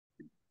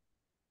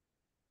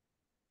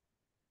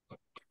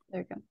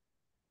There we go.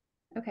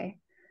 Okay.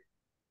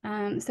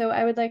 So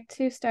I would like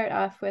to start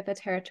off with a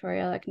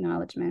territorial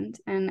acknowledgement.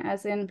 And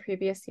as in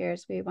previous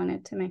years, we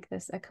wanted to make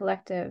this a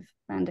collective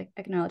land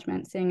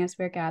acknowledgement, seeing as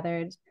we're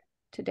gathered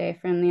today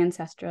from the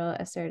ancestral,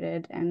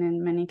 asserted, and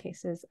in many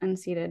cases,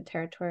 unceded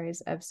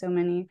territories of so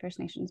many First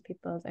Nations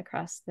peoples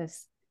across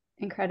this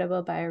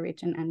incredible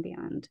bioregion and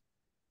beyond.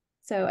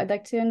 So I'd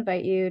like to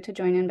invite you to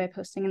join in by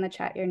posting in the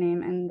chat your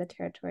name and the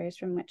territories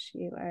from which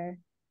you are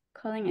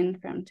calling in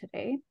from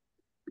today.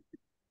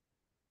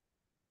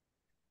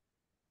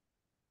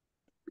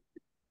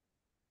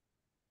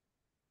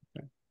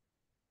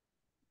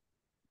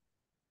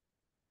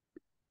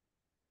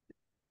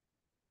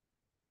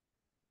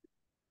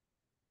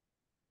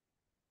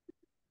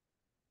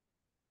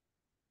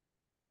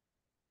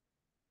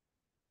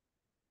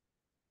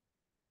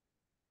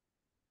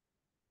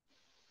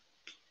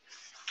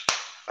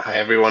 Hi,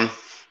 everyone.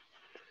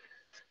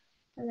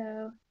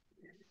 Hello.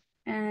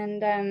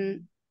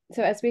 And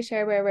so as we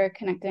share where we're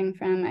connecting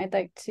from, I'd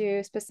like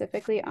to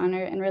specifically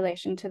honor in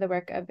relation to the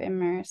work of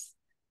IMERSS,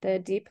 the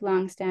deep,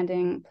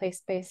 long-standing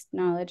place-based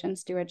knowledge and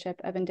stewardship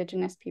of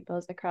Indigenous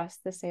peoples across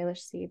the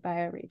Salish Sea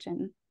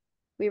bioregion.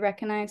 We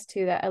recognize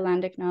too that a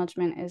land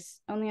acknowledgement is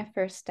only a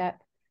first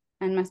step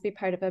and must be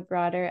part of a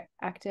broader,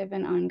 active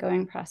and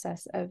ongoing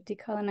process of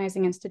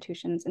decolonizing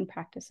institutions and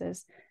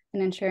practices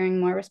and ensuring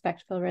more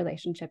respectful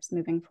relationships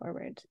moving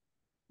forward.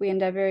 We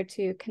endeavor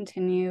to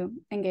continue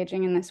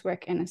engaging in this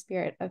work in a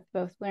spirit of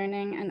both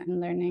learning and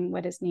unlearning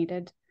what is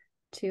needed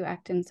to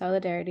act in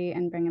solidarity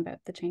and bring about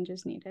the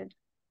changes needed.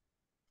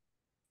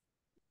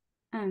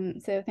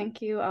 So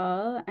thank you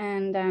all.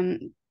 And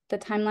the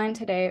timeline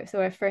today, so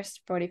our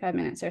first 45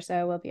 minutes or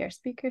so will be our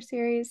speaker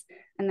series,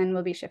 and then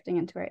we'll be shifting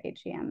into our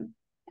AGM.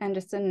 And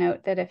just a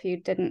note that if you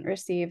didn't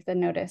receive the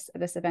notice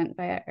of this event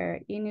via our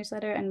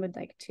e-newsletter and would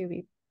like to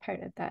be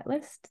part of that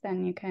list,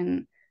 then you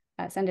can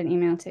send an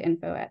email to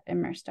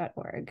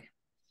info@immerse.org.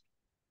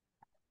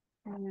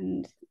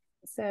 And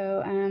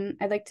so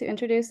I'd like to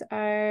introduce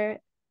our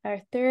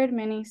third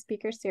mini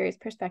speaker series,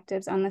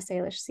 Perspectives on the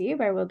Salish Sea,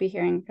 where we'll be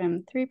hearing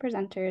from 3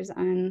 presenters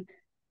on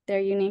their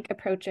unique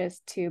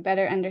approaches to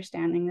better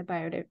understanding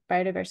the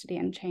biodiversity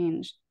and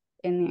change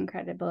in the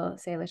incredible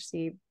Salish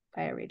Sea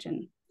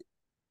bioregion.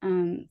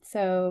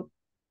 So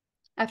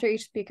after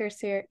each speaker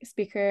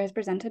has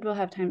presented, we'll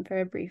have time for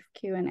a brief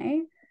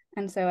Q&A.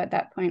 And so at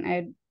that point,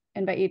 I'd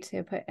invite you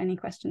to put any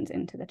questions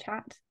into the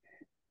chat.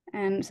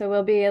 And so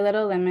we'll be a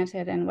little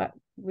limited in what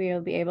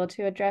we'll be able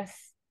to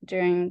address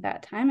during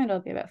that time. It'll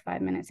be about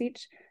 5 minutes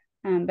each,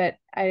 but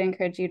I'd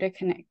encourage you to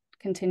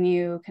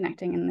continue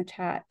connecting in the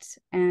chat.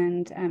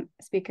 And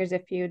speakers,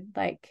 if you'd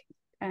like,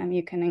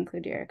 you can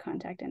include your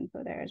contact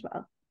info there as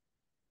well.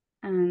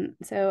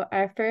 So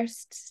our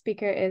first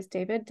speaker is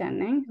David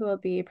Denning, who will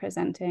be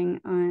presenting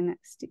on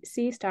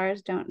Sea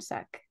Stars Don't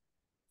Suck.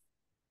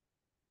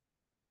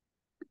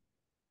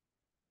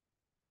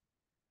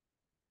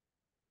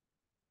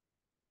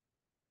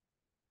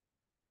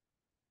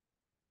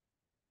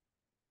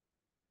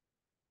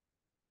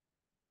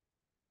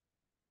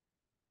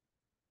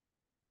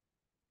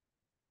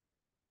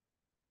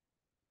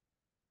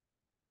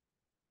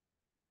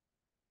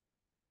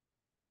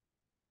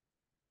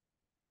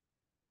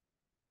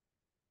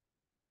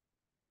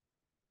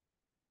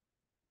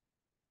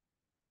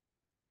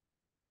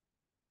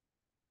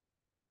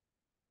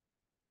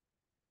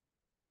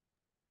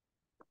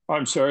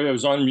 I'm sorry, I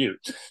was on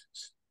mute.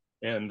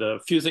 And a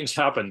few things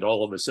happened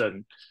all of a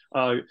sudden.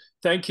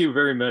 Thank you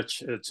very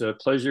much. It's a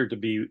pleasure to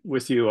be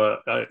with you.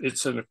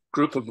 It's a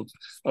group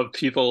of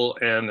people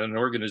and an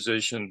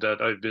organization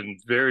that I've been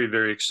very,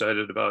 very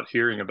excited about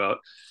hearing about.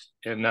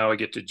 And now I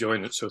get to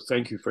join it. So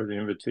thank you for the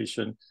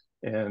invitation.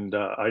 And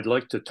I'd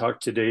like to talk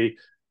today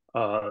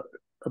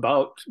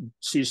about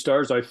sea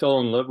stars. I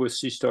fell in love with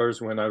sea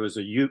stars when I was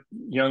a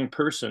young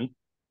person.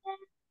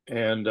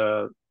 And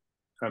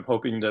I'm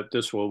hoping that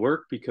this will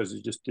work because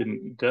it just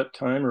didn't that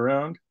time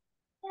around.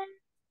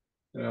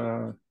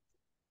 I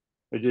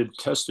did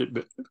test it,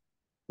 but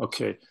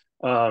okay.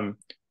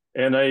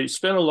 And I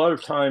spent a lot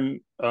of time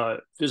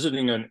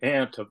visiting an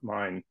aunt of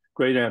mine,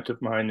 great aunt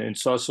of mine in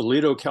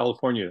Sausalito,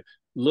 California,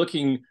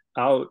 looking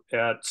out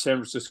at San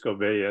Francisco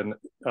Bay, and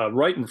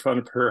right in front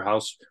of her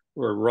house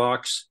were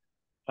rocks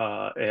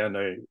and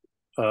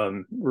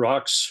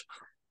rocks.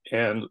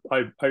 And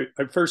I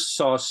first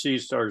saw sea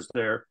stars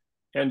there.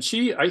 And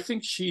I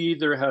think she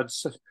either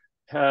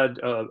had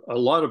a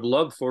lot of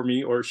love for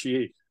me, or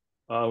she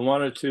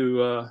wanted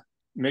to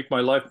make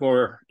my life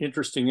more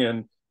interesting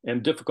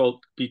and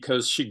difficult,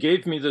 because she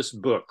gave me this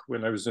book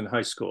when I was in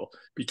high school,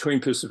 Between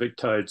Pacific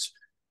Tides,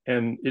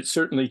 and it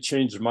certainly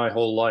changed my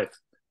whole life.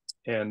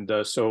 And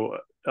so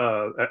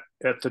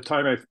at the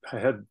time, I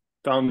had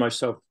found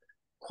myself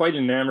quite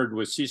enamored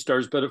with sea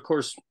stars, but of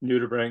course,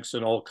 nudibranchs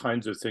and all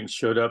kinds of things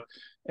showed up.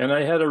 And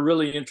I had a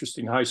really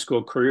interesting high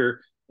school career,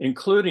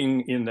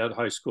 including in that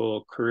high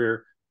school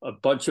career, a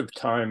bunch of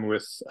time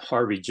with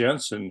Harvey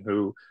Jensen,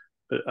 who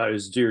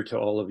is dear to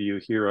all of you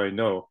here, I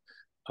know,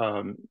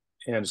 and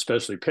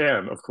especially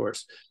Pam, of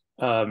course.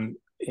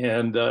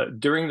 And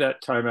during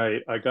that time,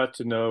 I got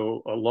to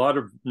know a lot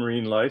of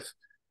marine life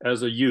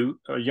as a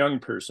young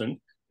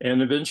person,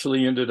 and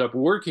eventually ended up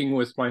working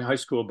with my high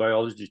school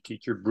biology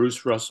teacher,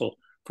 Bruce Russell,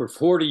 for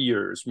 40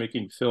 years,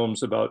 making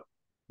films about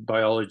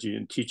biology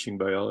and teaching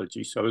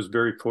biology. So I was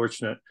very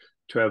fortunate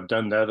to have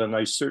done that. And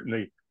I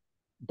certainly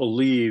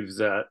believe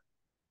that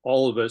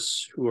all of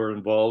us who are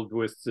involved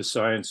with the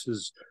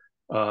sciences,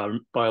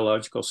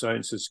 biological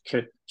sciences,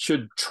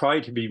 should try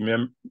to be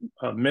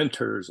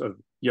mentors of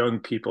young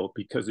people,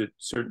 because it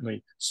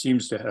certainly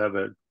seems to have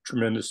a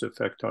tremendous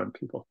effect on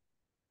people.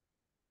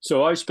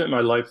 So I spent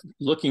my life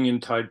looking in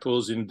tide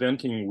pools,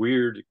 inventing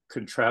weird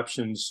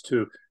contraptions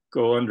to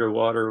go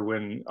underwater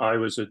when I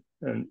was a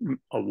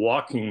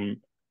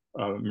walking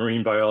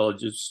marine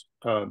biologist.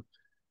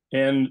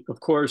 And of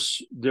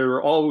course, there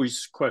are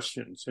always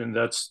questions, and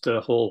that's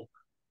the whole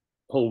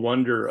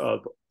wonder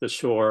of the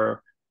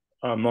shore,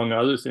 among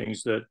other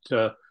things,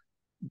 that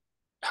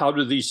how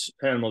do these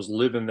animals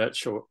live in that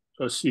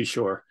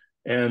seashore?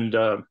 And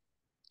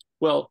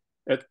well,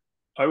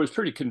 I was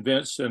pretty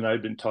convinced, and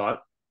I'd been taught,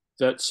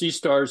 that sea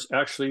stars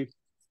actually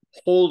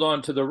hold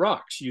on to the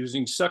rocks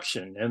using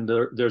suction. And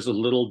there's a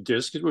little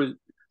disc.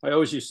 I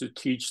always used to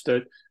teach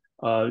that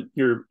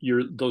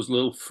those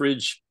little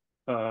fridge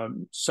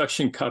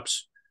suction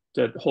cups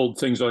that hold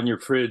things on your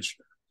fridge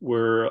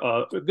were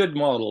a good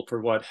model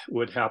for what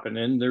would happen.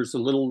 And there's a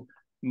little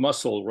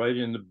muscle right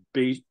in the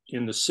base,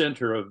 in the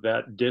center of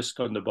that disc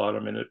on the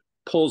bottom, and it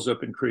pulls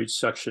up and creates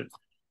suction.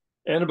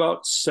 And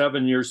about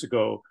 7 years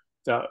ago,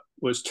 that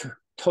was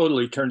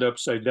totally turned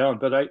upside down.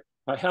 But I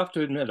have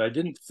to admit, I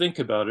didn't think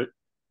about it.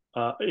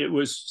 It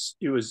was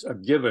a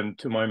given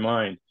to my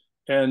mind.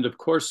 And of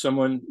course,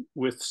 someone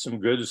with some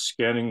good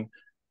scanning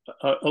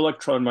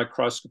electron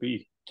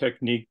microscopy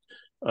technique,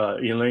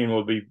 Elaine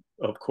will be,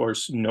 of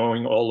course,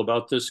 knowing all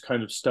about this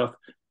kind of stuff.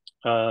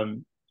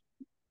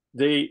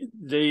 They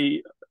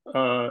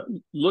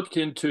looked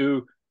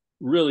into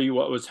really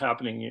what was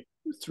happening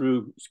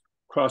through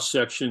cross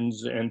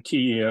sections and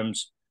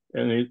TEMs,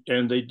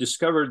 and they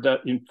discovered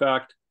that, in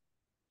fact,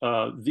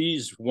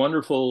 these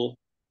wonderful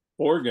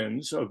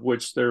organs, of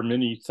which there are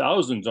many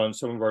thousands on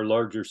some of our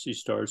larger sea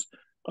stars,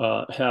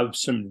 have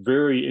some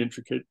very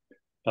intricate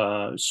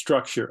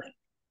structure.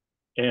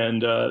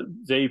 And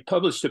they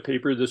published a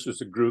paper. This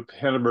was a group,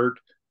 Hennebert,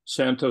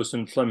 Santos,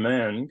 and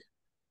Flameng,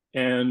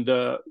 and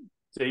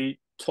they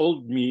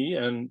told me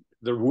and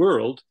the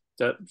world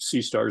that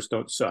sea stars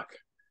don't suck.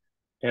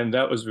 And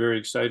that was very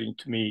exciting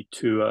to me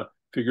to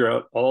figure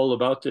out all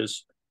about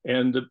this.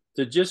 And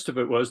the gist of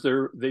it was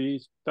they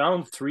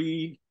found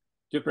 3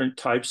 different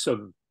types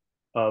of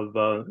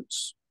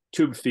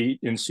tube feet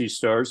in sea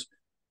stars.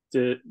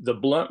 The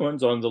blunt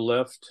ones on the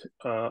left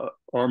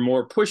are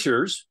more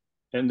pushers,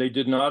 and they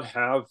did not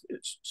have,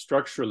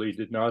 structurally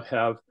did not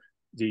have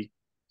the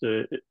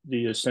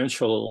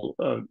essential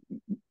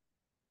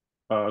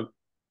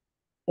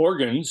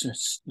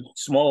organs,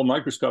 small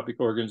microscopic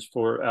organs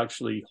for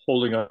actually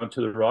holding on to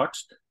the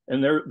rocks.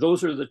 And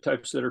those are the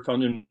types that are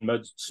found in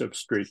mud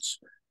substrates,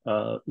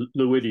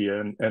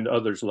 Lewidia and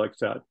others like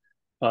that.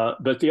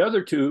 But the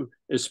other 2,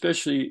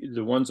 especially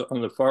the ones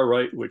on the far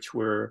right, which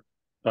were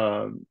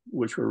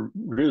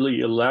really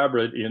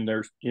elaborate in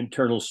their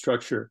internal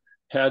structure,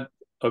 had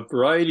a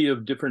variety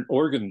of different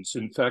organs.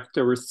 In fact,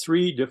 there were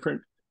 3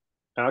 different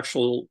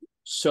actual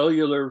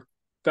cellular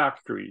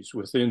factories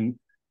within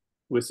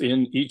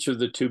each of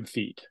the tube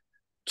feet.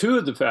 2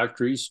 of the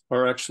factories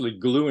are actually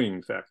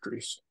gluing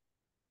factories.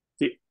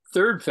 The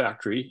 3rd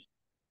factory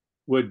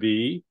would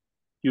be,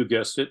 you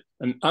guessed it,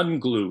 an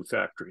unglue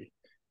factory.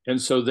 And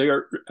so they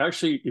are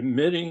actually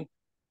emitting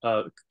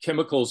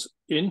chemicals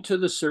into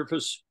the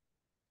surface,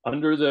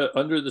 under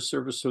the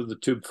surface of the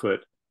tube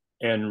foot,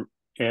 and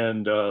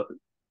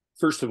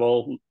first of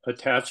all,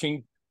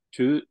 attaching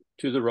to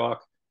the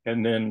rock,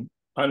 and then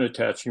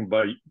unattaching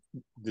by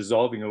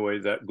dissolving away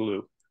that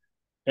glue.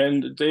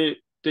 And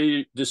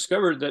they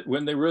discovered that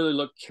when they really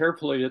looked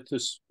carefully at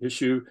this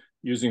issue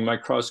using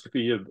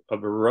microscopy of a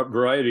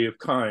variety of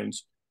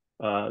kinds,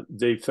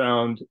 they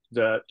found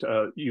that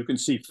you can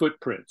see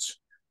footprints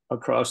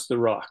across the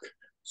rock.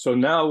 So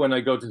now when I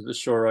go to the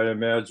shore, I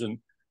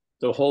imagine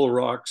the whole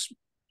rocks,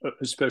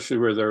 especially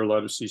where there are a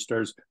lot of sea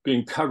stars,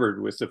 being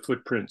covered with the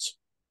footprints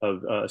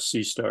of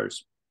sea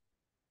stars.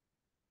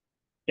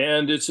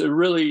 And it's a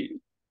really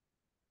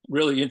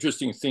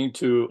interesting thing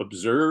to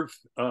observe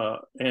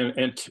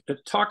and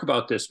talk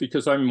about this,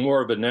 because I'm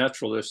more of a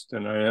naturalist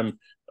than I am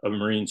a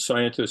marine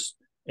scientist,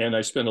 and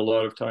I spend a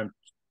lot of time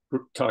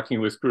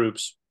talking with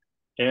groups.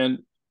 And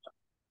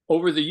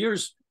over the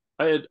years,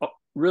 I had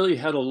really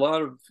had a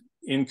lot of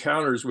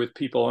encounters with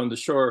people on the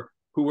shore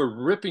who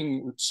were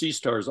ripping sea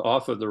stars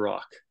off of the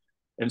rock.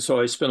 And so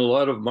I spent a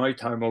lot of my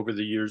time over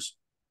the years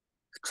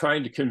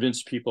trying to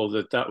convince people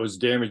that that was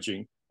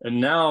damaging. And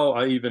now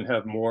I even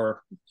have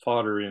more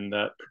fodder in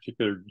that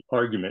particular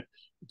argument,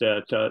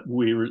 that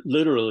we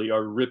literally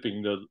are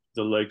ripping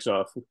the legs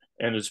off,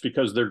 and it's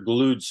because they're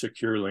glued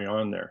securely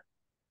on there.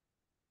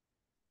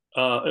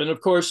 And of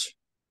course,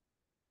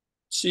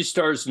 sea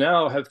stars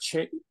now have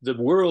changed. The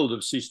world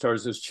of sea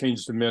stars has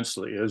changed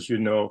immensely. As you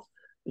know,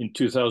 in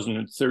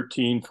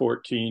 2013,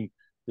 14,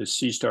 the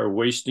sea star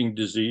wasting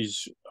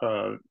disease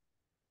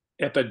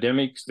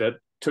epidemic that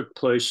took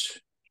place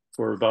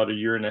for about a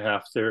year and a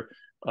half there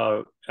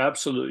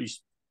absolutely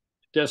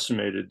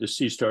decimated the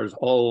sea stars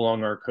all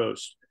along our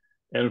coast.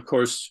 And of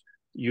course,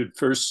 you'd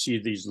first see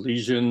these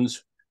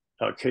lesions.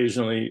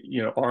 Occasionally,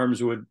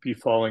 arms would be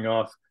falling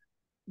off.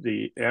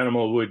 The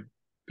animal would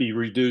be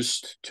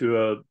reduced to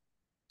a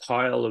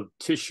pile of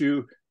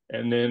tissue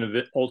and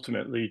then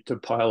ultimately to a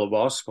pile of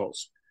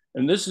ossicles.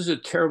 And this is a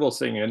terrible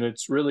thing, and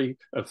it's really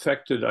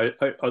affected a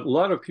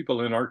lot of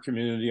people in our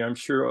community. I'm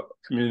sure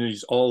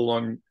communities all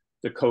along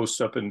the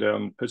coast, up and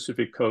down the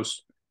Pacific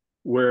coast,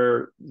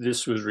 where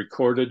this was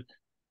recorded.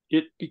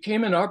 It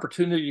became an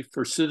opportunity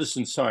for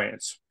citizen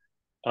science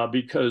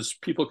because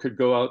people could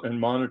go out and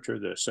monitor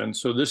this. And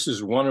so this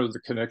is one of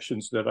the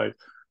connections that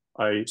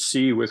I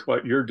see with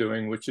what you're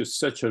doing, which is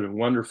such a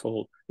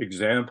wonderful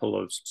example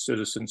of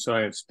citizen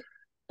science.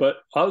 But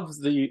of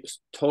the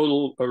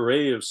total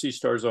array of sea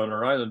stars on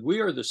our island, we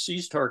are the sea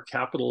star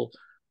capital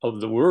of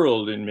the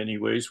world in many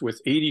ways,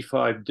 with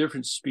 85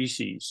 different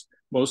species,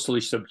 mostly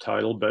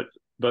subtidal,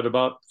 but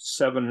about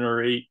 7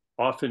 or 8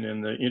 often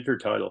in the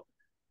intertidal.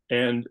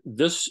 And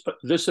this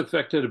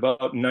affected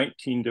about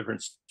 19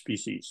 different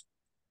species.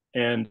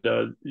 And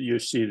you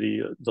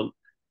see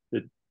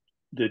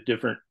the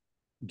different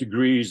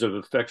degrees of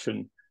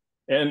affection.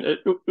 And it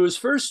was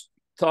first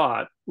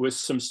thought, with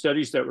some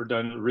studies that were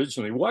done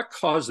originally, what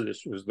caused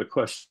this was the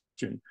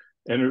question.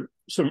 And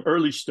some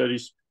early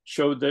studies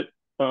showed that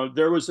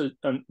there was a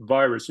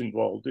virus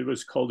involved. It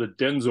was called a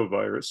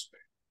denzovirus.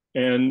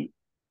 And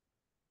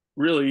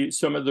really,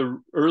 some of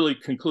the early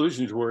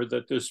conclusions were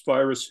that this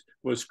virus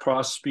was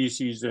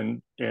cross-species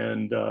and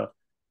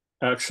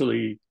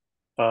actually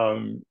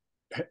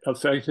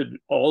affected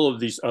all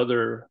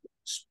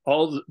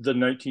the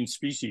 19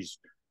 species.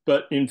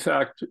 But in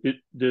fact,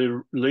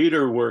 the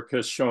later work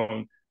has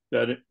shown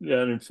that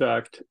in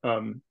fact,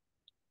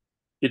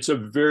 it's a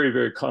very,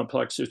 very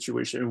complex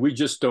situation. We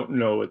just don't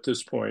know at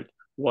this point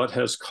what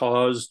has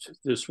caused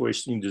this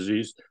wasting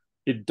disease.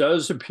 It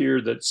does appear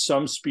that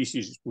some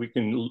species, we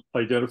can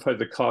identify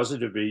the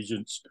causative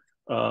agents,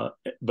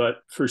 but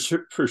for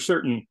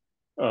certain,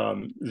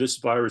 this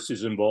virus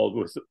is involved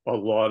with a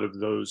lot of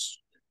those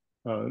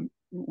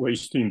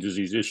wasting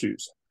disease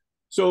issues.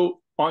 So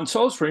on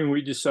Salt Spring,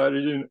 we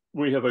decided, and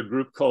we have a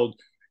group called,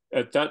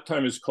 at that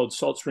time it's called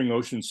Salt Spring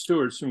Ocean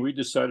Stewards, and we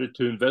decided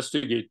to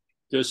investigate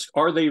this.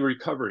 Are they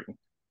recovering?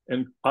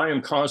 And I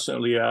am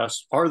constantly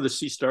asked, are the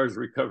sea stars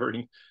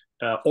recovering?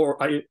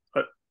 Or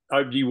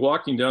I'd be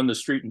walking down the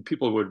street and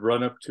people would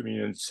run up to me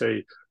and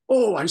say,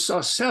 oh, I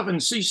saw 7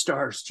 sea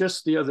stars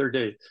just the other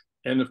day.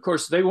 And of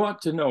course, they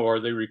want to know, are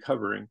they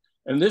recovering?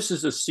 And this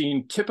is a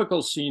scene,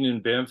 typical scene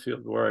in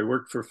Bamfield, where I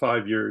worked for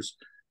 5 years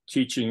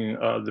teaching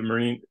the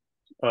marine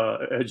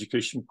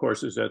education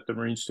courses at the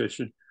Marine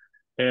Station.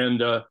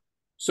 And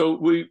so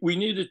we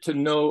needed to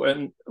know,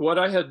 and what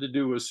I had to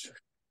do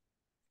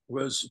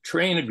was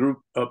train a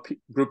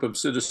group of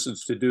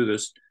citizens to do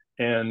this.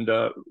 And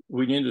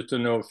we needed to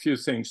know a few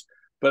things.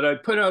 But I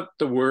put out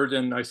the word,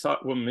 and I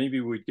thought, well,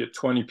 maybe we'd get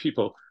 20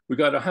 people. We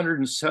got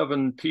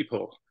 107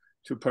 people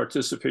to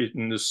participate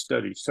in this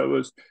study. So it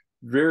was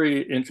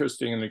very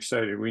interesting and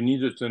exciting. We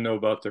needed to know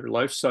about their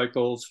life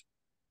cycles.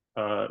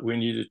 We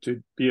needed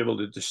to be able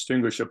to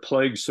distinguish a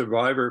plague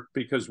survivor,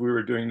 because we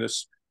were doing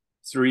this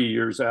 3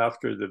 years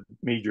after the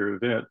major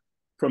event,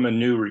 from a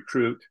new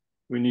recruit.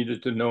 We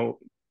needed to know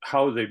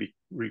how they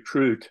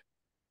recruit,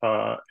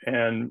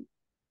 and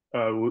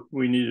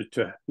we needed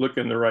to look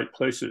in the right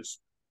places.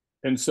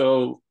 And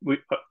so we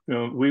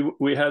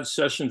had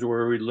sessions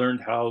where we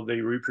learned how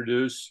they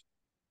reproduce,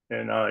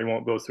 and I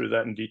won't go through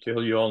that in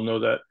detail. You all know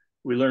that.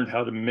 We learned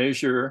how to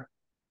measure,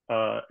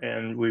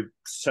 and we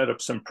set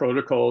up some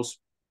protocols,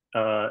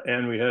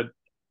 and it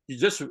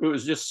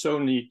was just so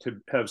neat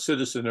to have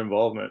citizen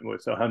involvement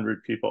with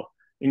 100 people,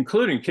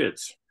 including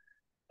kids.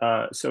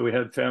 So we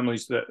had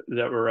families that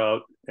were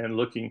out and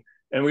looking,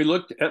 and we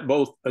looked at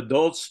both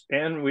adults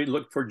and we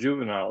looked for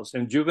juveniles,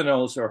 and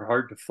juveniles are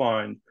hard to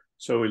find.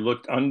 So we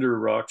looked under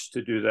rocks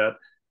to do that.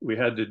 We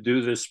had to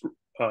do this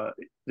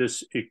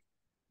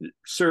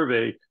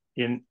survey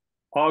in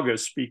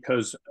August,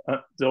 because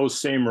those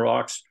same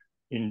rocks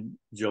in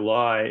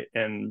July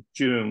and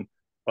June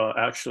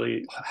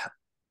actually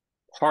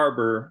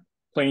harbor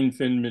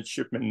plain-fin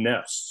midshipman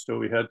nests. So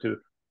we had to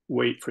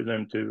wait for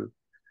them to.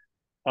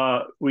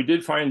 We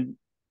did find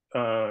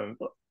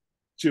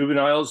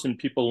juveniles, and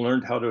people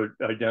learned how to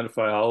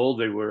identify how old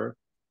they were.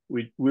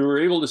 We were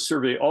able to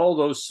survey all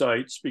those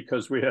sites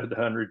because we had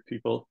 100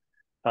 people.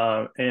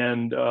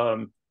 And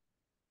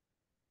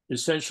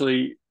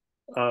essentially,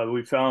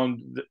 we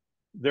found that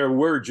there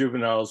were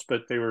juveniles,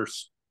 but they were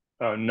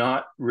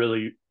not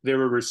really, they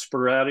were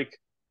sporadic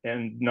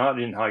and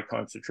not in high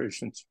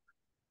concentrations.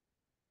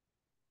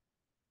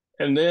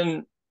 And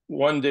then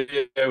one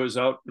day I was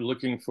out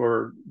looking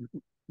for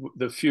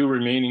the few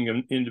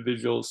remaining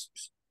individuals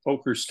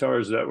ochre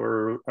stars that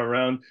were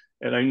around,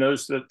 and I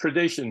noticed that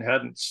predation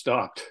hadn't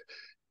stopped.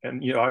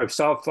 And I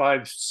saw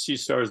 5 sea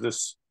stars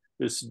this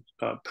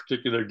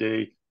particular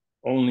day.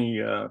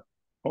 Only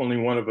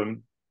one of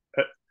them,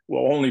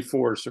 well, only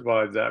 4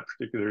 survived that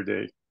particular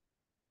day.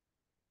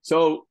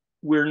 So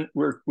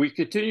we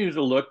continue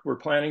to look. We're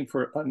planning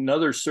for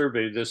another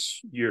survey this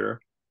year,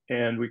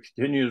 and we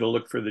continue to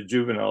look for the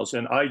juveniles.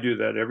 And I do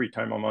that every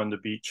time I'm on the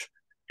beach.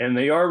 And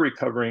they are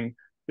recovering.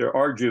 There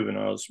are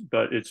juveniles,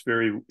 but it's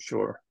very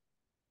short.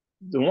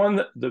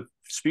 The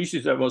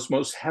species that was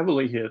most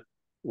heavily hit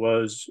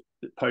was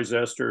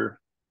Pyzaster.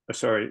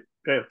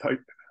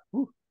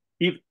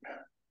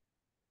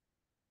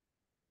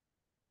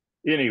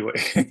 Anyway,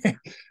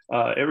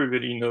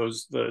 everybody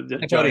knows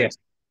the giant.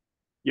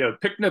 Yeah,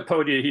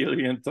 Pycnopodia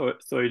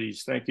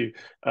helianthoides. Thank you.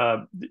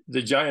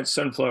 The giant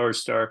sunflower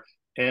star,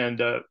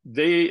 and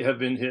they have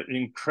been hit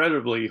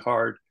incredibly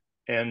hard.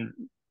 And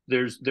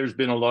there's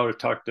been a lot of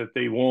talk that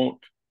they won't,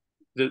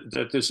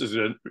 that this is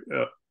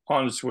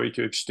on its way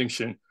to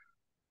extinction.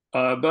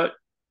 But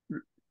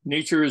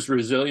nature is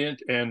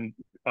resilient, and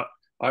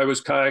I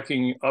was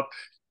kayaking up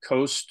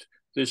coast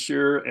this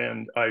year,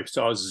 and I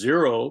saw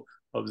 0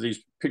 of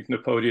these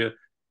Pycnopodia,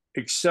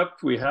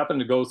 except we happened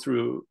to go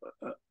through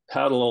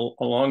paddle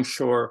along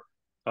shore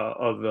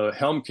of the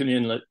Helmkin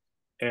Inlet,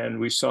 and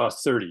we saw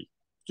 30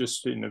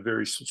 just in a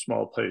very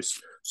small place.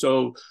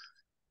 So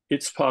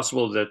it's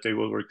possible that they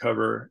will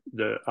recover.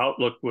 The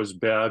outlook was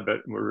bad, but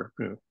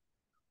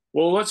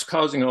well, what's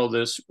causing all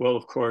this? Well,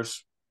 of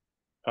course,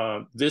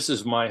 this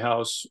is my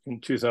house in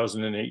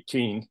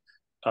 2018,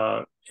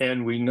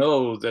 and we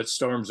know that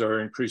storms are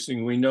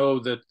increasing. We know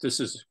that this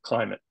is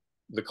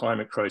the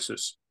climate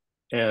crisis,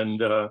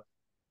 and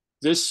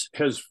this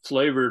has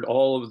flavored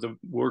all of the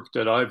work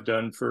that I've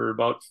done for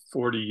about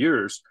 40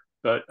 years.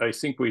 But I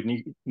think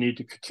we need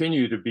to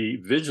continue to be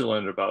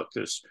vigilant about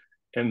this.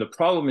 And the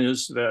problem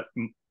is that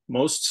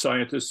most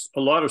scientists, a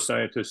lot of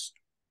scientists,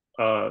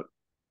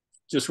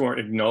 just weren't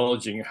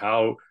acknowledging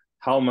how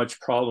much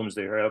problems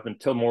they have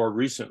until more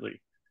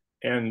recently.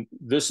 And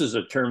this is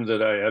a term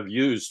that I have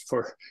used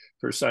for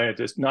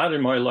scientists, not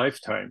in my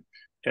lifetime.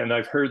 And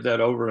I've heard that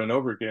over and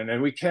over again.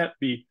 And we can't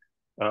be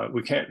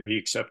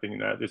accepting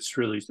that. It's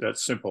really that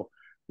simple.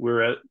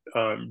 We're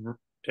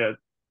at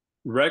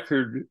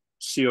record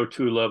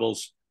CO2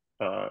 levels,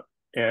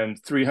 and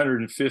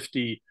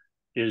 350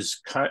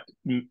 is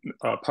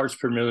parts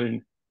per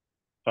million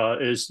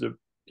is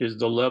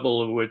the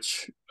level at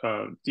which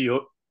the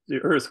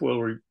Earth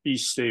will be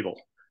stable,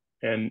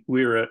 and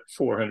we're at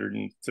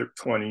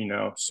 420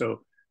 now.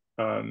 So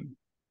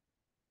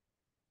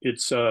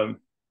it's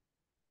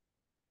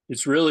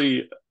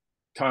really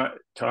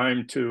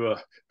time to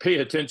pay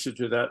attention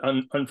to that.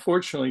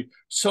 Unfortunately,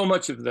 so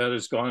much of that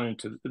has gone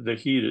into the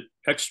heat,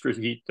 extra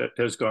heat that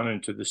has gone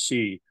into the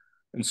sea.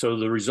 And so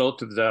the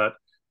result of that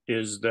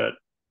is that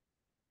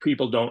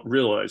people don't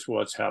realize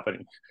what's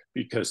happening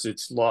because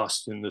it's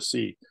lost in the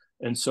sea.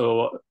 And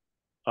so,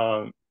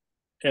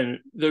 and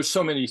there's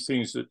so many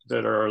things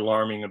that are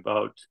alarming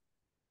about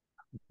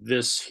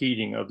this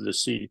heating of the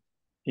sea,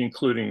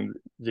 including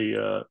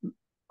the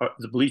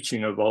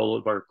bleaching of all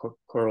of our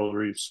coral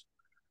reefs.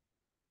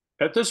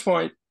 At this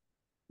point,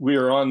 we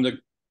are on the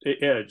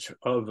edge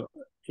of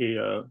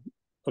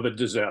a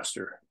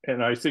disaster,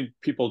 and I think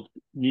people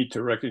need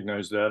to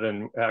recognize that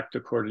and act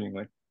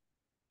accordingly.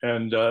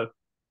 And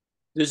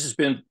this has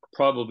been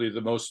probably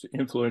the most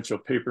influential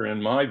paper,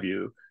 in my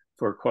view,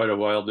 for quite a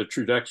while, The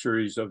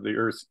Trajectories of the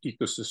Earth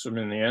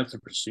Ecosystem in the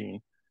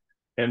Anthropocene.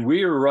 And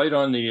we are right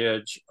on the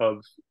edge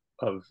of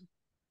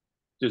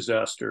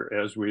disaster,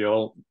 as we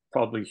all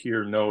probably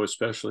here know,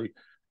 especially.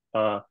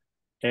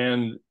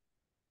 And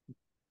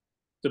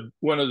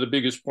one of the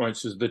biggest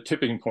points is the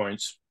tipping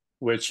points,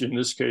 which in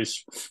this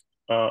case,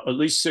 at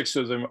least 6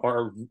 of them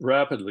are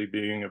rapidly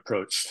being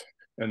approached.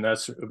 And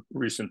that's a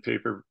recent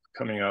paper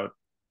coming out.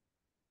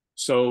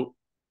 So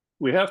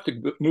we have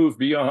to move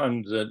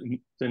beyond the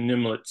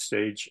nimlet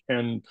stage.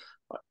 And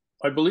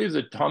I believe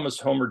that Thomas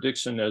Homer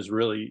Dixon has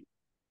really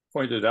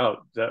pointed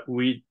out that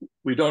we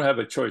don't have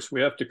a choice.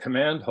 We have to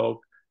command hope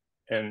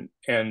and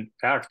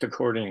act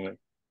accordingly.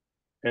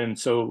 And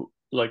so,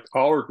 like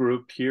our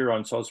group here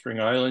on Salt Spring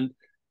Island,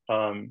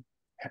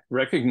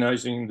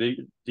 recognizing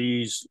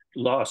these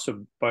loss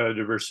of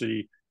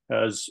biodiversity,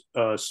 has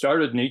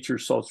started Nature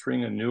Salt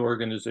Spring, a new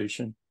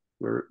organization.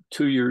 We're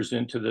 2 years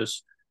into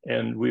this,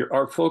 and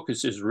our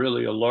focus is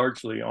really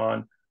largely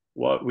on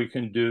what we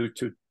can do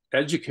to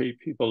educate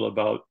people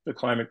about the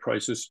climate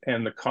crisis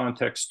and the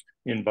context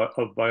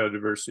of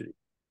biodiversity.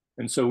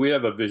 And so we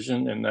have a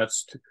vision, and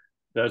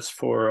that's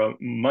for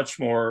much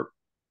more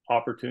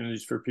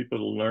opportunities for people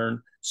to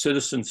learn,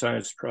 citizen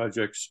science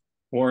projects,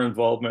 more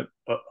involvement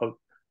of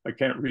I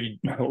can't read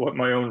what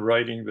my own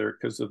writing there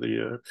because of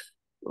the,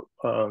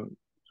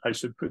 I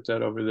should put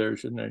that over there,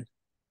 shouldn't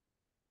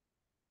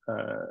I?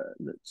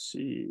 Let's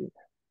see,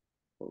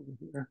 over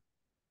here.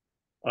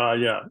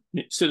 Yeah,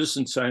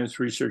 citizen science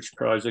research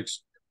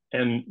projects.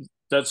 And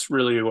that's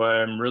really why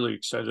I'm really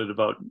excited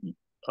about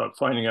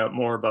finding out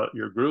more about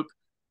your group.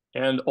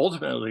 And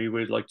ultimately,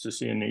 we'd like to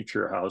see a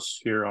nature house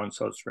here on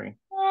South Spring.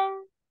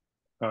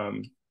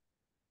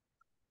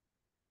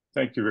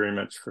 Thank you very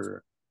much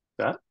for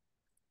that.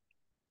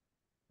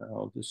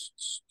 I'll just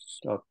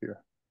stop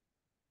here.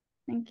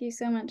 Thank you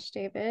so much,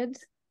 David.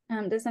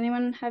 Does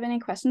anyone have any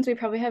questions? We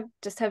probably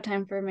just have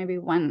time for maybe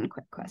one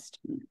quick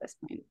question at this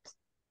point.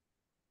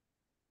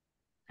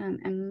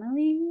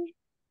 Emily?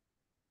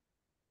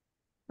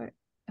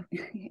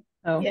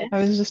 Oh, yes. I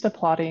was just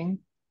applauding.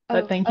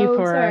 But thank you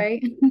for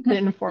the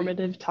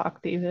informative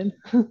talk, David.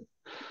 Thank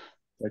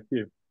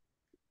you.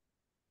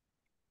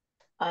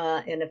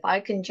 And if I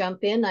can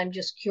jump in, I'm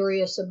just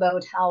curious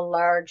about how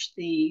large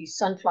the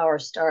sunflower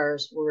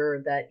stars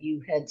were that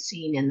you had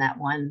seen in that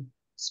one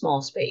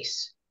small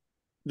space.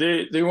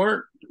 They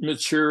weren't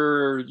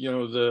mature, you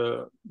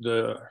know,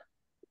 the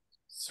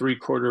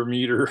 3/4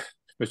 meter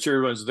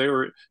mature ones. They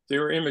were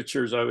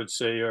immatures, I would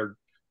say, or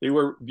they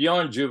were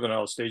beyond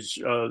juvenile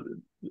stage.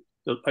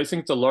 I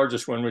think the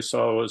largest one we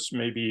saw was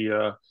maybe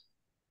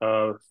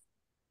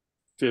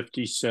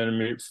 50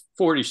 centimeters,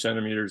 40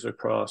 centimeters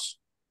across.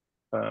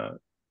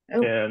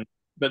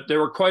 But there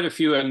were quite a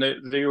few, and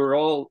they were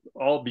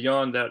all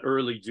beyond that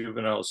early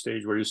juvenile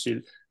stage where you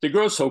see they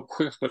grow so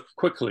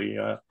quickly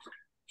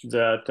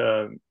that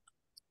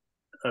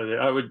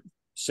I would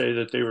say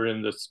that they were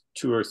in the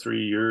 2 or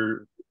 3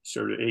 year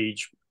sort of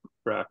age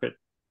bracket.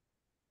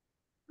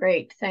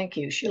 Great, thank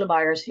you. Sheila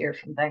Byers here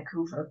from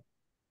Vancouver.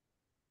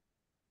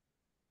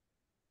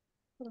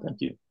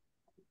 Thank you.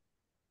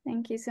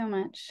 Thank you so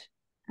much.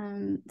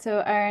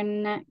 So our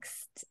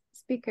next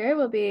speaker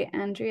will be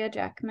Andrea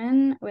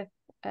Jackman with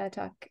a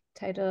talk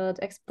titled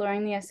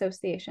Exploring the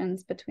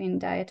Associations Between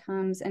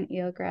Diatoms and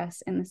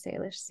Eelgrass in the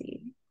Salish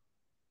Sea.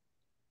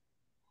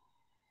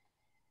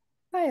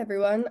 Hi,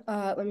 everyone.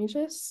 Let me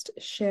just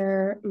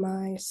share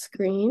my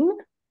screen.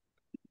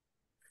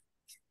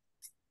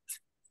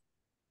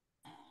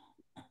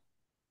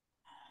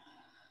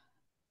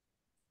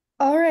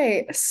 All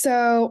right,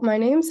 so my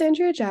name's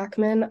Andrea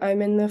Jackman.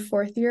 I'm in the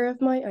 4th year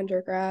of my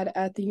undergrad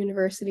at the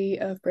University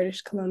of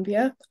British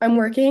Columbia. I'm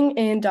working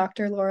in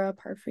Dr. Laura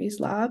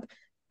Parfrey's lab,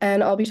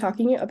 and I'll be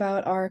talking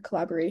about our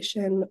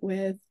collaboration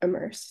with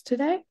IMERSS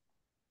today.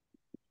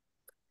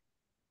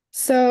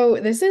 So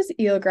this is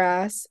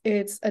eelgrass.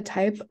 It's a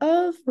type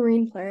of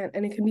marine plant,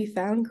 and it can be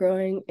found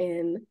growing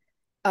in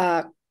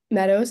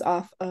meadows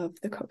off of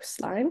the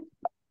coastline.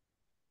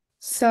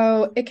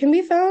 So it can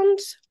be found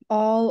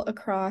all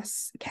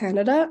across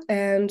Canada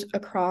and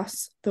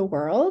across the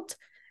world.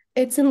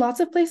 It's in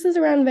lots of places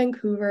around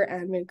Vancouver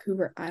and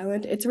Vancouver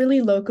Island. It's really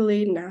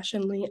locally,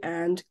 nationally,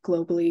 and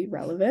globally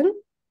relevant.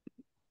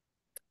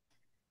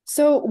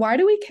 So why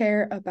do we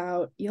care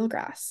about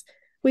eelgrass?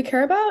 We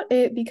care about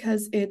it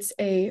because it's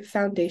a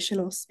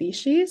foundational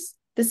species.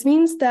 This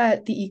means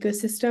that the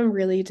ecosystem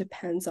really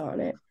depends on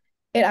it.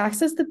 It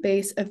acts as the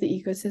base of the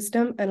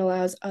ecosystem and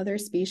allows other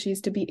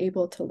species to be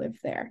able to live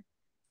there.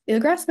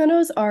 Eelgrass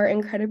meadows are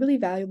incredibly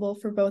valuable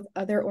for both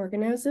other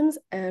organisms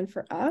and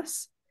for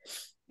us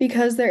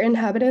because their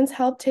inhabitants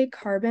help take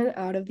carbon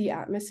out of the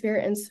atmosphere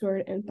and store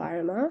it in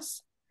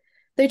biomass.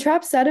 They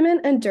trap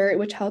sediment and dirt,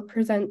 which help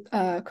prevent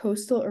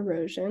coastal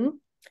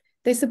erosion.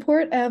 They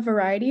support a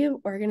variety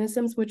of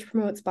organisms, which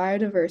promotes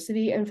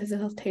biodiversity and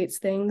facilitates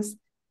things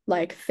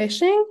like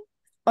fishing.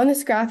 On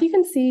this graph, you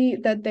can see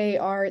that they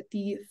are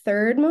the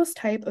 3rd most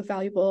type of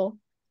valuable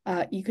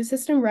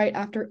ecosystem right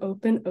after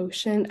open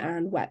ocean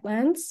and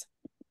wetlands.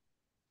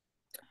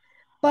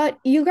 But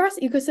eelgrass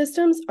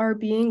ecosystems are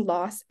being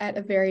lost at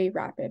a very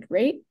rapid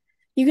rate.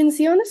 You can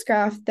see on this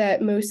graph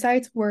that most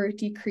sites were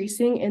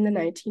decreasing in the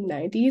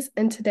 1990s,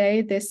 and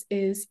today this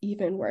is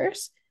even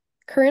worse.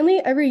 Currently,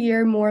 every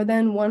year, more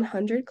than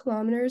 100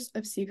 kilometers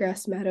of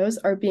seagrass meadows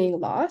are being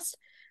lost,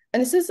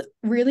 and this is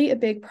really a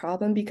big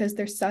problem because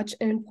they're such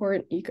an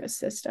important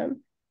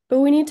ecosystem. But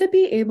we need to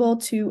be able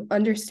to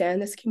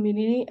understand this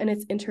community and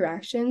its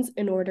interactions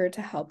in order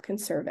to help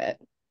conserve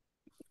it.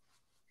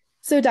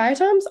 So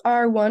diatoms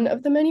are one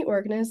of the many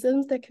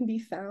organisms that can be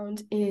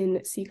found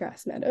in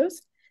seagrass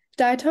meadows.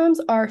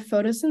 Diatoms are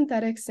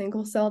photosynthetic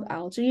single-celled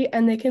algae,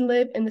 and they can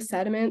live in the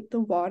sediment,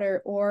 the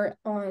water, or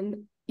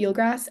on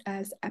eelgrass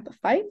as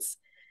epiphytes.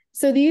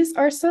 So these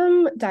are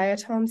some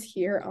diatoms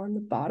here on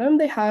the bottom.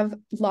 They have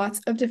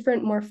lots of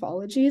different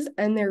morphologies,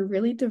 and they're a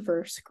really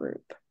diverse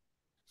group.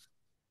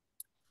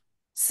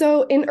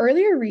 So in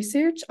earlier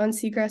research on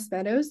seagrass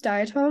meadows,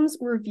 diatoms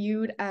were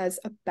viewed as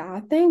a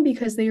bad thing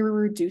because they were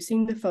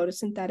reducing the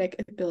photosynthetic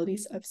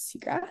abilities of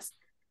seagrass.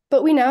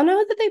 But we now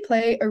know that they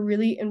play a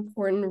really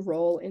important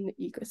role in the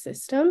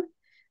ecosystem.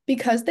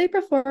 Because they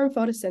perform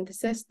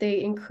photosynthesis,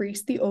 they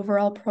increase the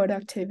overall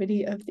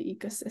productivity of the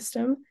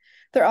ecosystem.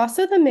 They're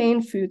also the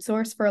main food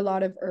source for a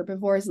lot of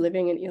herbivores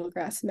living in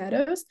eelgrass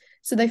meadows,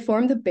 so they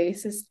form the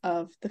basis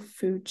of the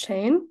food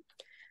chain.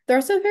 They're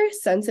also very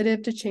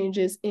sensitive to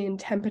changes in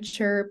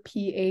temperature,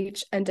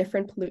 pH, and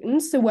different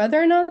pollutants, so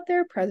whether or not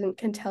they're present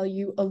can tell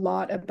you a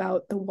lot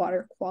about the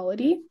water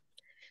quality.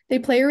 They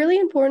play a really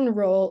important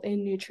role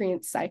in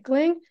nutrient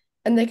cycling,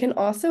 and they can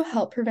also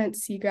help prevent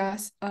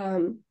seagrass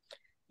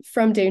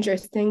from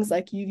dangerous things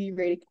like UV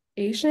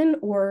radiation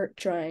or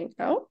drying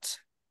out.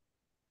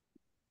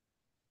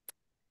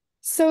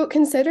 So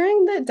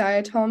considering that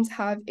diatoms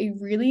have a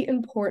really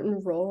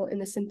important role in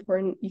this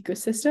important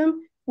ecosystem,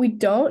 we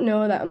don't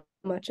know that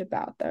much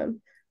about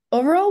them.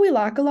 Overall, we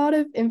lack a lot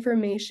of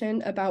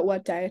information about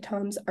what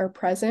diatoms are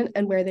present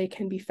and where they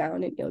can be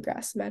found in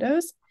eelgrass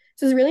meadows.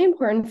 This is really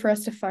important for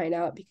us to find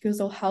out because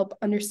it'll help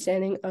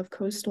understanding of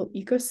coastal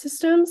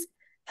ecosystems,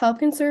 help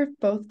conserve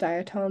both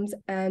diatoms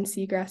and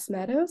seagrass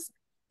meadows.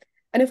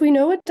 And if we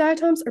know what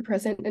diatoms are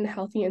present in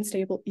healthy and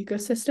stable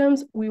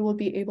ecosystems, we will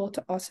be able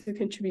to also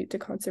contribute to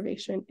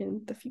conservation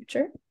in the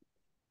future.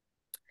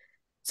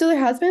 So there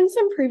has been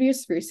some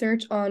previous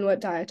research on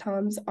what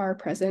diatoms are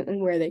present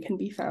and where they can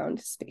be found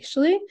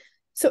spatially.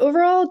 So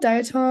overall,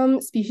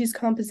 diatom species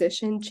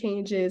composition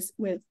changes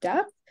with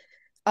depth.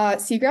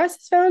 Seagrass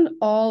is found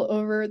all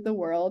over the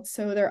world,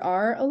 so there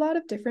are a lot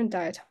of different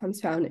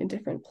diatoms found in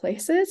different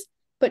places.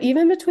 But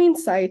even between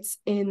sites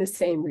in the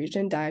same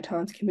region,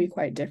 diatoms can be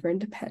quite different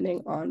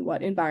depending on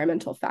what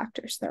environmental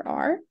factors there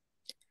are.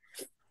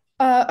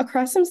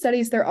 Across some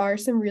studies, there are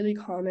some really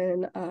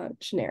common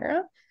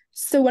genera.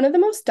 So one of the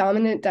most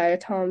dominant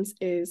diatoms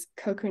is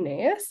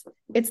Coconeus.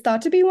 It's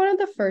thought to be one of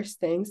the first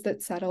things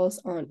that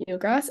settles on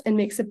eelgrass and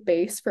makes a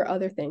base for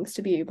other things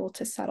to be able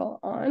to settle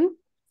on.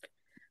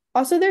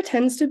 Also, there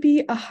tends to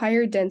be a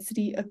higher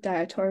density of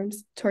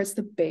diatoms towards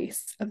the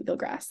base of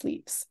eelgrass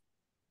leaves.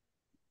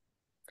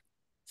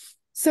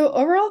 So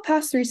overall,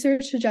 past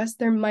research suggests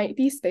there might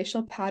be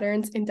spatial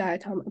patterns in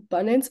diatom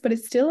abundance, but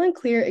it's still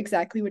unclear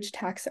exactly which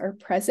taxa are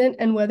present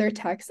and whether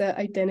taxa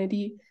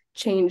identity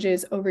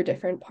changes over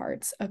different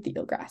parts of the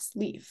eelgrass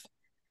leaf.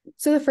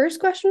 So the first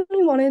question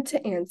we wanted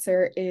to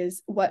answer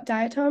is what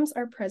diatoms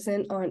are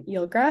present on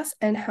eelgrass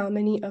and how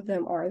many of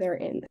them are there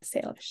in the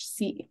Salish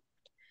Sea?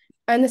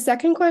 And the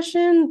second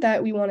question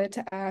that we wanted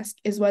to ask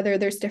is whether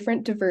there's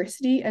different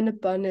diversity and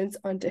abundance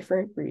on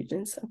different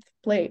regions of the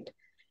blade.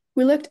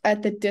 We looked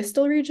at the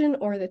distal region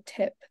or the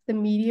tip, the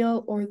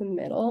medial or the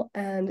middle,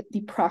 and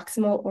the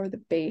proximal or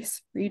the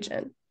base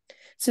region.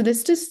 So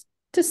this just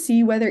to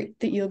see whether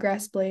the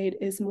eelgrass blade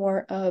is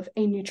more of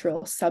a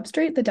neutral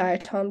substrate, the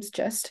diatoms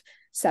just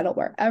settle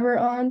wherever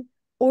on,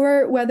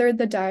 or whether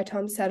the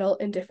diatoms settle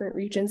in different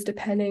regions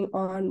depending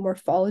on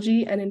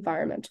morphology and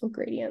environmental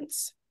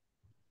gradients.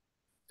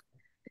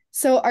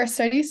 So our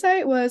study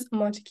site was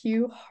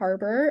Montague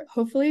Harbor.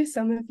 Hopefully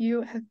some of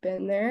you have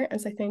been there,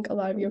 as I think a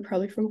lot of you are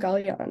probably from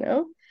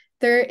Galliano.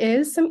 There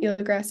is some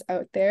eelgrass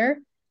out there.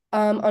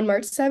 On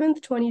March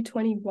 7th,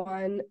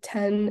 2021,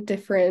 10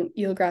 different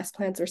eelgrass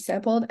plants were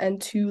sampled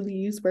and 2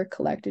 leaves were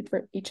collected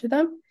from each of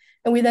them.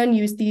 And we then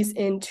used these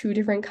in 2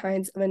 different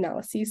kinds of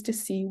analyses to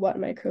see what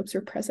microbes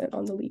were present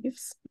on the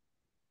leaves.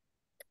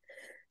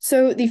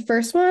 So the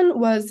first one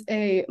was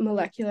a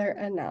molecular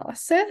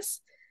analysis.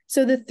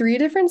 So the 3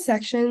 different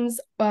sections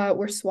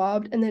were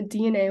swabbed and the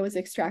DNA was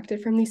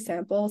extracted from these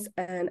samples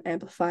and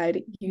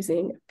amplified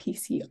using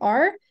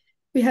PCR.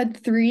 We had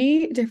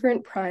 3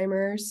 different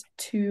primers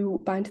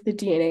to bind to the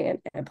DNA and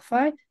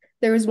amplify.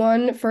 There was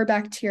one for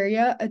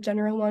bacteria, a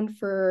general one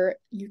for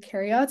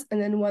eukaryotes,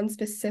 and then one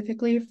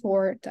specifically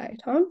for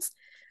diatoms.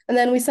 And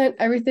then we sent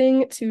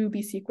everything to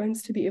be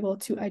sequenced to be able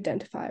to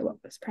identify what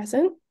was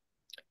present.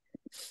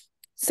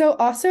 So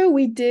also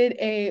we did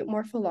a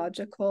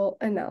morphological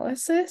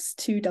analysis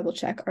to double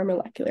check our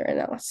molecular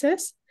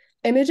analysis.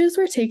 Images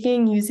were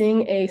taken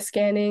using a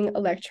scanning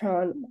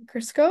electron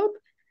microscope.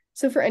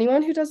 So for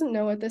anyone who doesn't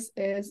know what this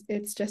is,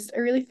 it's just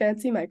a really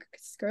fancy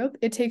microscope.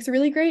 It takes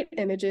really great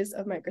images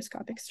of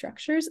microscopic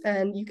structures,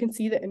 and you can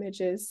see the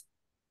images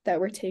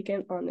that were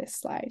taken on this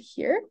slide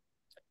here.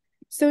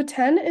 So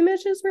 10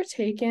 images were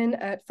taken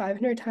at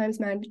 500 times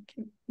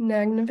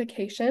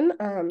magnification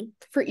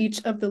for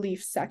each of the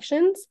leaf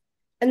sections.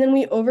 And then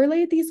we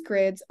overlaid these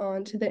grids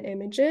onto the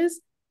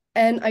images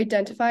and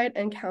identified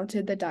and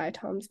counted the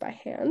diatoms by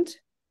hand.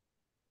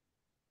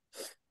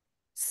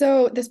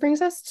 So this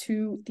brings us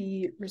to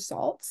the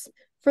results.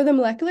 For the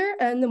molecular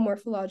and the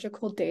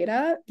morphological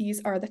data,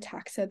 these are the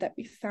taxa that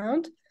we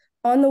found.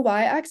 On the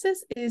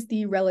y-axis is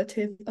the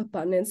relative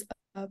abundance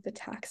of the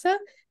taxa,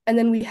 and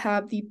then we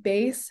have the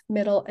base,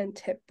 middle, and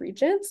tip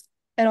regions.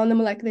 And on the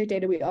molecular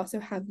data, we also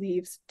have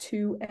leaves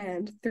 2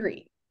 and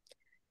 3.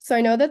 So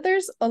I know that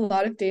there's a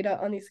lot of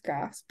data on these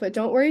graphs, but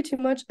don't worry too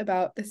much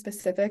about the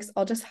specifics.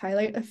 I'll just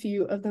highlight a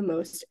few of the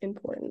most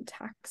important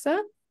taxa.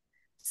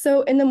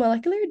 So in the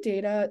molecular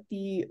data,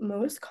 the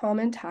most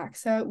common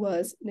taxa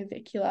was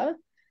Navicula.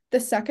 The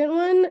second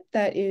one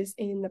that is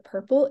in the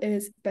purple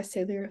is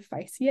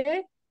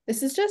Bacillophyceae.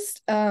 This is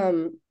just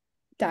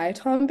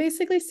diatom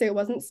basically, so it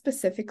wasn't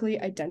specifically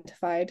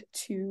identified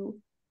to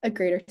a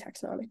greater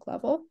taxonomic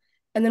level.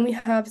 And then we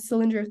have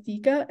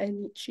Cylindrotheca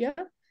and Nichia.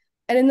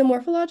 And in the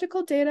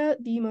morphological data,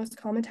 the most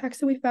common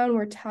taxa we found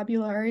were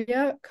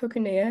Tabularia,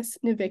 Coconeus,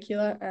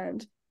 Navicula,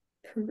 and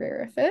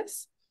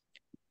Purariphus.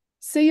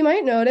 So you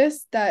might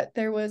notice that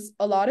there was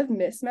a lot of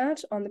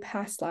mismatch on the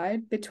past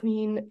slide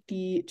between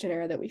the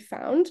genera that we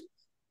found.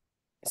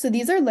 So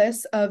these are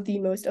lists of the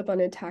most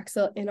abundant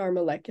taxa in our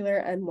molecular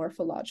and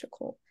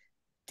morphological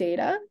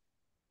data.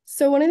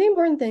 So one of the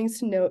important things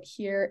to note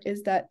here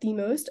is that the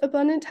most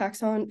abundant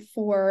taxon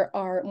for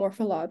our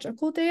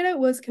morphological data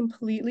was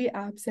completely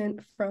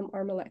absent from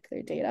our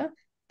molecular data.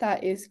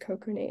 That is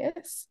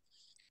Coconeus.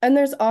 And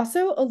there's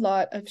also a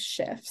lot of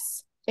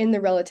shifts in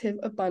the relative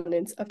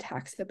abundance of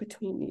taxa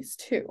between these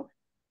two.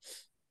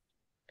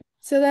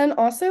 So then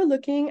also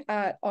looking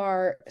at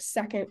our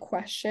second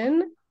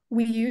question,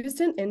 we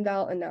used an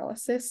inval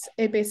analysis.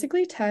 It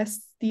basically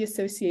tests the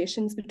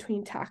associations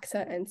between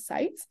taxa and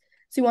sites.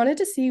 So we wanted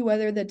to see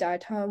whether the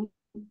diatom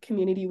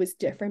community was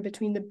different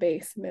between the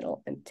base,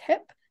 middle, and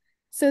tip.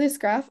 So this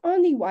graph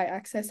on the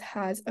y-axis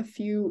has a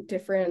few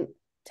different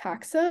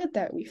taxa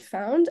that we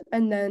found,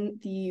 and then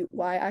the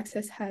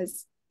y-axis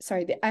has,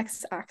 the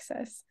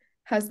x-axis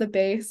has the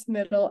base,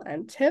 middle,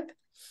 and tip,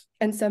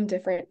 and some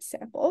different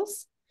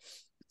samples.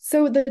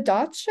 So the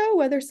dots show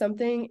whether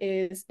something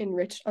is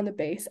enriched on the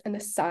base, and the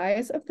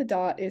size of the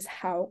dot is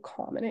how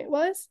common it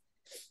was.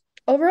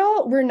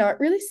 Overall, we're not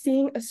really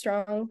seeing a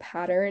strong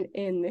pattern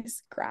in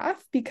this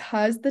graph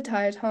because the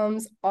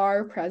diatoms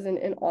are present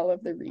in all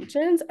of the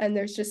regions, and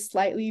there's just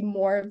slightly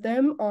more of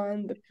them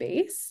on the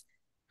base.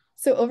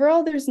 So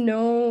overall, there's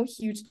no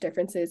huge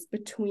differences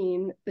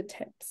between the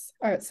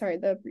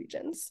the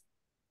regions.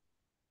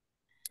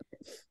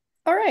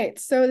 All right,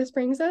 so this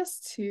brings us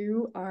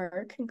to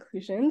our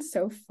conclusions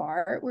so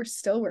far. We're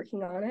still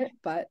working on it,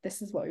 but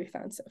this is what we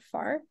found so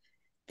far.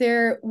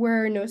 There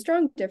were no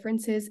strong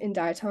differences in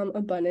diatom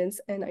abundance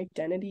and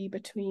identity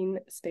between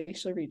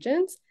spatial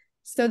regions.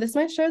 So this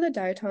might show that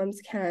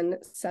diatoms can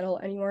settle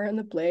anywhere on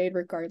the blade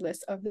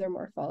regardless of their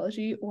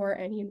morphology or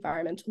any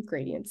environmental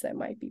gradients that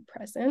might be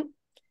present.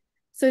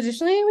 So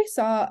additionally, we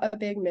saw a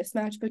big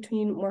mismatch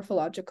between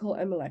morphological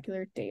and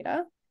molecular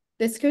data.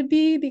 This could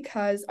be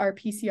because our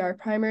PCR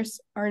primers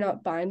are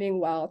not binding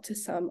well to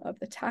some of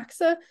the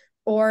taxa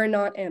or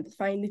not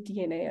amplifying the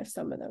DNA of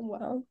some of them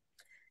well.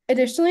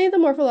 Additionally, the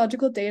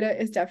morphological data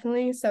is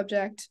definitely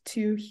subject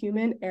to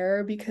human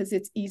error because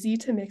it's easy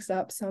to mix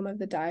up some of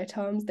the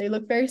diatoms. They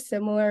look very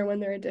similar when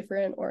they're in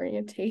different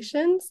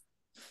orientations.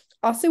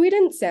 Also, we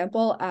didn't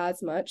sample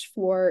as much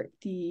for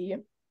the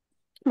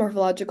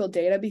morphological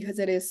data because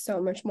it is so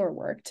much more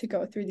work to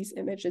go through these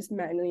images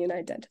manually and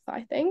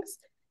identify things.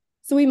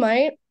 So we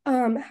might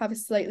have a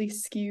slightly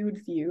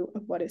skewed view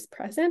of what is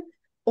present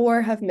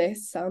or have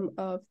missed some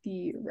of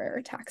the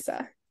rare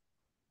taxa.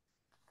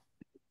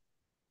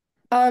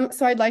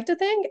 So I'd like to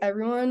thank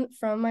everyone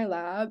from my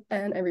lab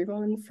and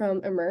everyone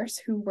from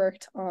IMERSS who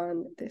worked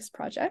on this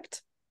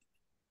project.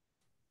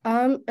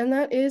 And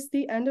that is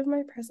the end of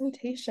my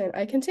presentation.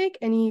 I can take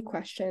any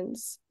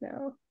questions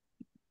now.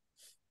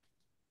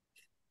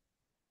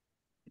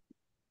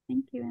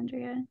 Thank you,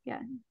 Andrea. Yeah,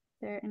 are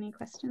there any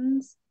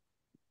questions?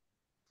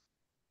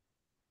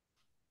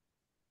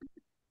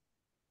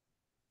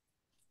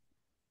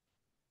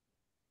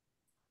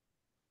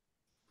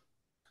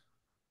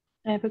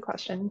 I have a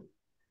question.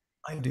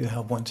 I do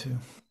have one too.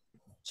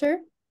 Sure.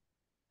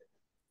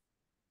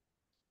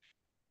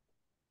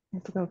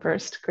 Let's go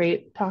first.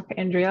 Great talk,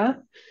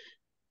 Andrea.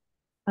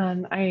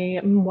 I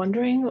am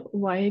wondering,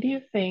 why do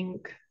you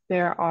think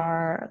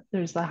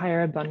there's a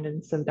higher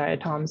abundance of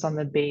diatoms on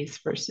the base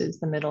versus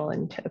the middle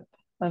and tip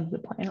of the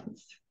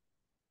plants?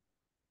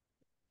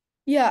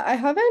 Yeah, I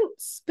haven't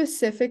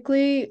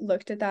specifically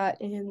looked at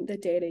that in the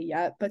data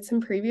yet, but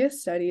some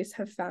previous studies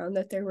have found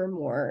that there were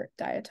more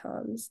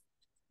diatoms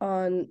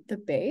on the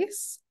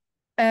base.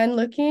 And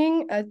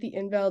looking at the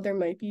inval, there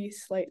might be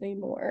slightly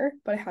more,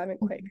 but I haven't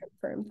quite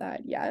confirmed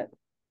that yet.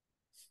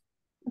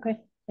 Okay,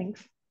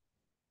 thanks.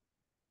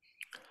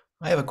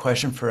 I have a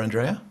question for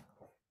Andrea.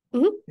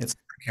 Mm-hmm. It's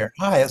here.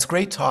 Hi, it's a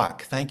great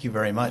talk. Thank you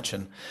very much,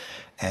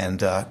 and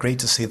great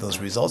to see those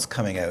results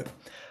coming out.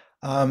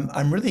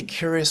 I'm really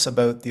curious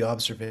about the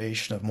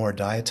observation of more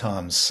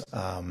diatoms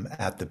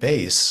at the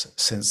base,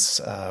 since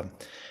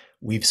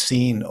we've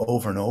seen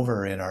over and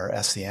over in our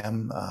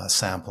SEM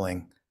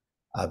sampling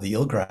of the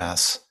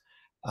eelgrass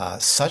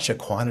such a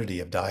quantity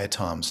of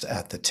diatoms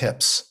at the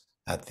tips,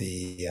 at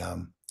the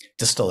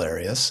distal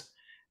areas,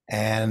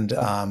 and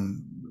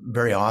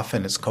very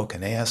often it's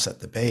coconeus at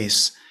the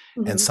base,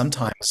 and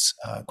sometimes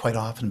quite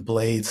often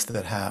blades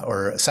that have,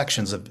 or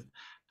sections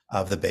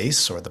of the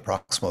base or the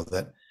proximal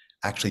that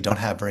actually don't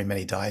have very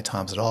many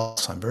diatoms at all.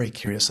 So I'm very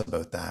curious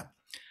about that.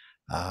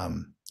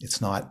 It's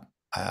not,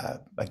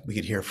 like we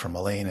could hear from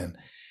Elaine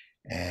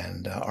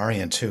and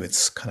Arian too,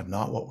 it's kind of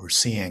not what we're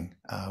seeing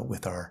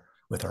with our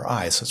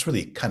eyes. So it's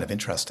really kind of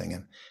interesting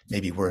and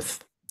maybe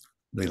worth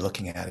really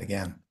looking at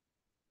again.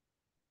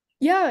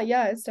 Yeah,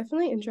 it's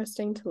definitely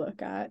interesting to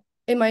look at.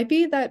 It might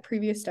be that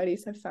previous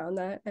studies have found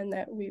that and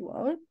that we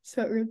won't.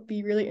 So it would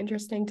be really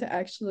interesting to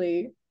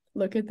actually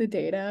look at the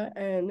data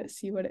and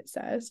see what it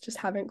says. Just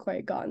haven't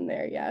quite gotten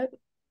there yet.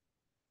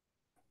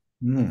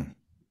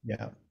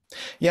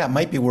 Yeah, it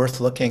might be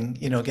worth looking,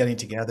 getting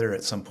together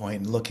at some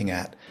point and looking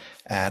at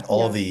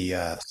all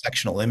the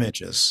sectional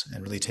images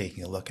and really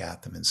taking a look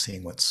at them and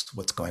seeing what's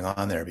going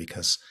on there,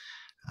 because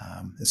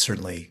it's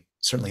certainly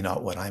certainly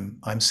not what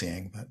I'm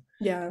seeing,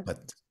 Yeah.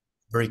 but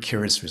very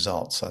curious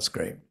results. So that's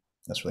great.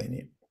 That's really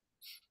neat.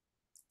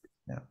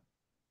 Yeah.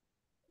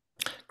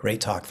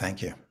 Great talk.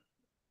 Thank you.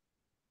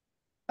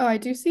 Oh, I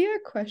do see a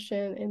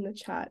question in the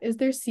chat. Is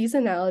there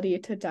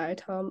seasonality to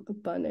diatom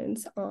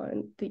abundance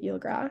on the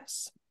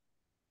eelgrass?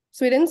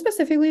 So we didn't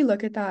specifically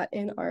look at that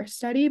in our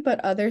study, but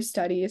other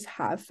studies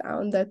have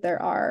found that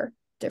there are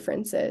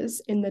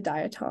differences in the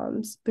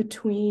diatoms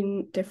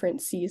between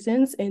different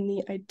seasons in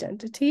the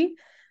identity.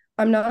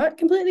 I'm not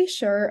completely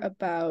sure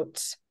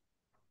about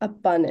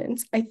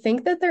abundance. I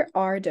think that there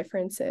are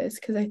differences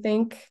because I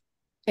think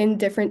in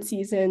different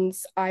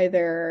seasons,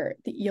 either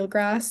the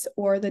eelgrass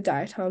or the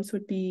diatoms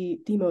would be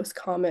the most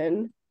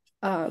common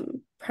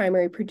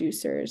primary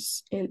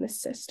producers in the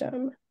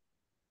system.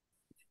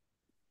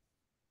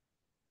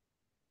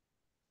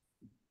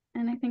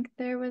 And I think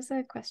there was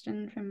a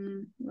question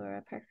from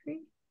Laura Parfrey.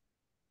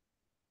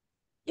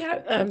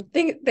 Yeah,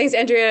 thanks,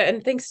 Andrea,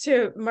 and thanks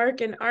to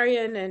Mark and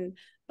Aryan and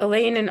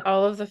Elaine and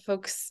all of the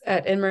folks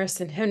at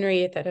IMERSS and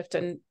Henry that have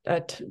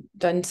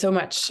done so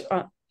much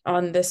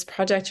on this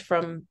project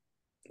from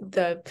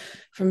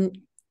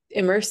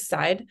IMERSS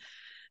side.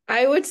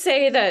 I would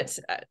say that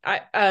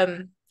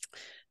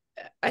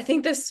I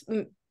think this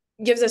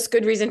gives us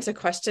good reason to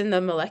question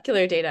the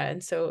molecular data,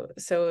 and so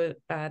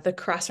the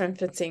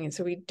cross-referencing, and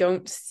so we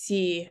don't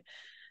see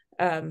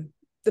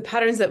the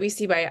patterns that we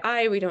see by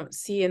eye, we don't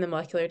see in the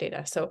molecular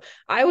data. So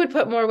I would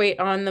put more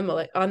weight on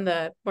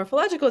the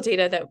morphological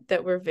data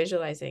that we're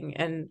visualizing,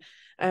 and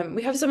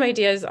we have some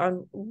ideas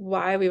on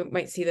why we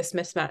might see this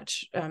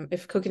mismatch.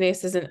 If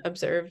coccinaeus isn't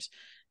observed,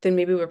 then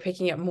maybe we're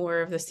picking up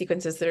more of the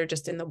sequences that are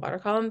just in the water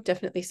column.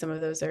 Definitely some of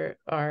those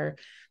are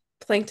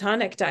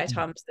planktonic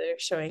diatoms that are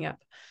showing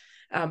up.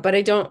 But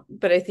I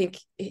think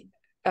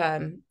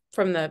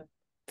from the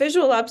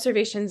visual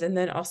observations and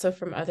then also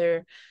from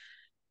other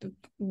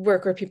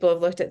work where people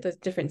have looked at the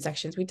different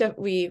sections,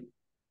 we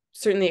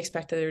certainly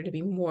expect that there to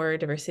be more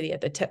diversity at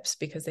the tips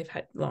because they've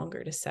had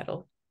longer to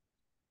settle.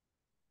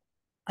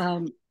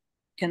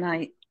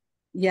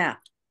 Yeah,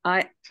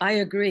 I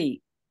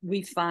agree.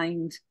 We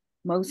find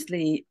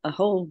mostly a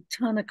whole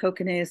ton of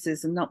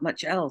coccinaeuses and not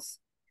much else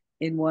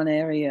in one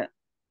area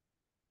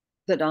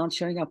that aren't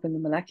showing up in the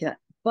molecular,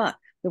 but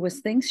there was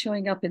things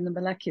showing up in the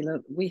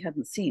molecular we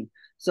hadn't seen.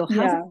 So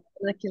having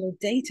molecular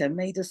data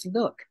made us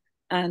look,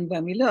 and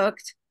when we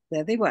looked,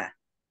 there they were.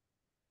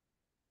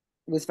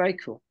 It was very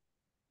cool.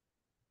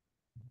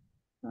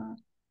 Well,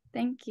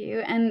 thank you.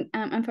 And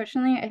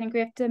unfortunately, I think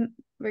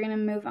we're going to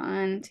move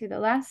on to the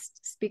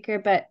last speaker,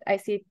 but I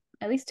see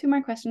at least 2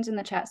 more questions in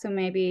the chat, so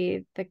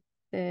maybe the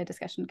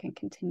discussion can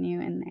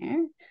continue in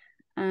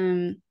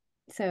there.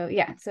 So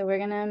we're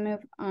going to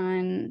move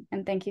on,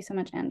 and thank you so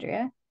much,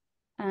 Andrea.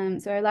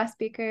 So our last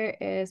speaker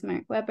is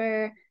Mark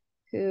Weber,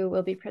 who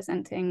will be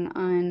presenting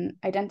on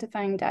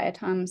identifying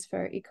diatoms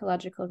for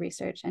ecological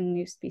research and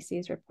new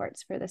species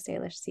reports for the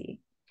Salish Sea.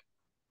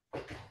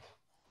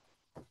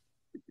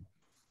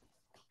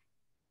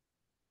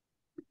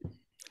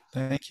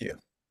 Thank you.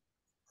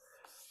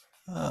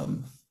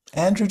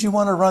 Andrew, do you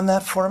want to run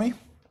that for me?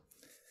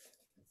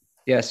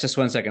 Yes, just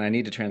 1 second. I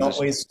need to transition. Don't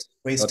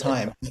waste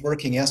time. It was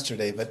working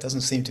yesterday, but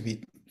doesn't seem to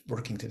be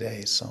working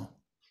today. So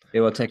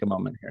it will take a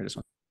moment here. Just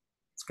one.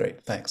 It's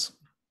great. Thanks.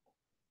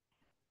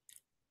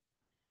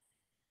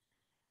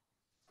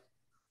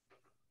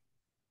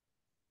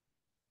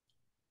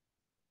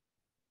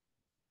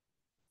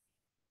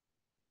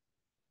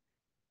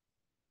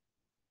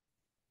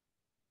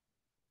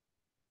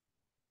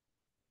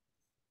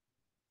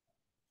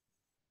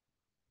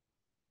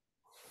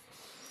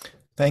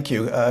 Thank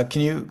you.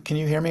 Can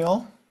you hear me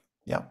all?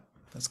 Yeah,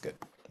 that's good.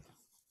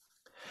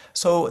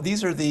 So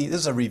this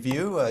is a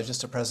review,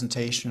 just a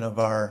presentation of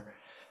our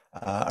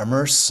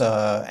IMERSS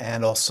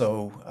and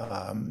also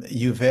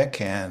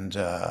UVic and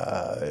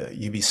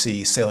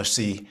UBC Salish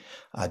Sea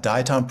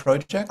diatom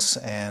projects,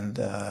 and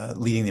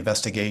leading the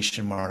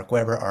investigation, Mark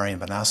Weber, Aryan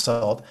Van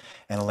Asselt,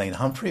 and Elaine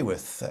Humphrey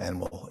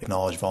and we'll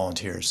acknowledge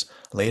volunteers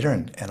later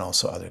and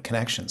also other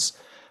connections.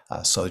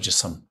 So just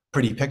some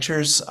pretty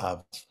pictures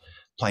of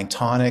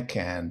planktonic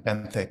and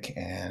benthic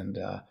and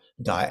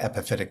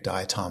epiphytic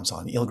diatoms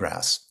on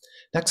eelgrass.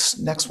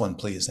 Next one,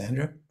 please,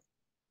 Andrew.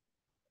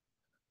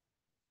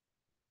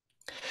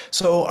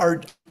 So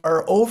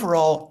our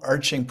overall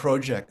arching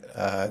project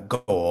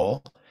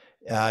goal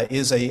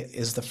is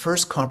the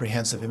first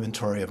comprehensive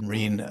inventory of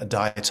marine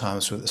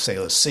diatoms through the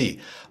Salish Sea.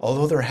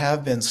 Although there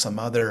have been some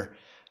other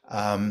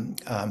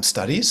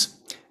studies,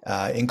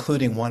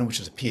 including one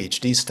which is a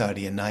PhD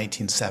study in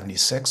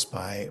 1976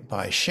 by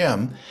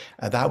Shim.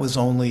 That was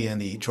only in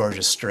the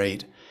Georgia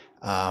Strait,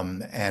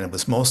 and it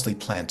was mostly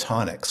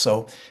planktonic.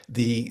 So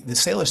the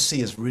Salish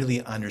Sea is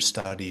really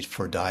understudied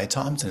for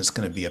diatoms, and it's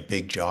going to be a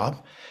big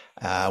job.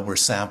 We're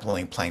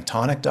sampling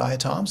planktonic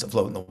diatoms that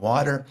float in the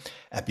water,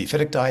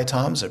 epiphytic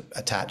diatoms are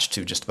attached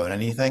to just about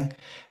anything,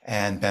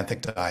 and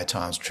benthic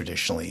diatoms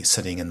traditionally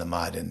sitting in the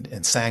mud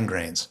and sand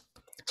grains.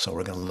 So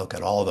we're going to look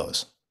at all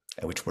those,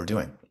 which we're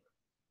doing.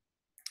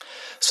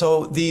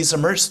 So these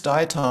IMERSS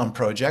diatom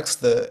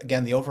projects,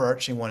 again, the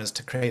overarching one is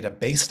to create a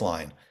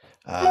baseline,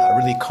 a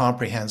really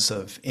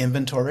comprehensive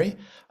inventory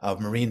of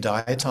marine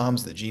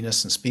diatoms, the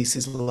genus and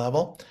species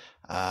level.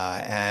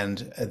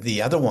 And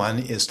the other one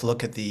is to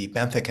look at the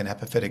benthic and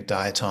epiphytic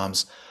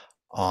diatoms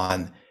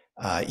on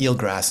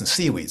eelgrass and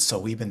seaweed. So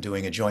we've been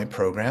doing a joint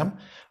program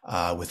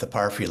with the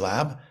Parfrey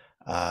Lab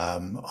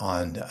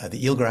on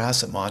the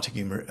eelgrass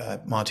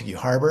at Montague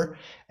Harbor,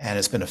 and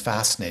it's been a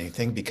fascinating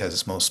thing because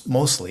it's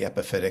mostly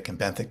epiphytic and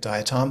benthic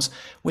diatoms,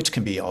 which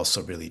can be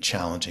also really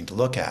challenging to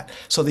look at.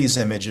 So these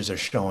images are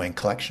showing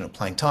collection of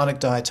planktonic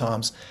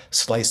diatoms,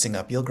 slicing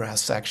up eelgrass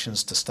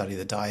sections to study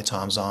the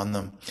diatoms on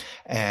them,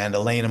 and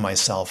Elaine and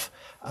myself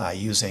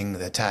using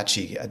the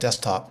Hitachi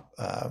desktop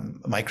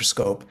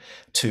microscope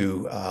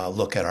to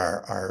look at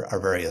our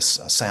various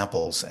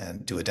samples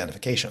and do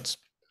identifications.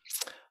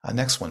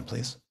 Next one,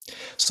 please.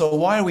 So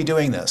why are we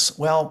doing this?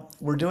 Well,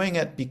 we're doing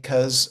it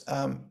because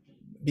of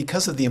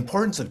the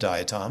importance of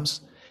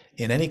diatoms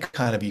in any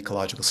kind of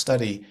ecological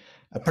study,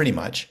 pretty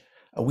much.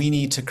 We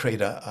need to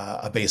create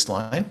a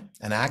baseline,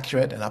 an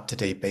accurate and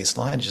up-to-date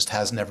baseline. It just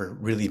has never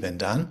really been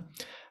done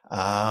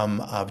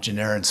of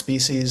genera and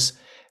species.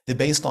 The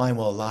baseline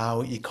will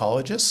allow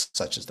ecologists,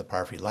 such as the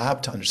Parfrey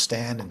Lab, to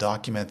understand and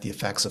document the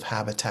effects of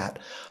habitat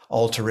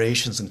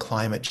alterations and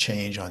climate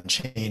change on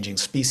changing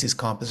species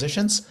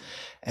compositions.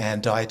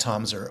 And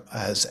diatoms are,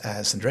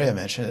 as Andrea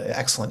mentioned,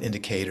 excellent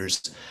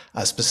indicators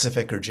of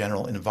specific or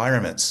general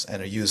environments,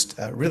 and are used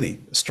really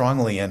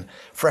strongly in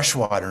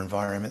freshwater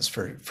environments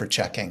for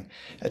checking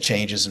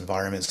changes in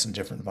environments and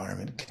different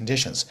environment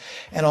conditions,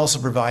 and also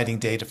providing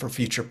data for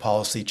future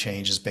policy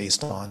changes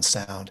based on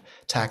sound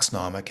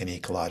taxonomic and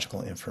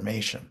ecological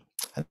information.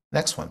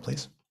 Next one,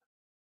 please.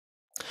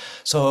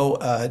 So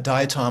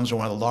diatoms are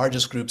one of the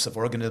largest groups of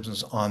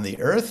organisms on the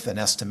Earth, an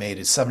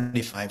estimated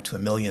 75 to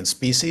 1 million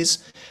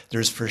species.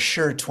 There's for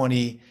sure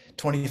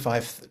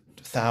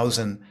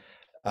 25,000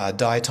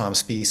 diatom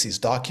species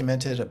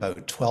documented, about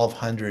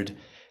 1,200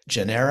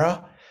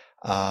 genera.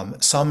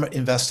 Some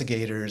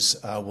investigators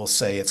will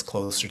say it's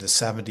closer to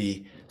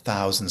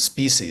 70,000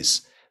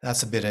 species.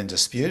 That's a bit in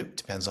dispute,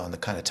 depends on the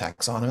kind of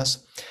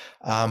taxonomist.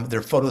 They're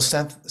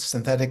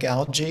photosynthetic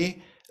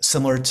algae,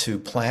 similar to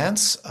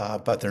plants,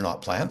 but they're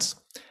not plants,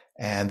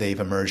 and they've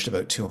emerged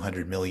about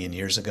 200 million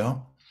years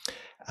ago,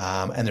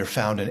 and they're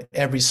found in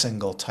every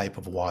single type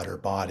of water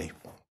body.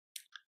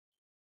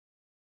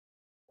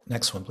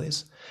 Next one,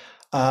 please.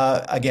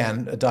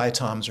 Again,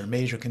 diatoms are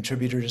major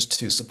contributors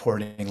to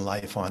supporting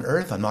life on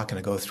Earth. I'm not going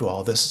to go through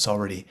all this, it's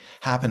already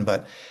happened,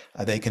 but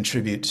they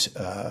contribute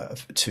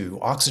to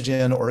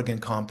oxygen,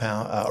 organic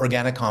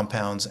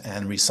compounds,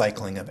 and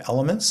recycling of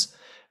elements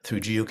through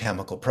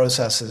geochemical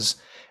processes.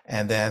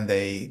 And then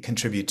they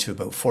contribute to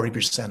about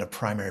 40% of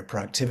primary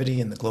productivity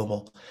in the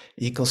global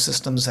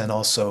ecosystems, and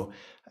also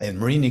in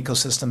marine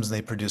ecosystems,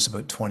 they produce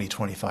about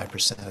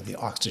 20-25% of the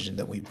oxygen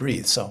that we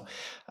breathe. So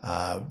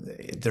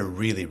they're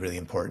really, really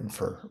important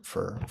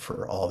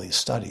for all these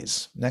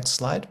studies. Next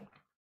slide.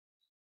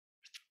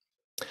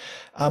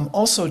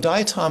 Also,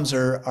 diatoms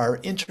are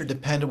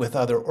interdependent with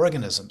other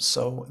organisms.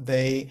 So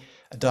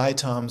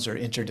diatoms are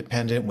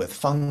interdependent with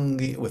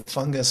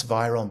fungus,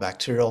 viral, and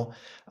bacterial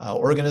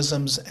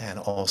organisms, and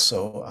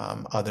also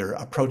other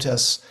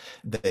protists.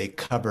 They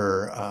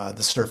cover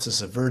the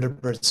surfaces of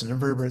vertebrates and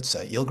invertebrates,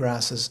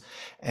 eelgrasses,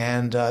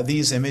 and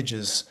these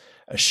images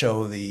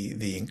show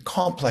the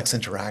complex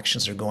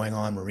interactions that are going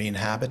on in marine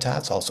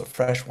habitats, also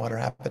freshwater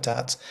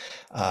habitats.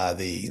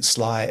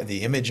 The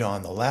image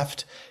on the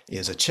left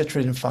is a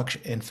chytrid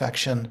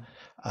infection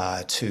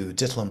to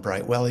Dityllum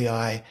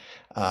brightwellii.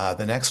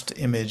 The next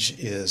image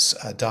is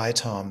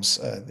diatoms,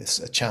 this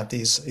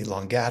Acanthes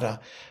elongata,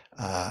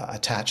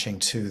 attaching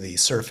to the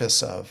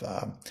surface of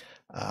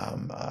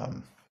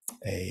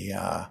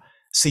a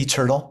sea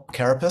turtle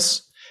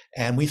carapace.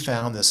 And we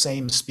found the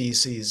same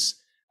species,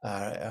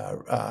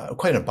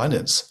 quite an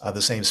abundance of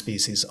the same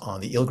species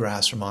on the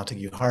eelgrass from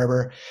Montague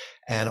Harbor.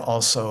 And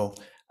also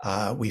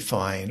we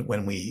find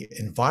when we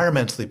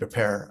environmentally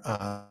prepare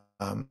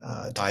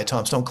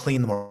diatoms, don't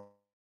clean them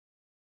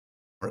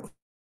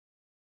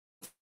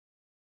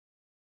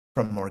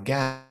from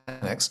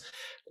organics,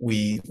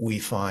 we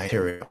find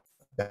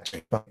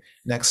bacteria.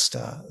 Next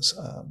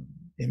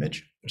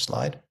image or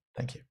slide.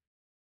 Thank you.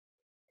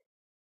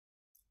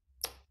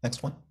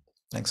 Next one.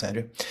 Thanks,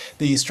 Andrew.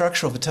 The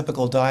structure of a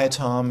typical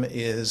diatom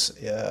is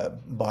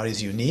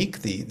body's unique.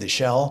 The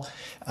shell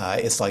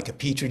is like a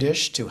petri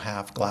dish, 2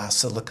 half glass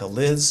silica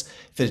lids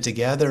fitted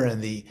together,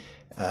 and the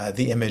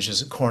image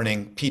is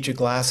Corning petri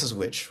glasses,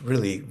 which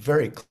really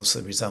very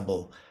closely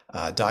resemble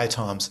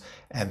diatoms,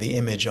 and the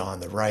image on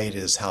the right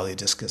is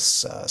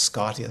Halidiscus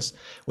scotius,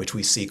 which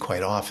we see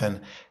quite often,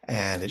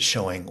 and it's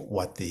showing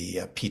what the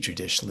petri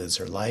dish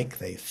lids are like.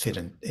 They fit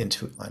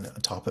into on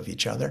top of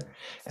each other,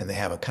 and they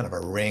have a kind of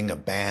a ring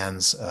of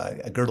bands,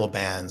 girdle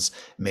bands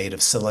made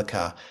of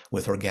silica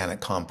with organic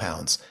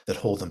compounds that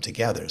hold them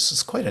together. So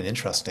it's quite an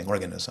interesting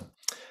organism.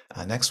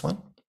 Next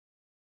one.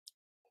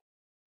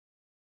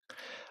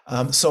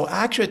 So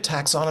accurate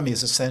taxonomy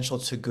is essential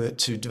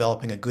to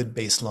developing a good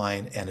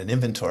baseline and an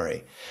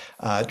inventory.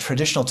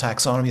 Traditional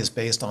taxonomy is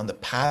based on the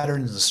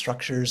patterns and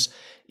structures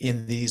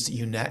in these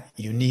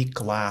unique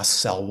glass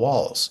cell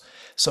walls.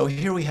 So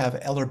here we have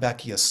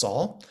Ellerbeckia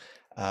sol,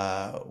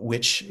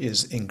 which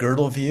is in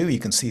girdle view. You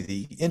can see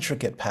the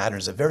intricate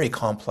patterns, a very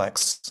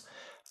complex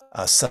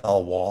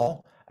cell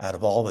wall out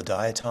of all the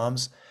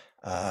diatoms.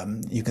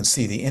 You can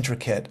see the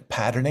intricate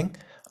patterning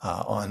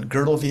on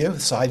girdle view,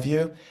 side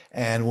view.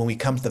 And when we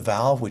come to the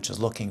valve, which is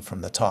looking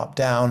from the top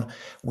down,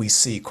 we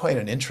see quite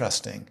an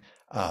interesting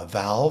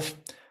valve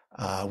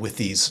with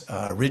these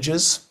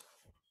ridges.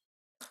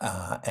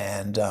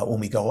 And when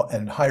we go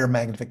and higher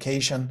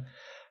magnification,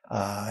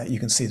 you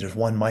can see there's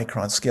 1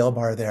 micron scale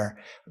bar there,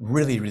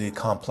 really, really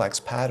complex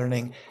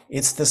patterning.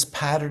 It's this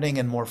patterning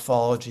and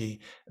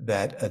morphology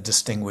that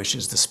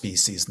distinguishes the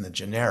species and the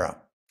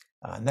genera.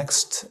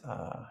 Next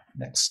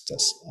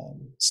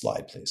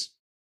slide, please.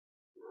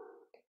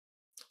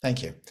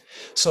 Thank you.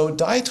 So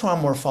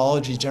diatom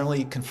morphology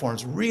generally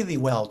conforms really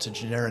well to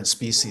genera and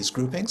species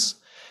groupings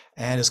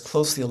and is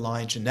closely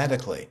aligned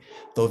genetically,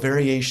 though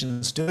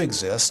variations do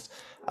exist,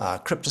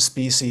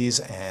 cryptospecies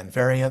and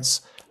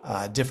variants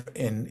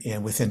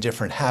within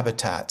different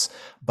habitats,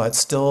 but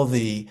still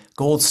the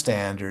gold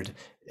standard,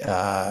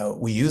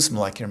 we use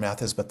molecular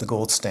methods, but the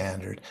gold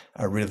standard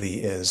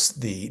really is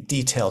the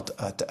detailed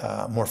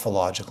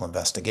morphological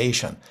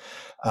investigation.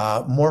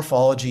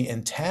 Morphology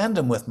in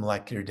tandem with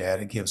molecular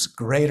data gives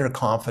greater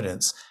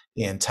confidence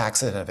in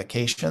tax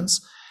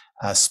identifications,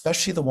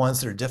 especially the ones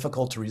that are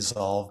difficult to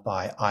resolve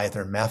by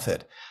either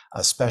method,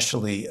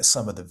 especially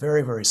some of the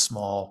very, very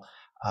small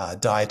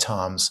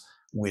diatoms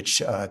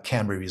which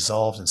can be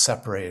resolved and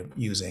separated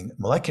using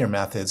molecular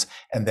methods,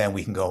 and then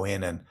we can go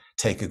in and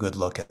take a good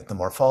look at the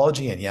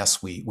morphology, and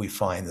yes, we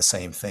find the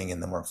same thing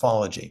in the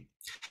morphology.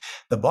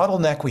 The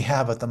bottleneck we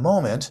have at the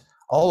moment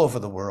all over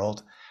the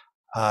world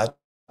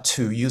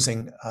to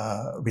using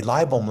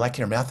reliable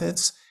molecular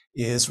methods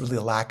is really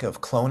a lack of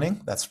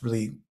cloning. That's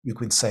really, you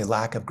could say,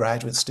 lack of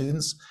graduate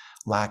students,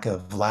 lack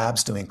of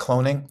labs doing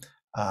cloning.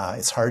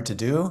 It's hard to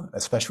do,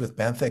 especially with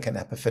benthic and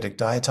epiphytic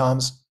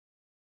diatoms,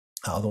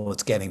 although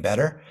it's getting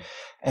better.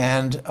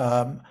 And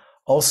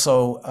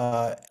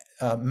also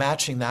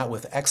matching that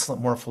with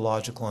excellent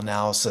morphological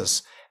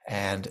analysis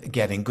and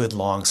getting good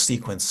long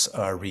sequence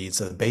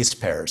reads of the base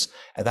pairs.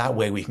 And that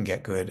way we can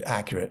get good,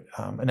 accurate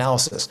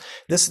analysis.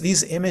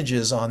 These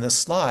images on this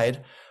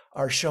slide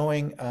are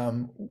showing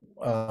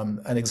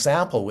an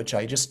example, which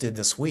I just did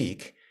this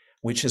week,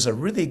 which is a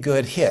really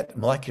good hit,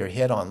 molecular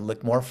hit on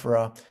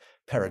Licmorphera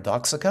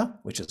paradoxica,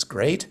 which is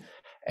great,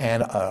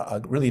 and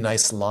a really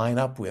nice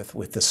lineup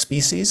with the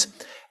species.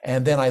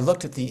 And then I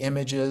looked at the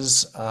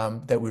images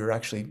that we were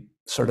actually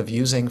sort of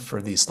using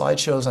for these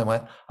slideshows. I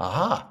went,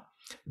 aha,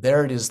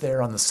 there it is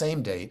there on the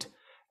same date.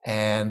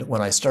 And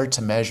when I start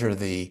to measure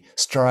the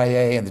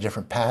striae and the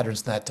different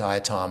patterns in that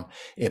diatom,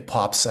 it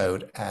pops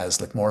out as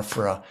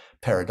Licmorphera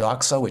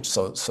paradoxa, which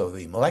so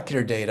the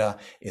molecular data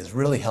is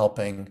really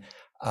helping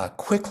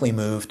quickly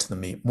move to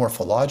the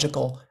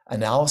morphological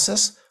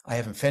analysis. I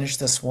haven't finished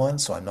this one,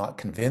 so I'm not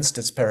convinced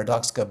it's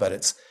paradoxica, but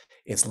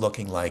it's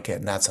looking like it,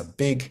 and that's a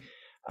big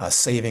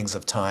savings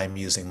of time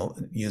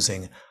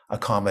using a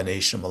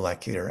combination of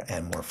molecular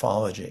and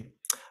morphology.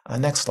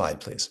 Next slide,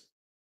 please.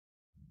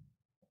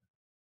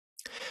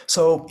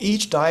 So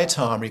each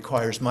diatom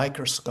requires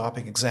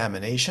microscopic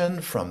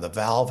examination from the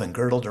valve and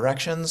girdle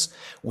directions.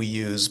 We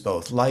use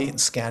both light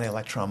and scanning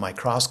electron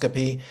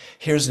microscopy.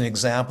 Here's an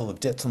example of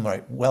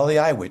Diatoms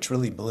wellii, which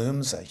really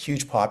blooms,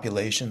 huge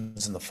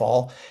populations in the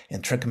fall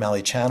in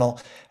Trincomalee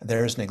Channel.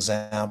 There's an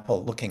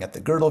example looking at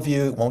the girdle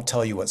view. It won't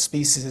tell you what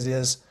species it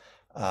is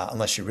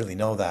unless you really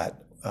know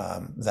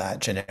that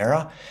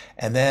genera.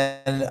 And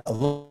then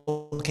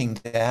looking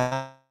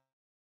down,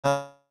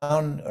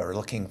 or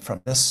looking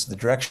from the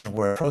direction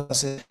where the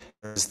process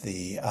is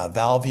the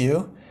valve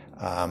view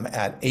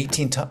at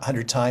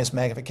 1800 times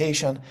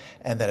magnification,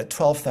 and then at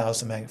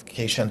 12,000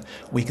 magnification,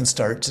 we can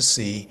start to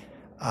see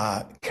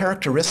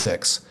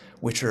characteristics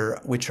which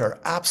are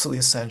absolutely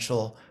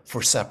essential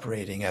for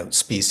separating out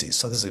species.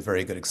 So this is a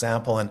very good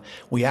example, and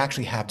we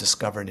actually have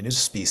discovered a new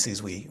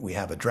species. We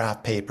have a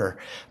draft paper,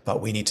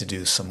 but we need to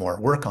do some more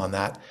work on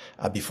that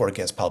before it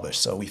gets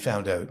published. So we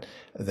found out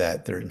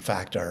that there, in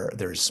fact,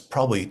 there's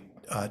probably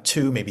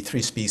 2, maybe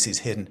 3 species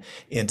hidden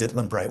in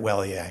Diatoms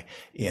wellii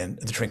in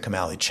the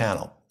Trincomalee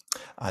Channel.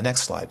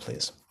 Next slide,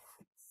 please.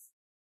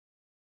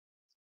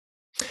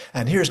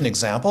 And here's an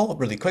example,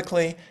 really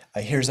quickly.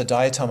 Here's a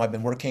diatom I've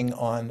been working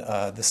on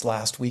this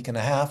last week and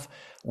a half,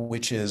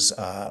 which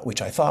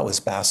I thought was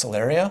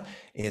Basilaria.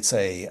 It's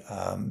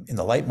in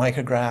the light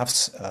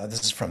micrographs.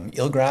 This is from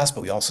eelgrass,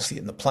 but we also see it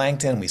in the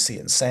plankton. We see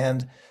it in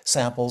sand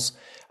samples.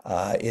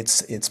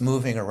 It's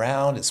moving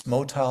around. It's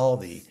motile.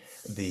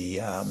 The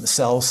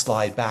cells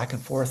slide back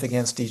and forth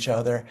against each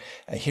other.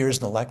 Here's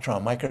an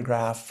electron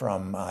micrograph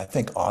from, I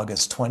think,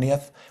 August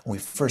 20th, when we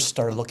first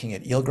started looking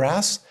at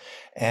eelgrass.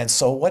 And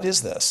so what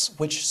is this?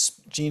 Which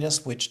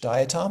genus, which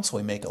diatom? So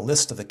we make a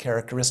list of the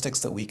characteristics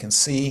that we can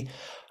see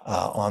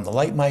On the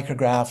light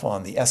micrograph,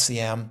 on the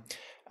SEM,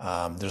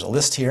 there's a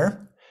list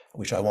here,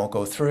 which I won't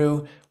go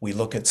through. We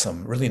look at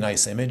some really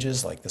nice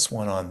images like this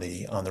one on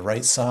the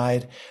right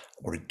side.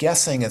 We're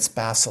guessing it's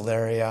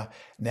Basilaria.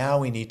 Now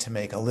we need to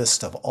make a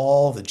list of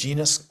all the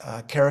genus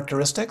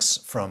characteristics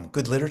from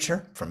good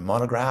literature, from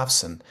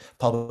monographs and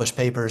published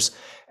papers,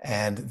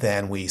 and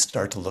then we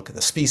start to look at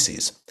the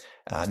species.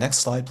 Next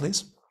slide,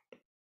 please.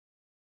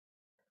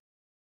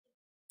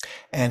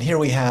 And here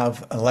we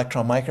have an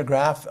electron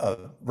micrograph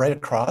right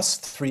across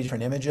 3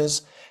 different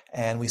images,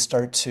 and we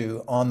start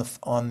to, on the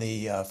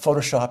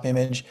Photoshop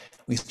image,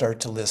 we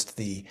start to list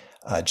the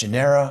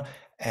genera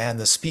and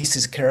the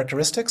species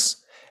characteristics,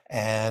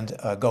 and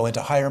go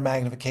into higher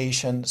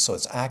magnification so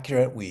it's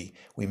accurate. We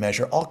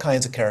measure all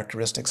kinds of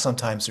characteristics.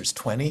 Sometimes there's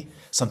 20,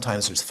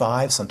 sometimes there's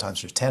 5,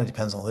 sometimes there's 10, it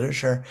depends on the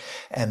literature.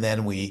 And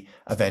then we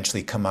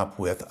eventually come up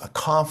with a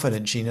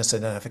confident genus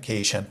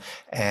identification.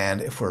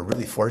 And if we're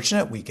really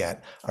fortunate, we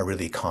get a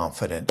really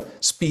confident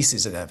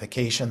species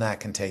identification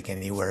that can take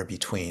anywhere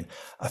between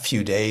a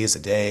few days, a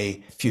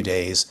day, a few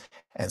days,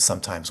 and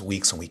sometimes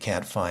weeks when we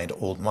can't find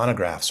old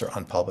monographs or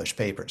unpublished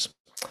papers.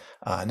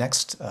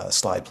 Next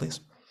slide,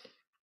 please.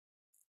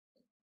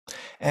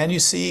 And you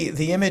see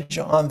the image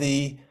on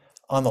the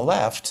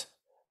left,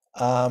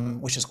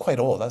 which is quite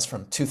old, that's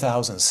from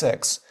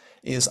 2006,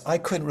 is I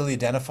couldn't really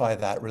identify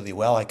that really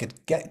well. I could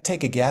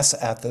take a guess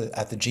at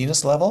the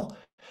genus level,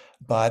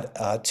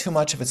 but too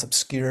much of it's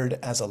obscured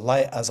as a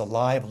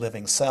live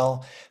living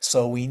cell.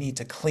 So we need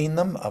to clean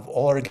them of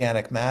all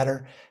organic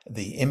matter.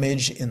 The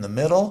image in the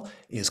middle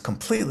is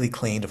completely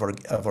cleaned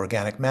of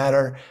organic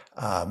matter,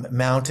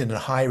 mounted in a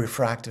high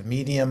refractive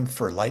medium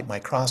for light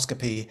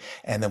microscopy,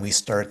 and then we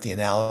start the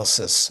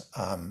analysis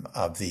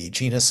of the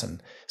genus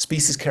and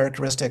species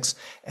characteristics.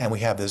 And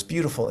we have this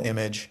beautiful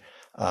image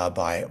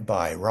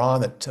by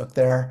Ron that took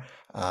there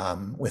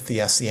with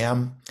the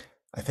SEM.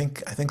 I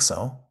think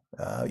so.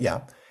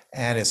 Yeah.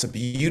 And it's a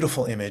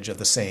beautiful image of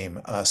the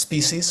same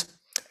species,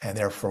 and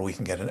therefore we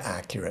can get an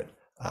accurate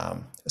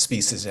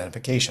species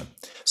identification.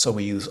 So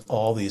we use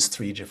all these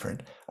 3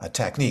 different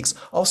techniques.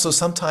 Also,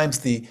 sometimes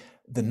the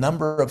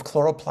number of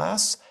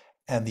chloroplasts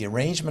and the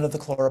arrangement of the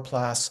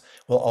chloroplasts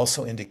will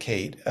also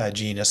indicate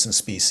genus and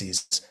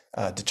species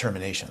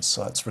determinations.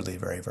 So that's really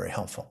very, very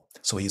helpful.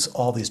 So we use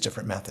all these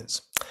different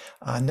methods.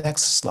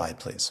 Next slide,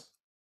 please.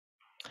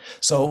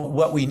 So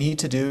what we need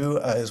to do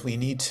is we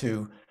need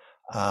to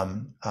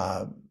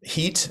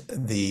heat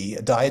the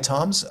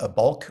diatoms,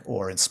 bulk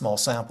or in small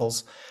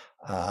samples,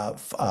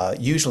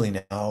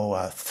 usually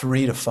now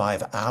 3 to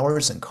 5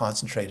 hours in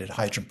concentrated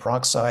hydrogen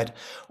peroxide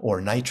or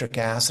nitric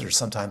acid, or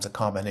sometimes a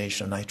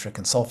combination of nitric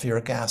and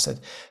sulfuric acid,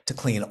 to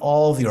clean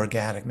all the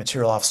organic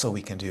material off so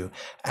we can do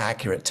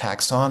accurate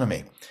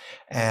taxonomy.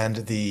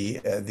 And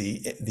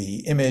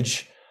the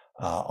image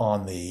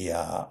on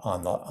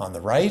the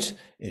right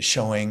is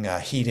showing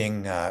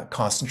heating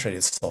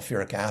concentrated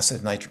sulfuric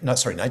acid,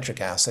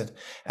 nitric acid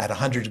at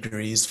 100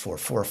 degrees for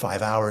 4 or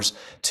 5 hours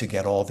to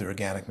get all the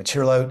organic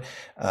material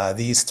out.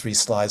 These 3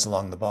 slides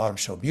along the bottom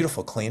show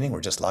beautiful cleaning.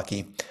 We're just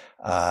lucky.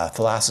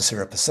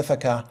 Thalassocera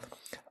pacifica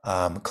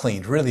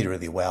cleaned really,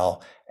 really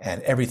well,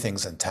 and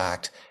everything's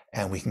intact.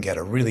 And we can get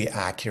a really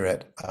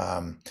accurate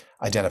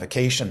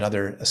identification.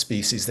 Another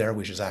species there,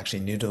 which is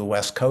actually new to the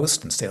West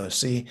Coast in Salish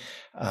Sea,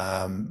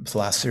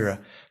 Thalassocera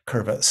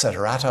curva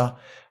ceterata.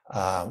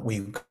 We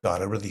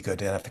got a really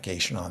good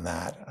identification on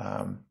that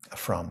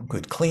from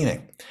good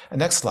cleaning.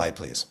 Next slide,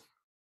 please.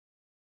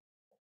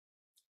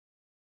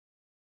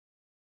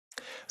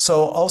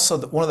 So also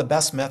one of the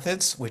best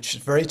methods, which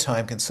is very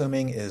time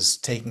consuming, is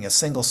taking a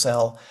single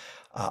cell,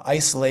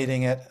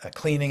 isolating it,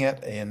 cleaning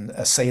it in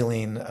a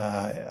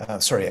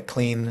a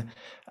clean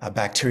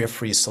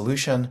bacteria-free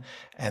solution,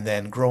 and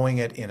then growing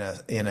it in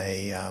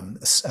a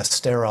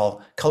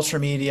sterile culture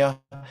media.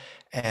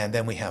 And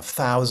then we have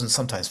thousands,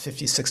 sometimes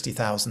 50,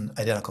 60,000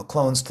 identical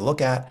clones to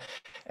look at.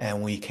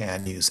 And we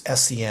can use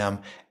SEM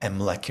and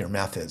molecular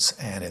methods.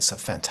 And it's a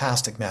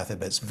fantastic method,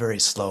 but it's very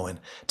slow and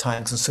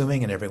time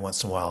consuming. And every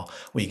once in a while,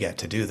 we get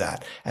to do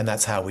that. And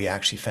that's how we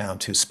actually found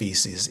 2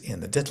 species in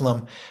the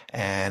Ditalum.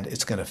 And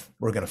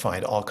we're going to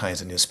find all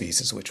kinds of new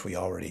species, which we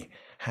already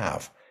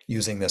have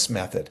using this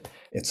method.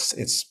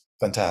 It's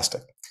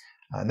fantastic.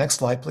 Next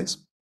slide, please.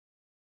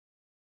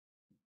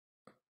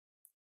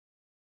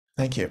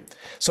 Thank you.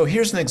 So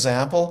here's an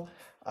example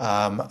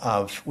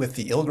with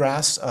the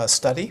Eelgrass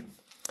study.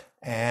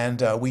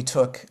 And we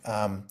took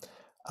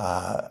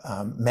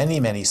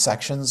many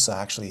sections,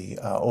 actually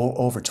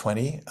over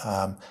 20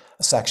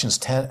 sections,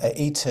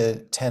 8 to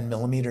 10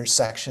 millimeter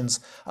sections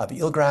of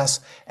eelgrass,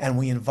 and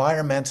we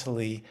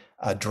environmentally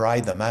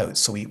dried them out.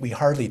 So we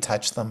hardly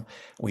touched them.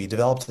 We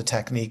developed the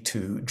technique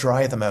to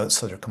dry them out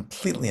so they're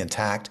completely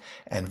intact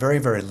and very,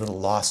 very little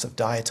loss of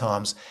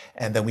diatoms.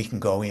 And then we can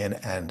go in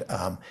and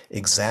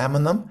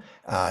examine them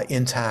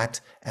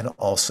intact and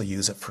also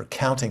use it for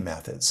counting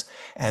methods.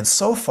 And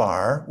so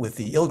far with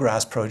the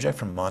Eelgrass project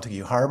from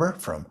Montague Harbor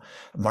from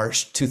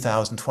March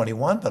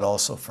 2021, but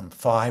also from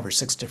 5 or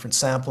 6 different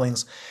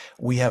samplings,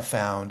 we have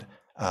found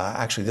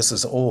Actually, this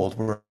is old.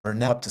 We're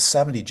now up to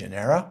 70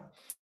 genera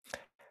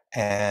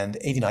and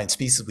 89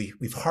 species.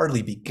 We've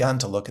hardly begun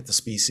to look at the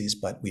species,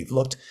 but we've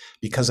looked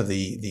because of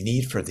the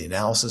need for the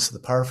analysis of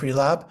the Power-Free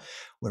Lab.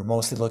 We're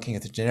mostly looking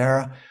at the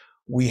genera.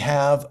 We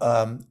have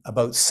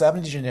about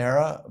 70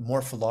 genera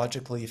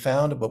morphologically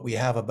found, but we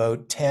have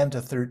about 10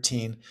 to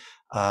 13.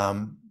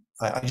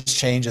 I just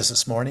changed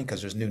this morning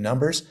because there's new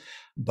numbers,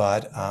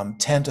 but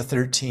 10 to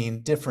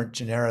 13 different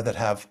genera that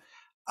have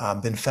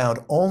been found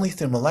only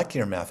through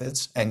molecular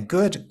methods, and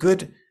good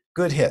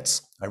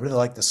hits. I really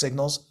like the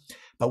signals,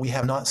 but we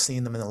have not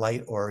seen them in the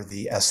light or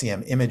the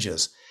SEM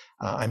images.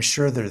 I'm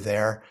sure they're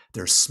there.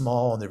 They're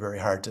small and they're very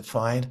hard to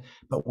find,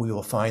 but we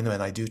will find them.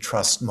 And I do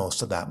trust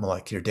most of that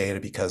molecular data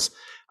because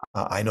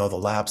I know the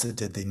labs that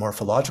did the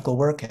morphological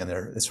work, and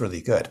it's really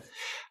good.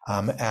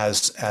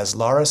 As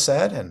Laura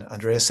said and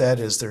Andrea said,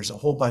 there's a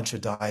whole bunch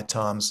of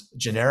diatoms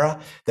genera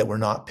that were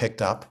not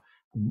picked up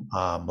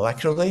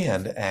molecularly,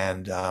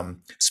 and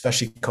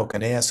especially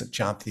Cochoneus,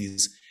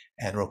 Acanthes,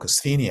 and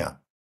Rhocosphenia.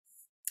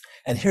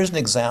 And here's an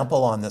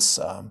example on this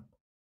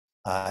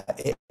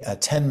a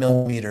 10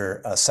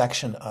 millimeter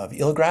section of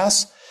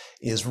eelgrass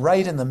is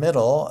right in the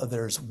middle.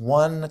 There's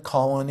one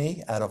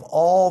colony out of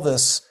all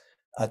this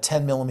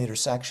 10 millimeter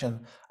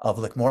section of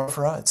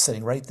Lichmorphera. It's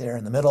sitting right there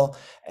in the middle.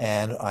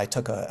 And I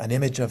took an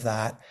image of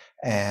that,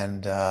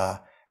 and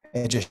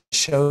it just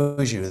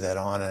shows you that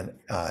on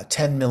a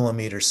 10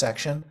 millimeter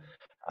section,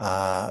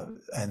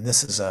 and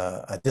this is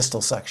a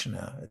distal section,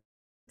 a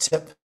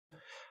tip,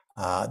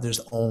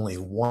 there's only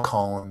one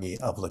colony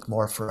of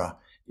Lichmorphera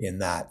in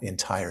that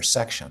entire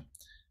section.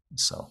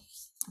 So,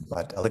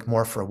 but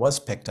Lichmorphera was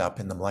picked up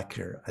in the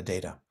molecular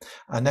data.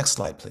 Next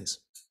slide, please.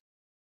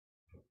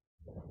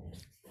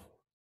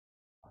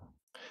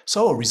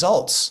 So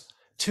results.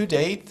 To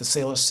date, the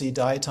Salish Sea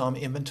diatom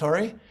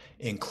inventory,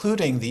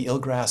 including the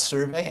Eelgrass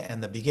survey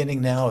and the beginning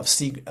now of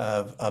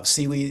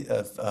seaweed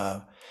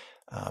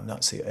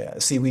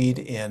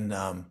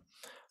in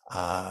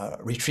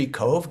Retreat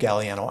Cove,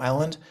 Galliano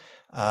Island.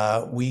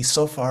 We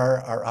so far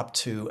are up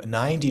to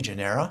 90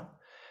 genera.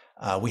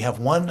 We have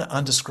one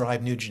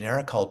undescribed new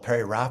genera called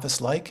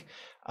Periraphis-like,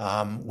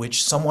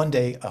 which one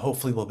day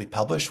hopefully will be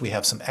published. We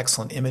have some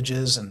excellent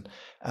images and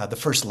the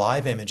first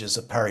live images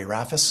of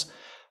Periraphis.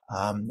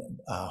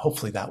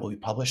 Hopefully that will be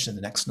published in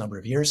the next number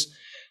of years.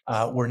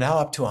 We're now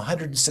up to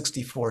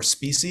 164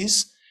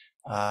 species.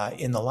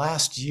 In the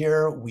last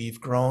year,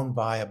 we've grown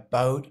by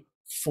about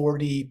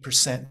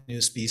 40% new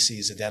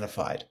species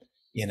identified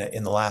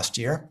in the last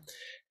year.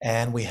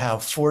 And we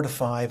have 4 to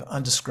 5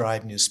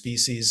 undescribed new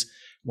species.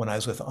 When I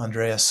was with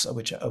Andreas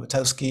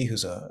Witowski,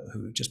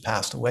 who just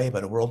passed away,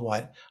 but a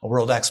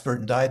world expert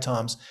in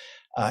diatoms,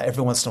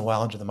 every once in a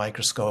while under the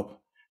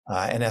microscope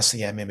and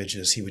SEM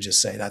images, he would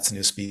just say, "That's a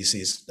new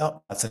species.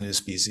 No, that's a new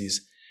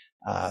species."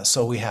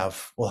 So we'll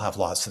have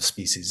lots of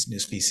new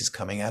species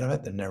coming out of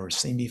it that I've never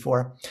seen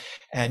before.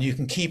 And you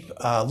can keep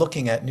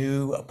looking at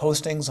new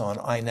postings on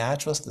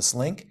iNaturalist, this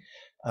link,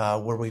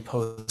 where we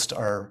post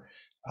our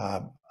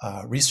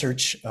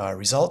research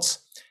results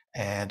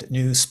and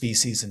new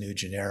species and new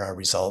genera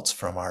results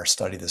from our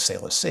study of the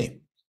Salish Sea.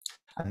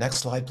 Next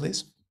slide,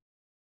 please.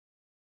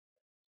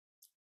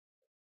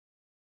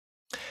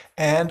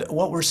 And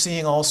what we're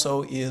seeing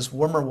also is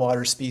warmer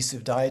water species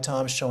of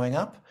diatoms showing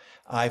up.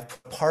 I've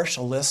put a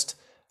partial list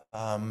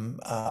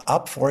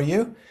up for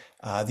you.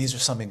 These are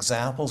some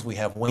examples. We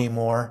have way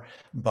more,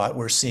 but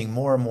we're seeing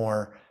more and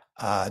more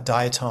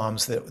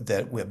diatoms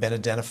that have been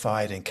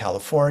identified in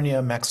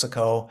California,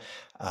 Mexico,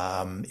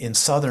 in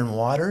southern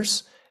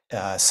waters.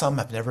 Some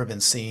have never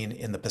been seen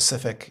in the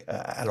Pacific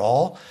at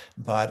all,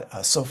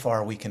 but so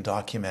far we can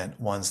document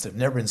ones that have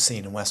never been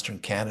seen in Western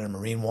Canada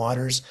marine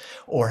waters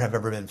or have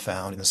ever been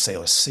found in the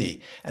Salish Sea.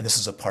 And this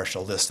is a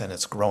partial list, and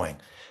it's growing.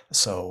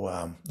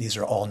 So these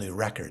are all new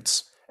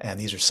records, and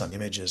these are some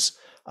images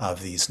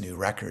of these new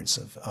records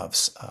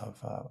of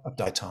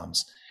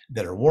diatoms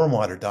that are warm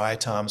water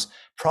diatoms,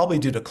 probably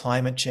due to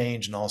climate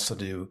change and also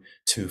due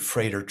to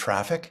freighter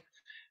traffic,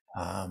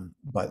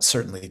 but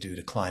certainly due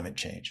to climate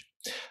change.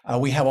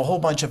 We have a whole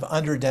bunch of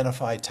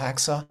underidentified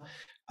taxa.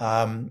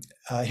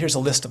 Here's a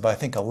list of, I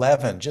think,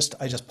 11.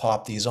 I just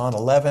popped these on,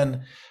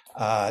 11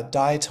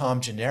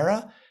 diatom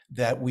genera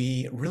that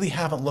we really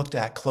haven't looked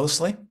at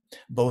closely,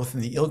 both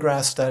in the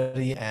Eelgrass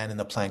study and in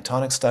the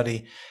planktonic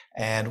study.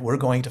 And we're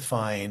going to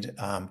find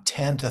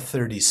 10 to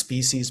 30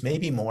 species,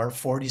 maybe more,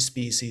 40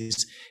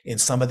 species in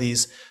some of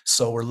these.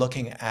 So we're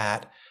looking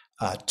at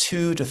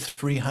 200 to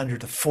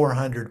 300 to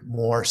 400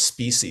 more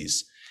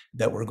species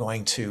that we're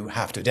going to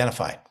have to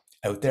identify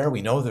out there.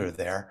 We know they're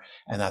there,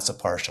 and that's a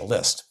partial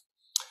list.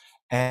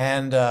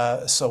 And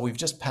so we've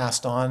just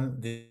passed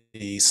on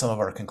some of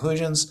our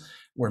conclusions.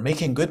 We're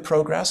making good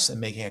progress in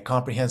making a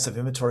comprehensive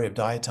inventory of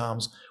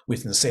diatoms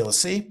within the Salish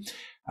Sea.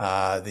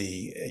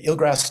 The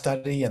Eelgrass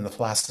study and the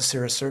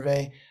Plasticera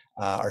survey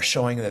are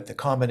showing that the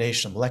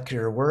combination of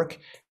molecular work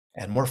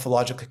and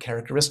morphological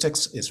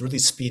characteristics is really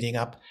speeding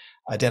up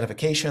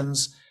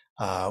identifications.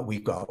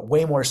 We've got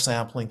way more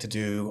sampling to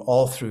do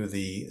all through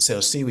the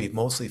Salish Sea. We've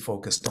mostly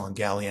focused on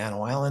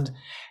Galliano Island.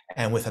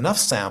 And with enough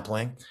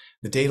sampling,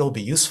 the data will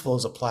be useful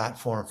as a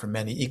platform for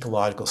many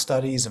ecological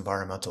studies,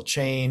 environmental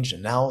change,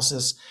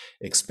 analysis,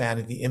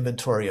 expanding the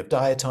inventory of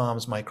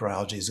diatoms,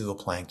 microalgae,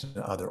 zooplankton,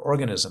 and other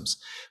organisms.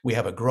 We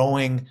have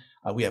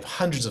we have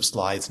hundreds of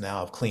slides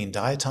now of clean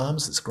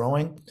diatoms that's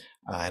growing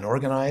and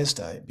organized,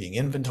 being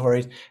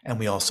inventoried. And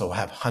we also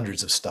have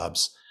hundreds of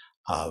stubs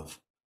of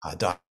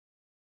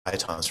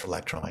diatoms for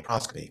electron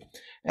microscopy.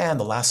 And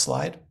the last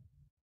slide.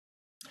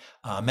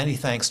 Many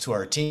thanks to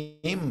our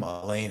team,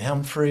 Elaine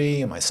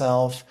Humphrey and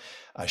myself,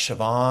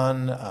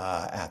 Siobhan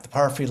at the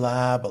Parfrey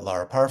Lab,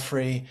 Laura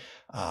Parfrey,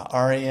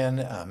 Arian,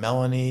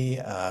 Melanie,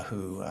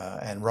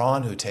 and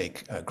Ron, who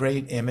take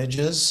great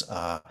images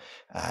at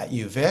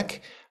UVic,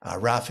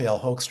 Raphael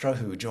Hoekstra,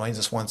 who joins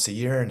us once a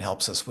year and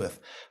helps us with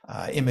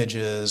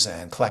images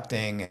and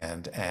collecting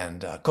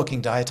and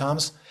cooking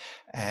diatoms.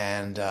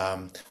 And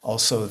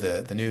also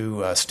the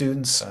new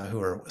students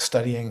who are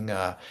studying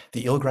the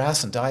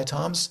eelgrass and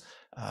diatoms,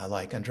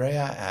 like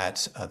Andrea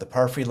at the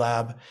Parfrey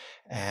Lab.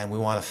 And we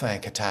want to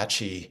thank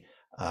Hitachi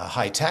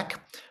High Tech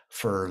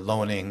for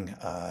loaning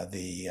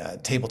the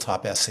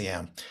tabletop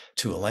SEM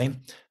to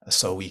Elaine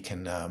so we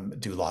can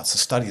do lots of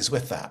studies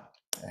with that.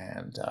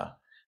 And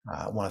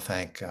I want to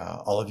thank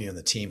all of you in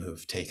the team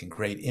who've taken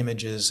great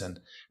images and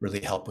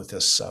really helped with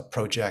this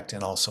project,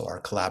 and also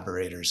our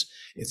collaborators.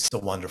 It's a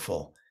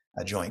wonderful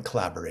joint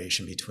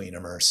collaboration between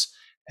IMERSS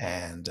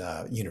and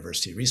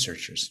university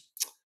researchers.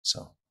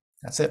 So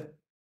that's it.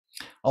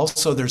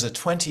 Also, there's a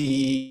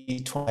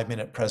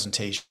 25-minute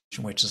presentation,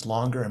 which is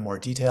longer and more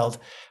detailed,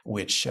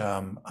 which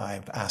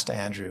I've asked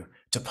Andrew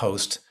to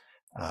post,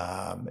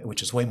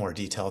 which is way more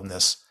detailed than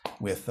this,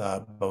 with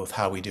both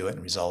how we do it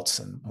and results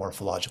and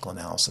morphological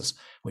analysis,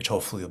 which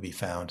hopefully will be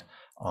found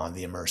on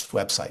the IMERSS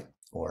website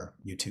or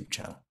YouTube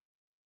channel.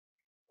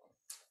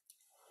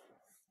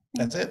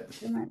 That's it.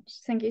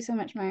 Thank you so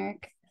much,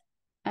 Mark.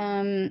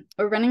 We're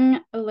running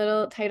a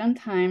little tight on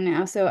time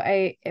now, so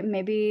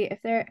maybe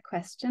if there are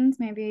questions,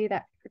 maybe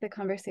that the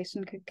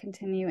conversation could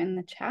continue in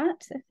the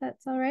chat, if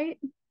that's all right.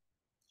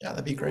 Yeah,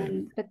 that'd be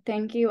great. But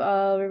thank you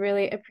all. We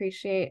really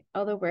appreciate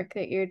all the work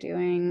that you're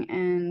doing,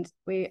 and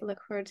we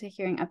look forward to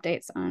hearing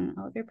updates on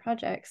all of your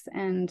projects.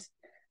 And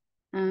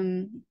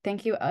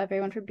thank you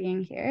everyone for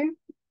being here.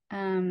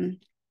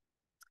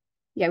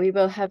 Yeah, we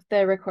will have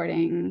the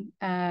recording.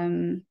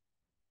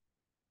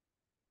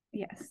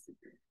 Yes.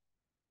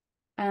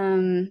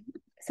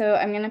 So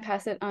I'm going to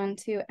pass it on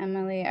to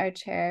Emily, our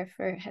chair,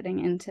 for heading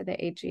into the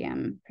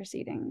AGM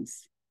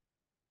proceedings.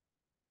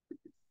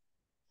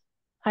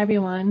 Hi,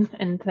 everyone,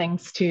 and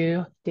thanks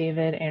to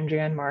David,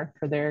 Andrea, and Mark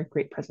for their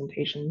great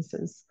presentations.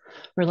 It's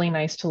really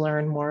nice to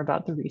learn more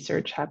about the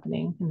research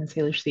happening in the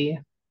Salish Sea.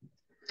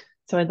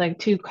 So I'd like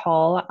to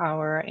call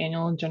our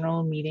annual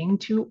general meeting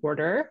to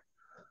order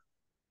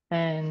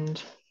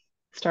and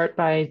start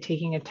by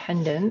taking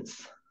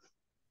attendance.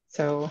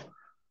 So I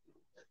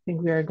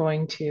think we are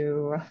going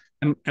to...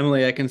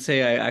 Emily, I can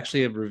say I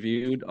actually have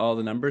reviewed all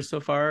the numbers so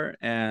far,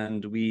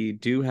 and we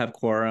do have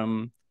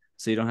quorum,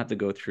 so you don't have to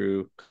go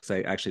through, because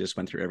I actually just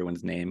went through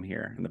everyone's name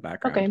here in the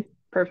background. Okay,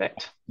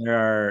 perfect.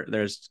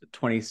 There's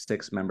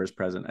 26 members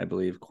present. I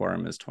believe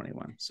quorum is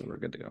 21, so we're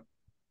good to go.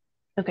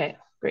 Okay,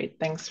 great.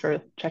 Thanks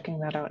for checking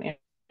that out,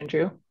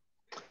 Andrew.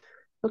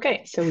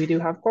 Okay, so we do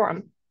have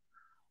quorum.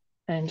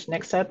 And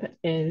next up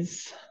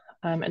is,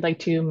 I'd like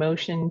to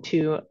motion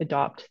to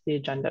adopt the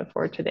agenda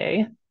for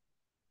today.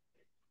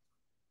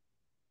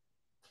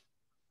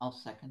 I'll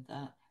second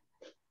that.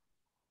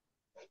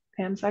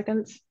 Pam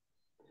seconds.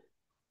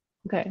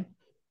 Okay.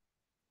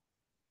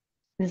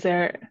 Is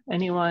there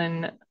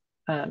anyone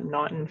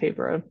not in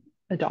favor of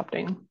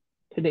adopting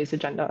today's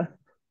agenda?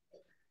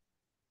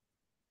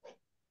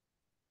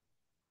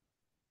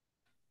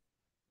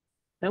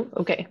 No?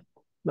 Okay.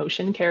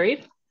 Motion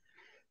carried.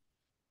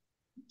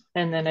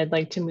 And then I'd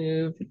like to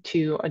move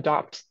to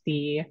adopt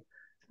the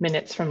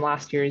minutes from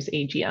last year's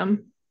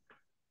AGM.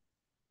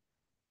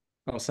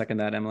 I'll second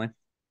that, Emily.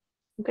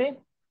 Okay.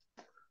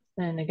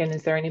 And again,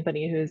 is there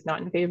anybody who's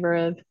not in favor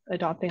of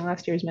adopting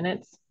last year's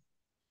minutes?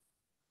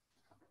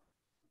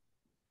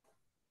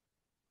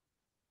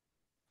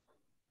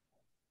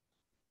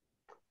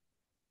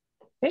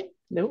 Okay,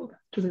 no,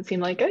 doesn't seem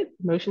like it.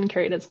 Motion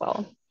carried as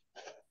well.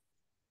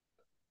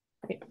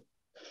 Okay.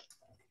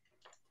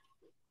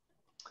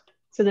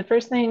 So the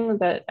first thing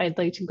that I'd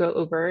like to go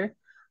over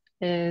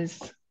is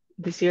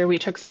this year we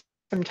took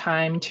some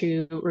time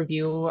to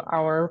review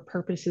our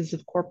purposes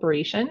of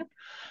corporation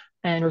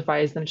and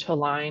revise them to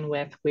align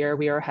with where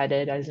we are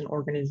headed as an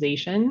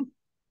organization.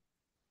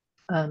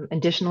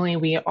 Additionally,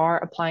 we are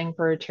applying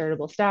for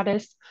charitable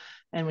status,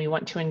 and we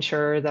want to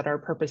ensure that our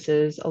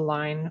purposes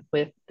align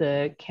with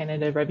the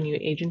Canada Revenue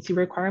Agency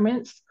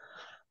requirements.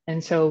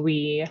 And so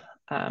we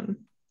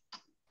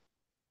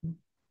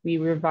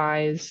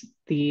revise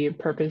the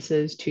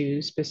purposes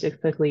to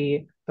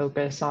specifically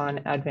focus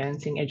on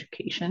advancing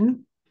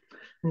education.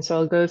 And so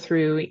I'll go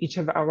through each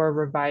of our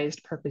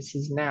revised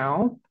purposes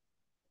now.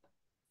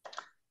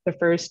 The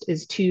first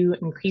is to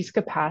increase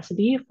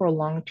capacity for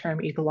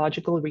long-term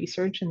ecological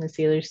research in the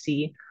Salish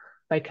Sea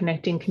by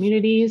connecting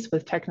communities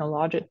with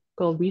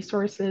technological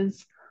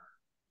resources,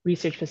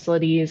 research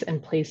facilities,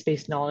 and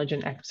place-based knowledge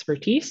and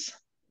expertise.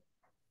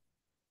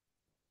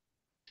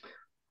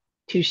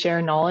 To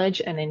share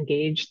knowledge and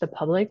engage the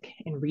public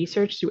in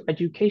research through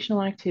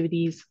educational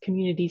activities,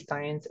 community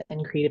science,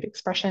 and creative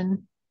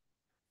expression.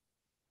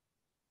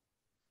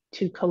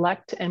 To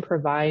collect and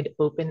provide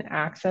open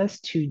access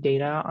to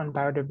data on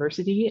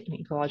biodiversity and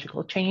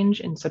ecological change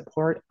in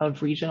support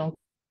of regional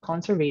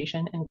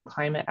conservation and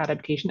climate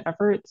adaptation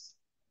efforts.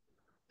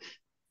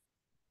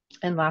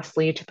 And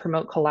lastly, to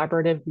promote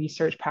collaborative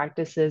research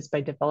practices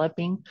by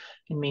developing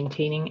and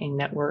maintaining a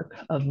network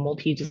of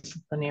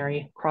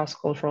multidisciplinary,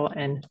 cross-cultural,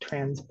 and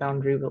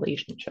transboundary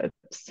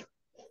relationships.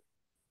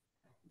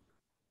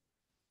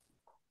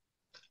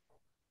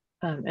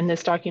 And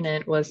this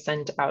document was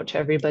sent out to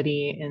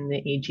everybody in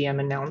the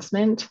AGM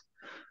announcement.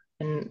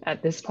 And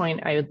at this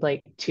point, I would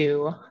like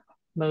to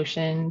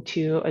motion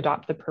to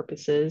adopt the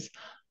purposes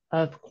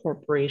of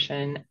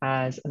corporation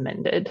as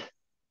amended.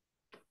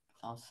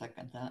 I'll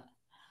second that.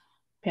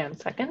 Pam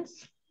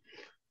seconds.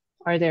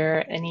 Are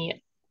there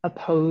any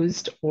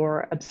opposed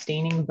or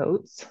abstaining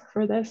votes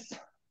for this?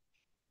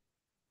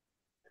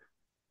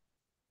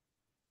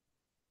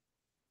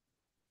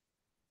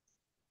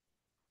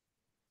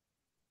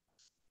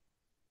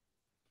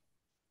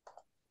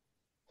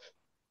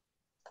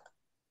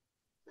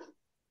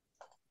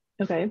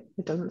 Okay,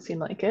 it doesn't seem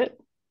like it.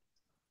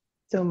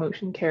 So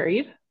motion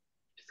carried,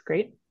 which is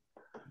great.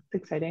 It's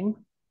exciting.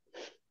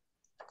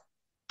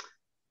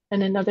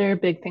 And another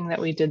big thing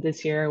that we did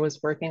this year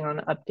was working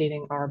on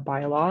updating our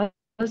bylaws.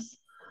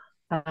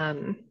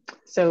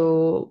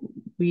 So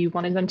we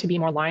wanted them to be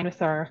more aligned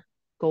with our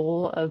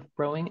goal of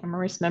growing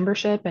IMERSS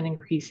membership and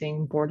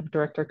increasing board of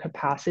director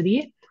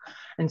capacity.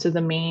 And so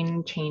the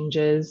main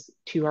changes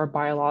to our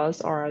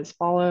bylaws are as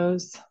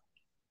follows.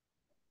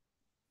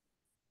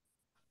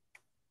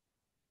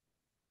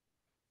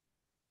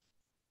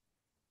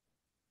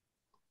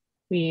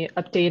 We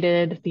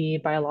updated the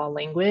bylaw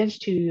language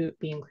to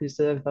be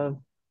inclusive of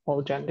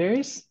all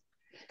genders.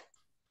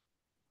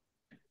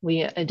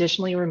 We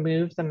additionally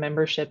removed the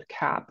membership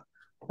cap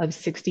of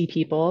 60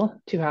 people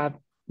to have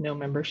no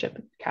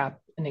membership cap.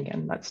 And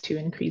again, that's to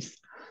increase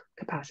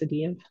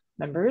capacity of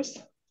members.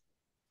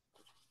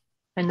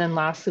 And then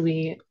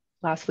lastly,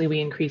 we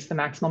increased the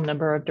maximum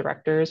number of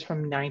directors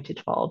from 9 to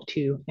 12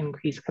 to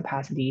increase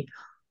capacity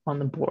on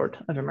the board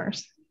of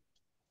IMERSS.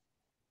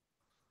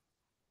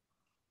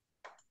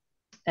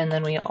 And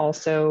then we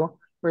also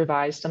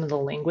revised some of the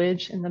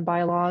language in the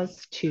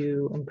bylaws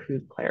to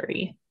improve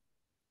clarity.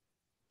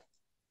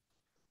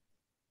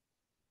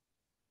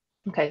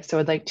 Okay, so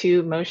I'd like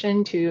to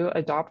motion to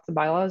adopt the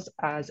bylaws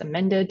as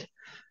amended.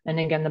 And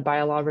again, the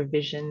bylaw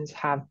revisions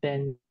have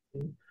been,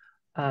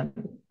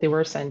 they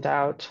were sent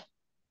out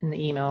in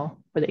the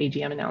email for the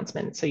AGM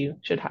announcement, so you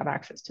should have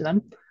access to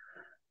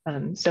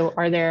them. So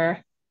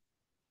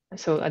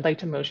I'd like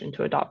to motion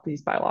to adopt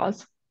these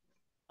bylaws.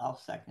 I'll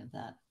second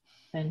that.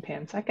 And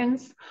Pam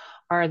seconds.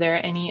 Are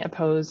there any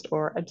opposed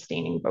or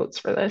abstaining votes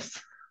for this?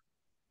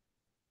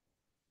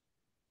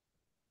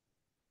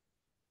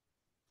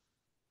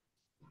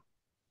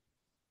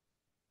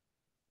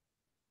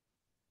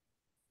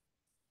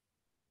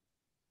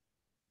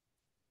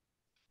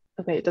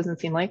 Okay, it doesn't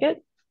seem like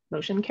it.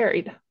 Motion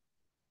carried.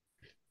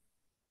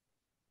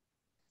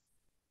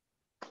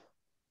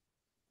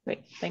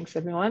 Great, thanks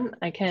everyone.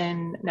 I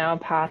can now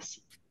pass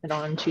it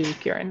on to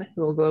Kieran,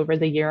 who will go over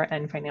the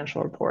year-end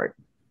financial report.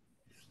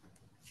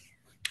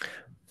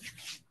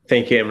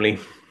 Thank you, Emily.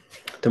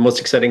 The most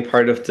exciting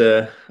part of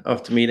the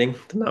meeting,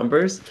 the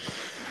numbers.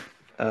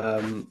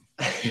 I'm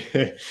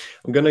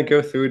going to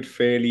go through it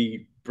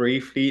fairly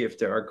briefly. If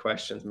there are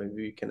questions, maybe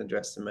we can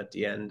address them at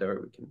the end,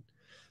 or we can,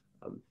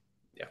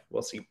 yeah,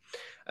 we'll see.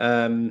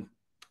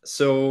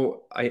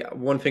 So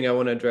one thing I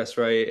want to address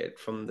right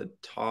from the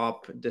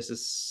top, this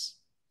is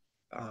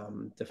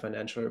the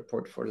financial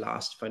report for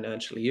last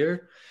financial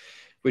year,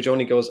 which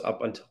only goes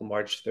up until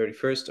March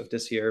 31st of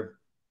this year,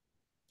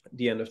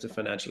 the end of the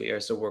financial year.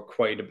 So we're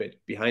quite a bit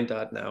behind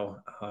that now.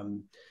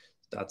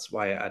 That's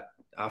why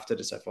after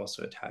this, I've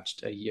also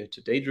attached a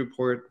year-to-date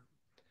report.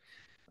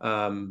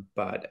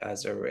 But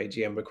as our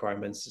AGM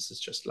requirements, this is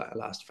just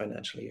last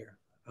financial year.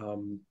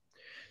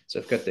 So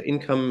I've got the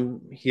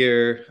income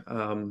here.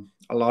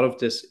 A lot of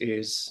this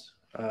is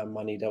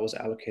money that was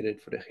allocated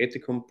for the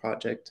Echinoderm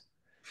project,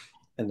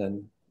 and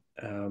then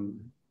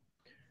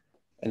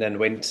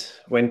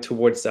went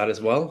towards that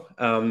as well.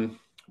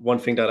 One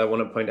thing that I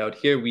want to point out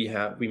here,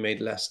 we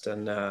made less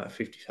than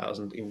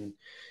 50,000 in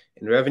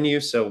revenue,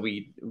 so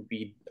we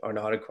are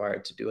not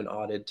required to do an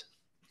audit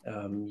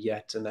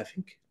yet, and I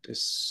think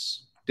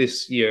this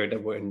year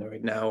that we're in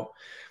right now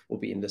will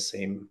be in the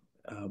same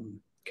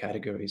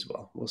category as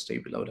well. We'll stay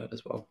below that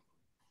as well.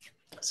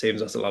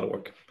 Saves us a lot of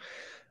work.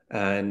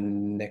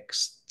 And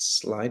next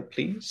slide,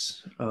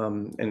 please.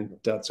 And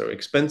that's our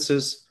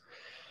expenses.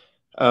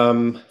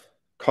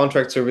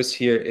 Contract service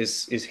here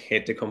is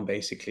Echinoderm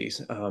basically.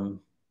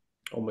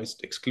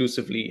 almost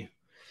exclusively.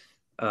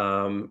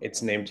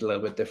 It's named a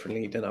little bit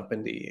differently than up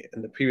in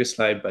the previous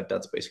slide, but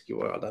that's basically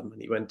where all that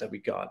money went that we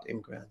got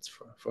in grants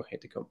for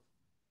Heticum.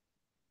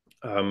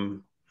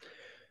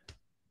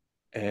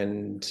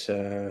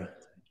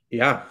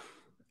 Yeah,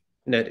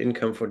 net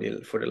income for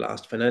the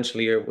last financial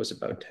year was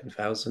about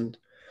 10,000.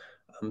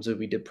 So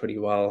we did pretty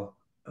well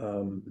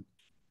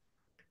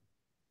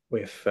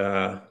with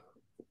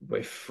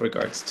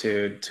regards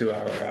to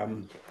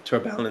our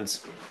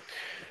balance.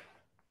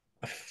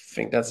 I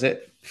think that's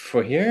it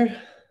for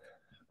here.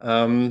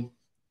 And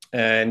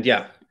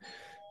yeah,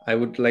 I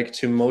would like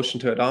to motion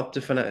to adopt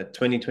the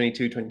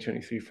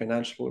 2022-2023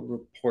 financial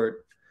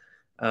report.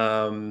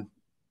 And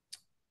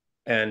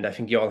I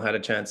think you all had a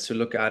chance to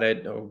look at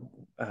it, or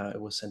it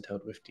was sent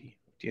out with the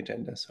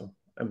agenda. So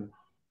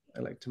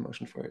I'd like to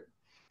motion for it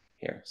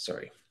here.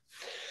 Sorry.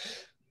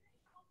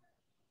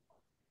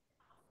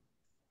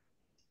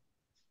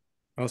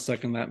 I'll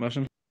second that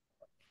motion.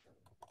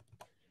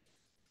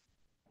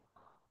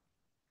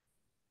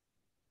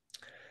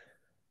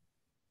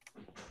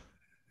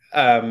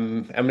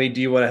 Emily,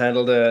 do you want to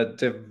handle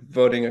the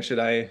voting, or should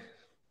I?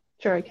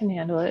 Sure, I can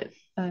handle it.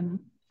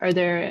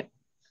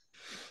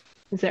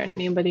 Is there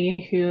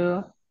anybody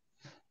who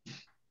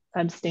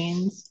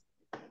abstains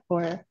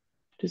or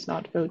does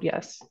not vote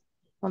yes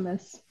on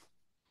this?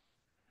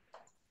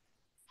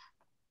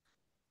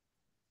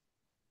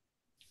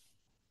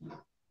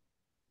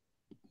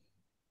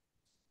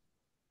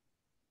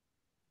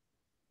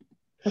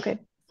 Okay,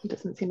 it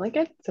doesn't seem like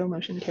it, so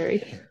motion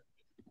carried.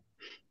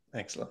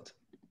 Excellent,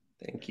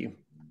 thank you.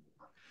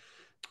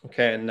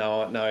 Okay, and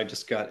now I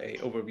just got an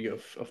overview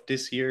of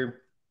this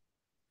year.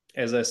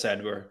 As I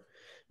said, we're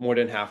more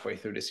than halfway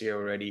through this year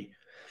already.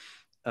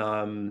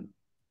 So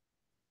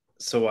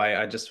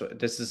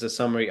this is a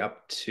summary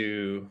up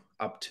to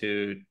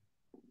the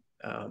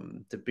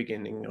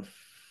beginning of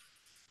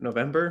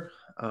November,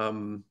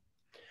 and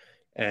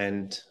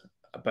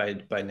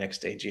by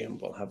next AGM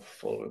we'll have a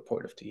full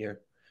report of the year.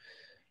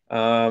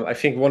 I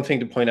think one thing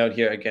to point out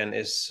here again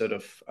is sort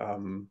of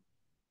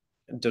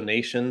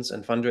donations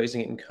and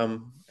fundraising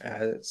income,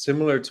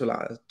 similar to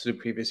the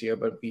previous year,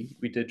 but we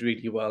did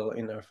really well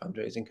in our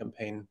fundraising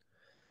campaign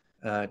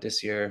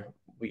this year.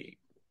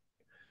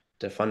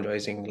 The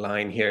fundraising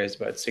line here is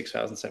about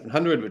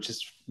 6,700, which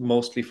is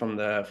mostly from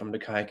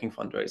the kayaking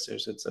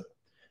fundraisers. It's a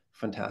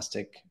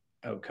fantastic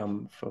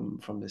outcome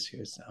from this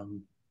year's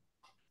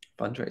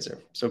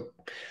fundraiser. So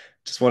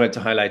just wanted to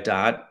highlight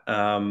that.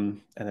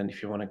 And then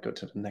if you want to go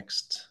to the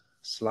next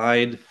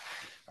slide,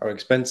 our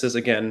expenses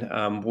again,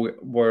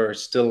 we're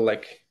still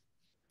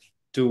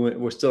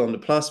we're still on the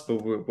plus,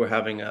 but we're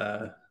having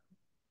the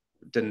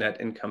net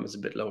income is a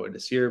bit lower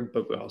this year,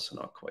 but we're also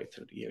not quite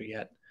through the year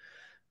yet.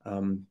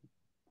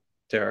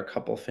 There are a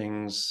couple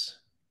things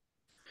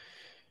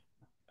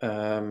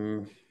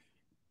that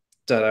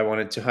I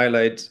wanted to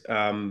highlight.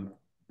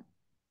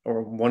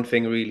 Or one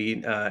thing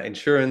really,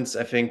 insurance,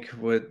 I think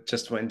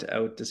just went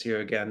out this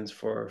year again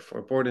for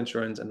board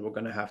insurance, and we're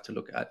going to have to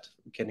look at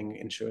getting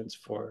insurance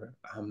for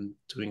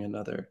doing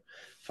another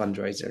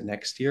fundraiser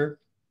next year.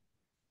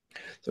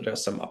 So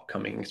there's some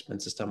upcoming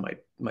expenses that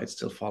might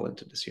still fall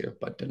into this year,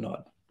 but they're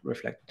not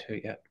reflected here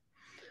yet.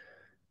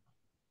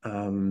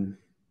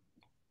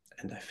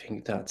 And I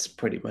think that's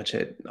pretty much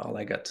it. All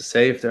I got to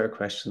say. If there are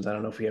questions, I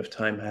don't know if we have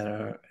time,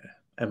 Hannah, or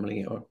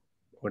Emily, or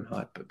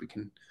not, but we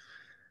can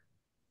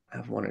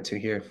have one or two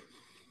here.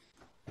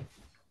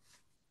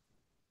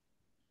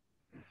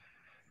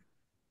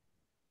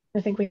 I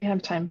think we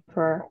have time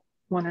for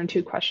one or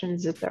two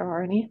questions if there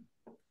are any.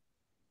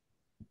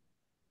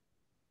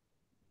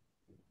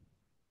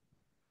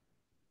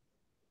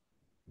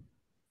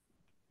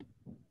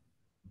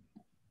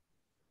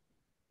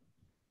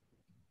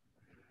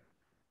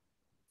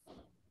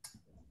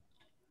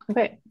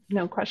 Okay,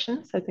 no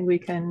questions. I think we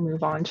can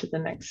move on to the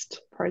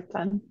next part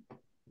then.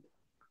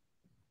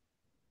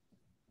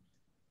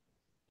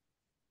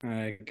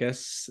 I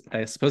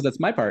suppose that's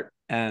my part.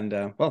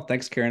 And well,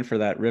 thanks, Karen, for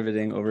that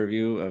riveting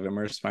overview of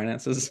IMERSS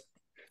finances.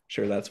 I'm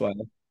sure that's why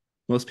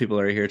most people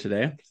are here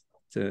today,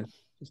 to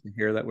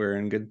hear that we're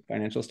in good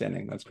financial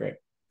standing. That's great.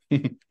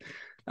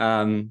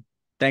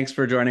 Thanks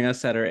for joining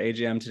us at our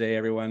AGM today,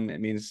 everyone.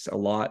 It means a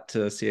lot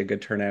to see a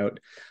good turnout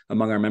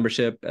among our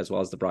membership as well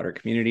as the broader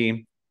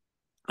community.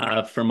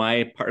 For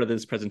my part of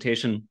this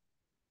presentation,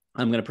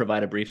 I'm going to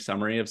provide a brief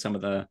summary of some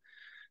of the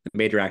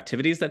major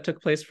activities that took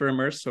place for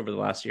IMERSS over the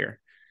last year.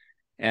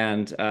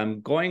 And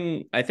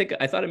I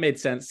thought it made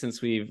sense,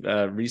 since we've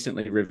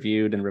recently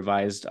reviewed and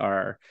revised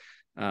our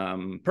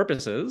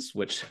purposes,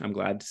 which I'm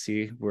glad to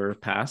see were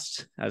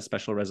passed as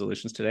special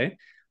resolutions today.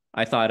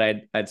 I thought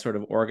I'd sort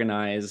of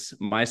organize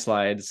my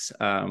slides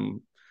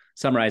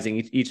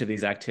summarizing each of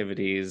these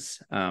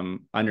activities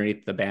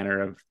underneath the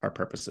banner of our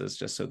purposes,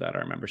 just so that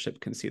our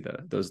membership can see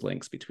those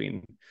links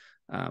between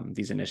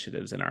these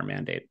initiatives and our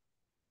mandate.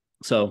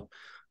 So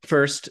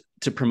first,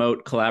 to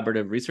promote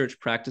collaborative research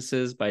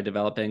practices by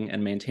developing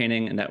and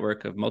maintaining a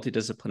network of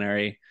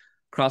multidisciplinary,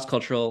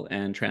 cross-cultural,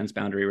 and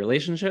transboundary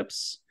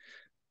relationships.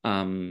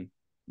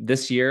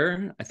 This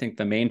year, I think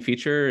the main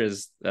feature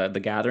is the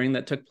gathering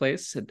that took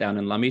place down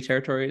in Lummi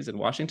territories in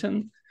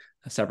Washington.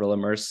 Several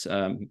IMERSS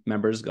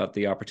members got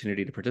the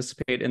opportunity to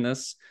participate in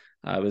this.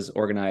 It was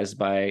organized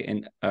by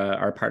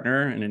our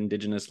partner, an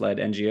Indigenous-led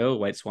NGO,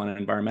 White Swan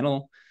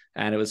Environmental,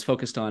 and it was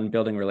focused on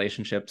building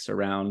relationships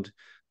around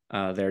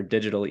their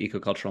digital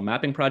ecocultural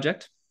mapping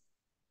project.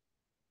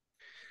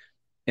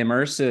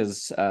 IMERSS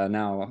is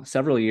now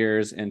several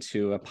years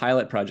into a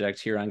pilot project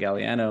here on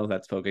Galiano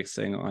that's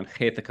focusing on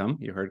Echinoderms.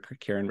 You heard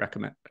Kieran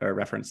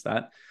reference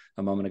that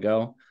a moment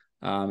ago.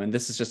 And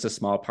this is just a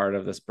small part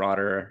of this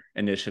broader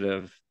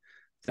initiative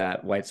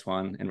that White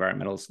Swan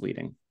Environmental is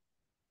leading.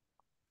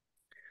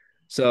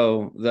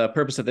 So the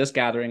purpose of this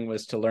gathering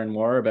was to learn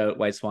more about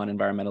White Swan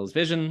Environmental's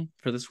vision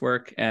for this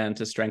work and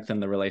to strengthen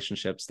the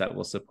relationships that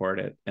will support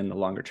it in the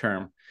longer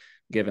term,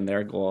 given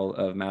their goal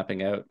of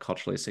mapping out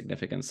culturally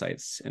significant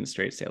sites in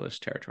Strait Salish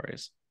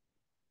territories.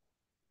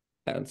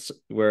 And so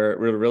we're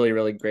really,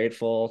 really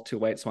grateful to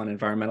White Swan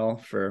Environmental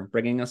for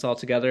bringing us all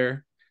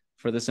together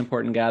for this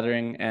important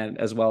gathering, and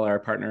as well our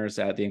partners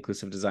at the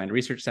Inclusive Design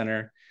Research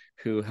Center,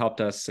 who helped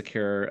us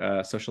secure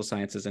a Social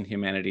Sciences and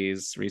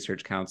Humanities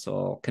Research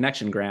Council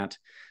Connection Grant,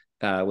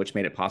 which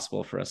made it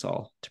possible for us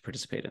all to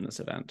participate in this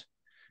event.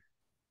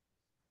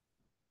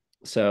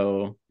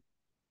 So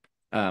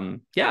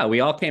yeah,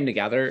 we all came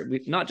together,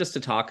 not just to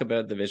talk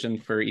about the vision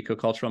for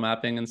ecocultural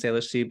mapping in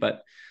Salish Sea,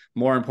 but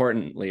more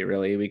importantly,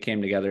 really, we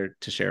came together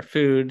to share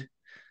food.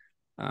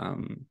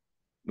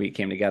 We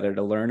came together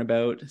to learn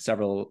about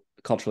several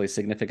culturally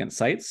significant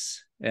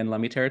sites in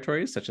Lummi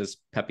territories, such as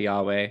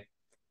Pepiawe,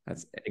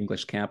 that's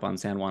English Camp on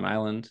San Juan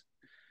Island,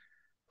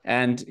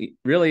 and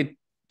really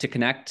to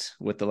connect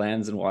with the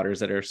lands and waters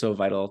that are so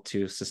vital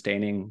to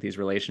sustaining these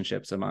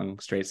relationships among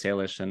Strait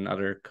Salish and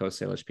other Coast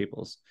Salish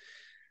peoples.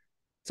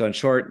 So in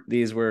short,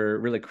 these were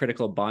really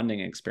critical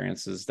bonding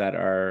experiences that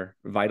are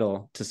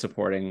vital to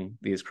supporting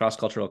these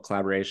cross-cultural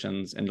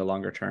collaborations in the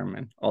longer term,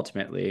 and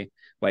ultimately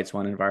White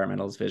Swan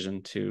Environmental's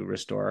vision to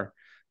restore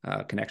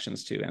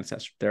connections to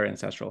their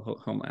ancestral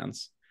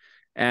homelands.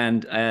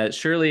 And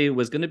Shirley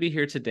was going to be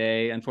here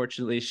today.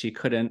 Unfortunately, she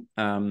couldn't.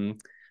 I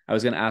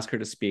was going to ask her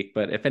to speak,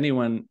 but if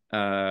anyone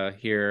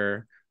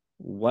here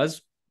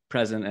was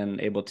present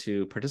and able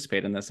to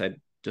participate in this,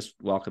 I'd just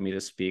welcome you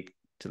to speak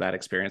to that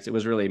experience. It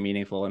was really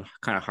meaningful and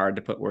kind of hard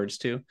to put words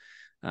to,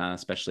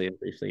 especially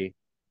briefly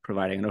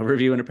providing an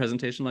overview in a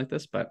presentation like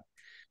this. But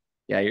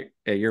yeah,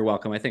 you're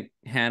welcome. I think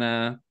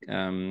Hannah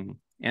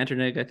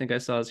Anternig, I think I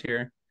saw, is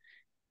here.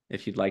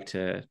 If you'd like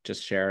to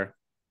just share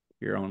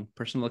your own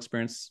personal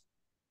experience,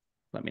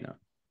 let me know.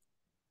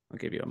 I'll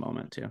give you a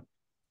moment too.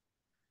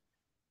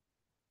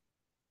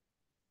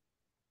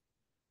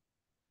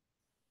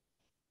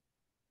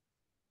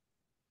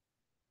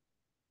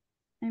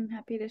 I'm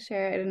happy to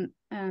share it.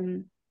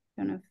 And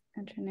I don't know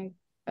if Anternig,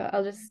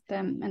 I'll just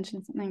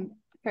mention something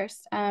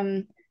first.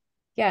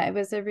 Yeah, it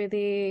was a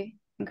really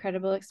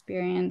incredible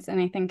experience, and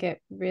I think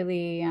it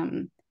really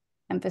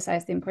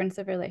emphasized the importance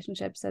of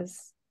relationships,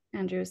 as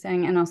Andrew was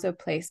saying, and also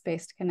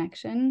place-based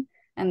connection,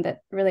 and that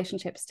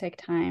relationships take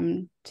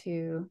time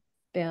to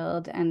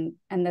build, and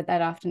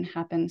that often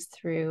happens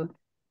through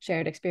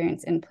shared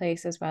experience in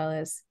place, as well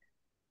as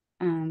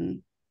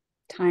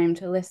time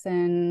to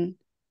listen,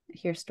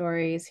 hear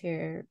stories,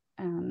 hear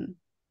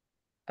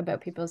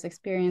about people's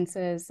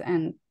experiences,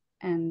 and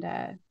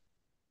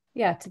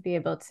yeah, to be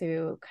able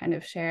to kind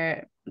of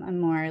share a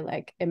more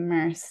like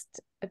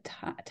immersed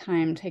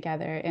time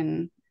together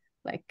in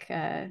like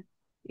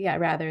yeah,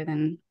 rather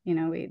than, you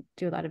know, we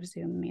do a lot of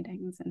Zoom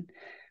meetings,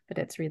 but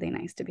it's really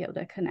nice to be able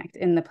to connect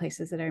in the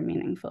places that are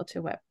meaningful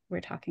to what we're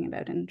talking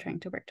about and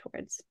trying to work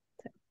towards.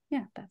 So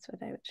yeah, that's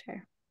what I would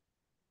share.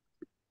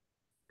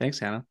 Thanks,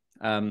 Hannah.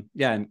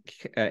 Yeah, and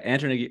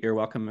Andrew, you're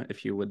welcome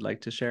if you would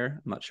like to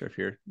share. I'm not sure if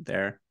you're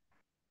there.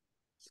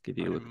 Let's give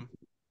you.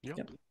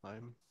 Yep.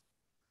 I'm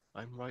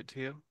right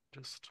here.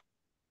 Just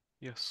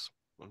yes,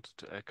 wanted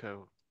to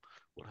echo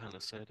what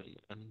Hannah said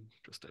and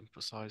just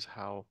emphasize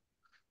how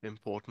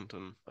important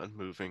and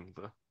moving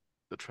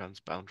the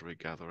transboundary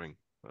gathering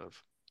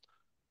of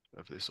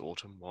this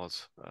autumn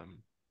was.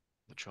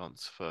 The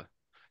chance for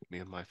me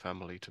and my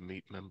family to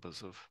meet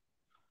members of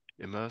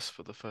IMERSS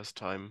for the first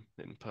time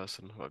in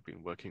person, who I've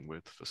been working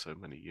with for so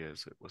many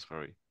years. It was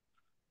very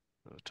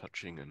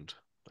touching and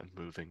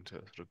moving to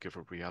sort of give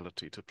a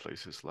reality to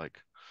places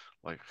like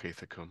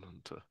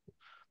Echinoderms, and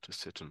to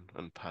sit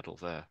and paddle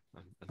there,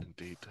 and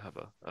indeed to have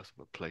a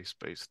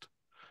place-based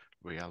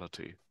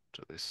reality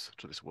to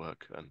this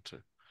work, and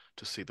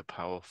to see the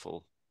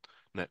powerful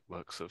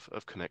networks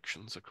of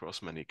connections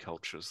across many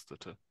cultures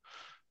that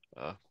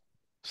are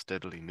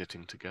steadily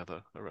knitting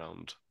together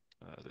around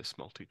this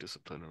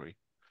multidisciplinary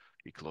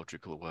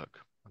ecological work.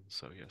 And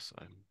so yes,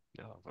 I'm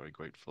very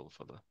grateful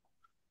for the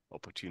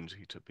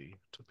opportunity to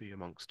be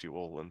amongst you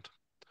all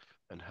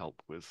and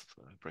help with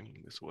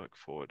bringing this work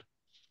forward.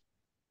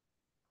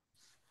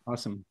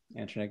 Awesome,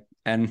 Anternig.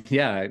 And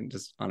yeah,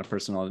 just on a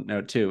personal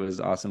note too, it was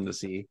awesome to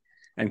see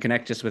and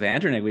connect just with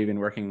Anternig. We've been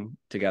working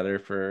together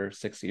for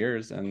 6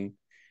 years, and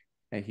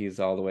he's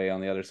all the way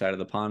on the other side of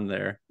the pond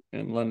there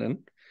in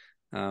London.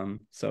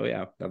 So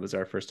yeah, that was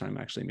our first time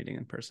actually meeting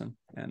in person,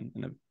 and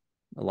in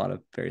a lot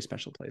of very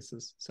special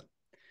places. So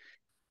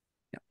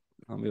yeah,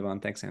 I'll move on.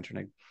 Thanks,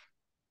 Antonig.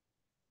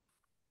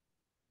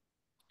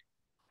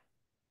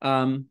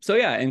 So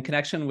yeah, in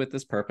connection with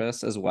this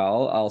purpose as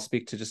well, I'll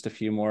speak to just a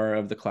few more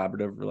of the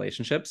collaborative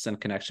relationships and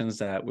connections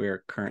that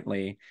we're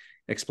currently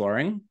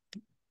exploring.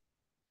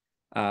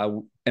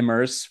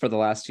 IMERSS for the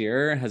last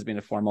year has been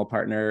a formal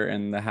partner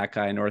in the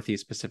Hakai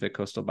Northeast Pacific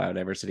Coastal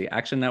Biodiversity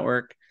Action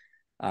Network.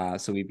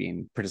 So we've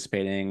been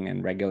participating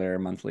in regular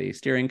monthly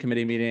steering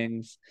committee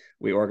meetings.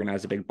 We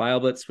organized a big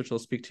BioBlitz, which we'll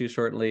speak to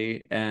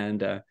shortly.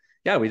 And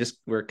yeah,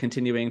 we're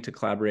continuing to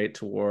collaborate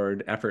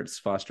toward efforts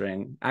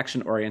fostering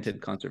action-oriented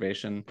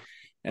conservation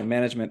and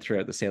management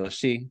throughout the Salish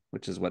Sea,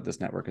 which is what this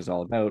network is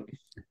all about.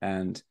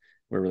 And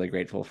we're really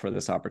grateful for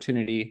this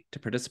opportunity to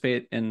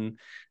participate in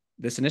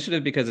this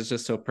initiative because it's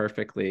just so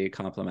perfectly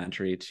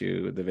complementary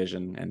to the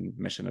vision and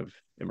mission of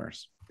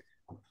IMERSS.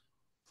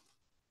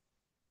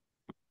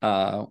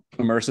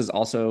 IMERSS is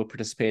also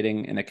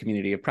participating in a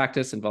community of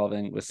practice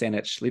involving with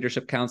Saanich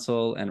Leadership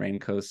Council and Rain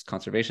Coast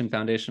Conservation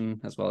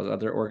Foundation, as well as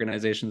other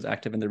organizations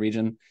active in the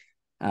region.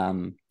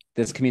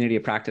 This community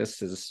of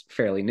practice is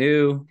fairly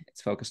new.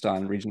 It's focused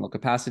on regional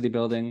capacity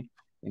building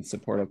in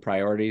support of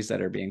priorities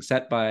that are being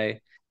set by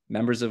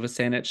members of the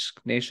Saanich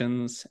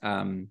nations,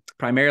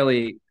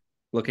 primarily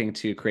looking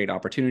to create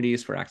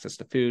opportunities for access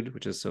to food,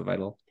 which is so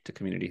vital to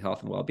community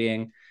health and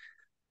well-being.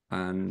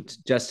 And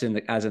just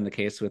as in the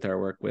case with our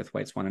work with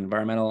White Swan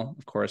Environmental,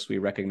 of course, we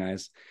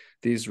recognize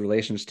these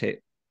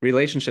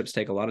relationships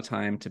take a lot of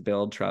time to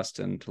build trust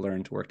and to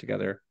learn to work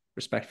together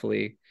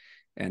respectfully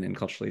and in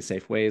culturally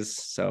safe ways.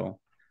 So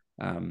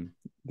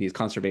these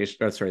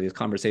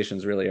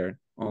conversations really are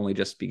only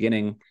just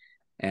beginning,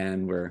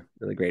 and we're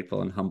really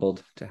grateful and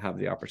humbled to have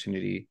the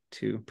opportunity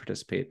to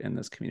participate in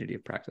this community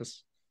of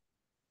practice.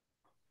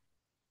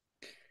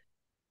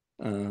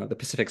 The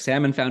Pacific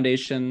Salmon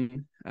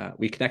Foundation,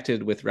 we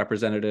connected with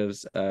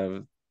representatives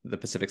of the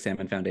Pacific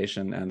Salmon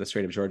Foundation and the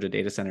Strait of Georgia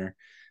Data Center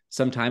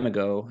some time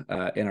ago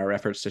in our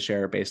efforts to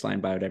share baseline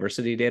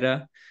biodiversity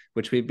data,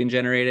 which we've been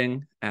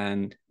generating.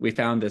 And we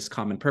found this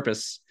common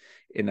purpose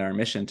in our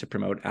mission to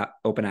promote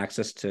open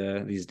access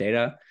to these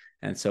data.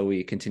 And so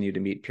we continue to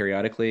meet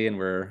periodically, and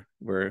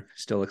we're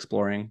still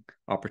exploring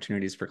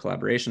opportunities for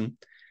collaboration.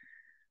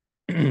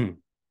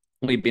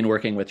 We've been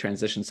working with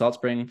Transition Salt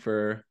Spring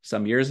for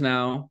some years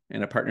now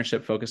in a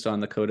partnership focused on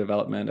the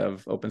co-development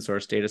of open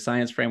source data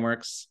science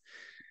frameworks.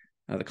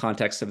 The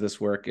context of this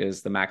work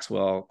is the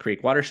Maxwell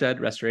Creek Watershed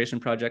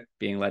Restoration Project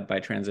being led by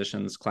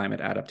Transition's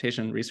Climate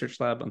Adaptation Research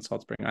Lab on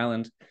Salt Spring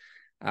Island.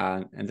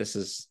 And this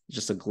is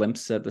just a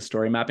glimpse at the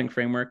story mapping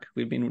framework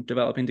we've been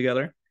developing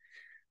together.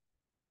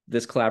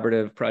 This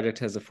collaborative project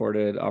has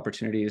afforded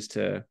opportunities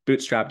to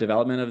bootstrap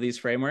development of these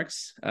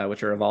frameworks,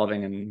 which are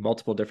evolving in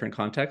multiple different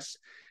contexts.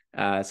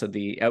 So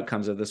the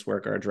outcomes of this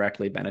work are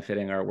directly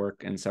benefiting our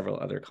work in several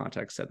other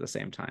contexts at the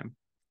same time.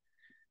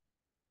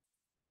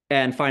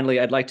 And finally,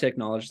 I'd like to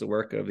acknowledge the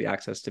work of the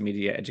Access to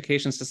Media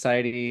Education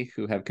Society,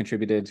 who have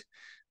contributed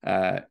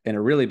in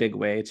a really big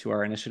way to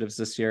our initiatives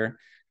this year.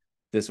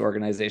 This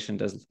organization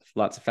does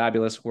lots of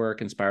fabulous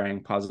work,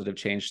 inspiring positive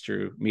change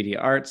through media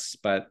arts,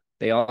 but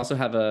they also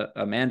have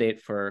a mandate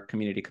for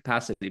community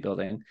capacity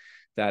building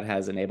that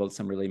has enabled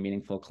some really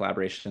meaningful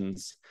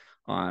collaborations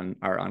on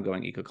our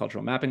ongoing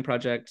ecocultural mapping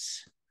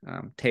projects.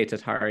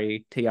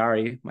 Tayari,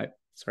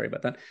 sorry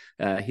about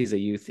that. He's a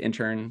youth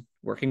intern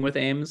working with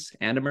AIMS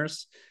and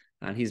IMERSS,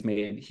 and he's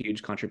made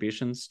huge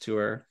contributions to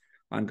our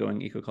ongoing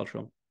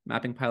ecocultural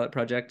mapping pilot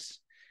projects.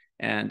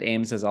 And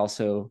AIMS has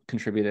also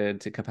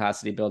contributed to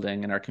capacity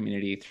building in our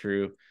community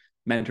through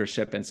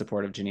mentorship and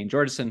support of Janine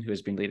Georgeson, who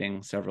has been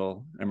leading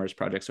several IMERSS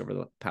projects over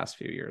the past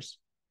few years.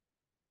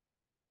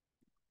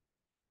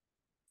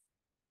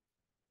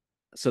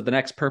 So the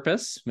next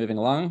purpose, moving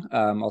along,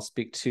 I'll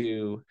speak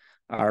to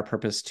our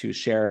purpose to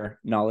share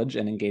knowledge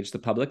and engage the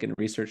public in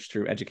research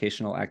through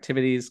educational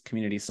activities,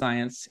 community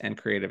science, and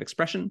creative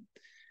expression.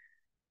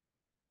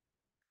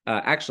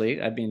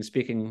 Actually, I've been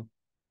speaking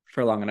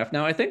for long enough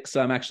now, I think,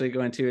 so I'm actually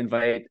going to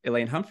invite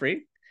Elaine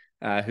Humphrey,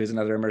 who's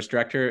another IMERSS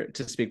director,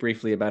 to speak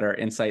briefly about our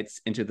insights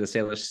into the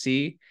Salish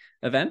Sea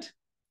event.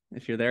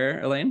 If you're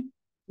there, Elaine.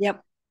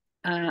 Yep,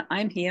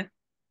 I'm here,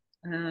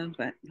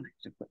 but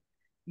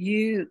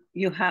you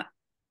have.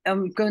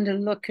 I'm going to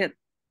look at.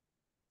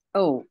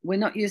 Oh, we're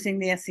not using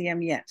the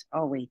SEM yet,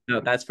 are we?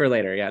 No, that's for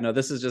later. Yeah, no,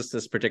 this is just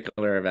this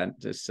particular event,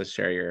 just to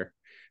share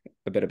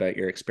a bit about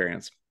your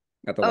experience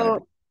at the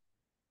library.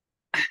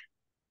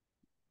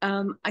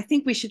 I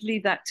think we should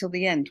leave that till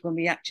the end when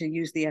we actually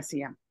use the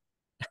SEM.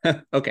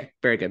 Okay,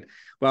 very good.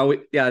 Well,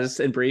 just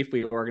in brief,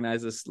 we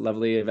organized this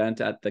lovely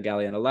event at the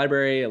Galliano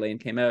Library. Elaine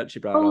came out. She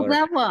brought all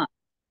that one.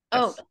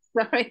 Yes. Oh,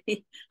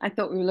 sorry. I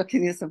thought we were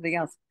looking at something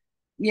else.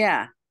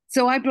 Yeah.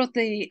 So I brought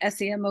the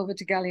SEM over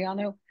to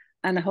Galliano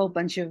and a whole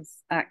bunch of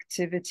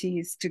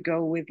activities to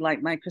go with,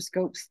 like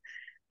microscopes.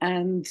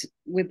 And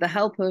with the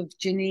help of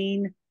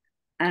Janine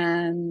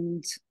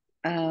and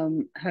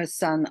her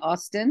son,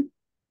 Austin,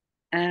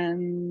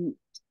 and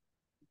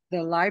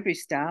the library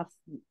staff,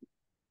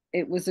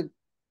 it was a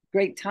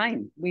great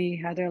time.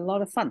 We had a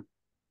lot of fun.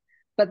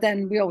 But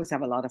then we always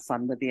have a lot of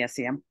fun with the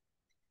SEM,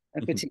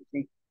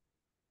 particularly.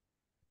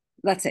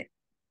 That's it.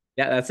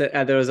 Yeah, that's it.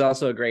 There was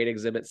also a great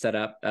exhibit set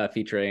up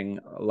featuring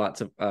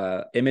lots of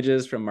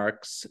images from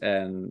Mark's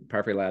and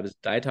Parfait Lab's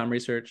diatom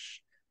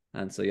research.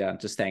 And so, yeah,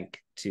 just thanks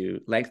to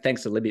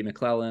Libby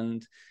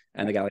McClelland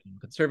and the Galiano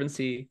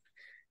Conservancy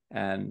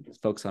and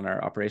folks on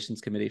our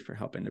operations committee for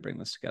helping to bring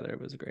this together.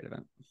 It was a great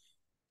event.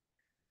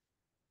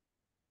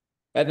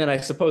 And then I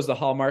suppose the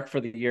hallmark for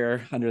the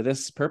year under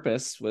this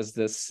purpose was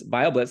this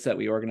BioBlitz that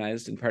we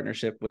organized in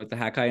partnership with the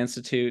Hakai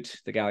Institute,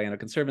 the Galiano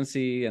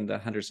Conservancy, and the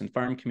Henderson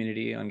Farm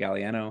community on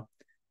Galiano.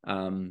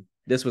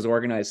 This was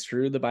organized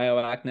through the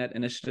BioACNet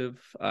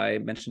initiative I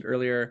mentioned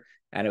earlier,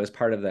 and it was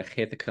part of the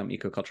Haithacum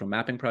Ecocultural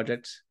Mapping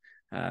Project.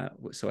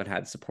 So it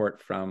had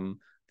support from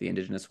the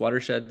Indigenous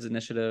Watersheds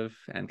Initiative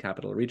and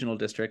Capital Regional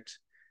District,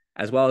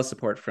 as well as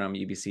support from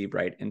UBC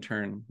Bright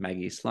intern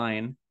Maggie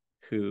Sline,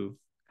 who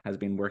has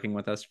been working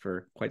with us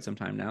for quite some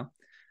time now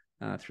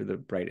through the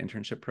Bright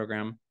internship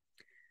program.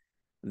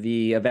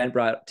 The event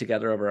brought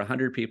together over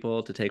 100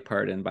 people to take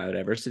part in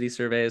biodiversity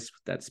surveys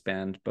that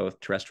spanned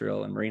both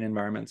terrestrial and marine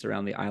environments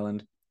around the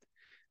island.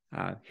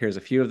 Here's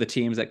a few of the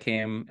teams that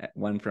came,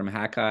 one from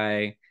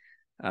Hakai,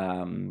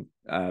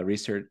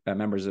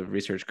 members of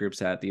research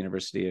groups at the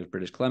University of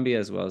British Columbia,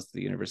 as well as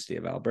the University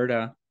of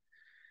Alberta.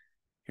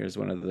 Here's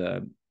one of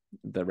the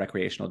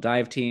recreational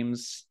dive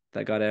teams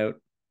that got out.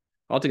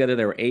 Altogether,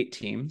 there were 8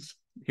 teams.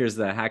 Here's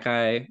the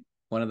Hakai,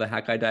 one of the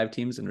Hakai dive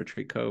teams in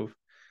Retreat Cove.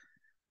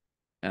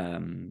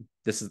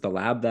 This is the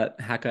lab that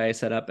Hakai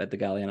set up at the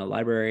Galiano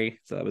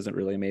Library. So that was a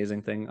really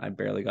amazing thing. I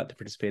barely got to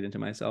participate into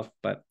myself,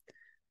 but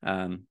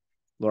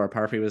Laura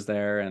Parfait was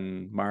there,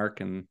 and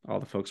Mark and all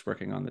the folks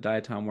working on the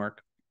diatom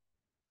work.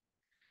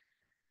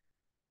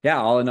 Yeah,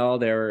 all in all,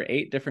 there were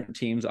 8 different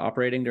teams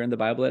operating during the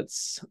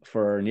BioBlitz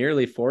for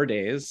nearly 4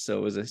 days. So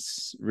it was a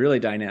really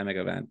dynamic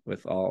event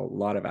with a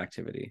lot of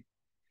activity.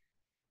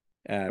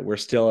 We're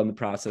still in the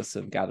process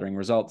of gathering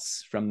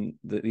results from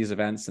these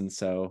events, and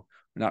so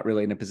we're not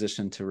really in a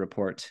position to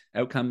report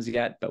outcomes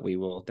yet, but we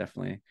will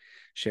definitely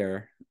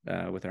share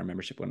with our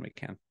membership when we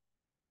can.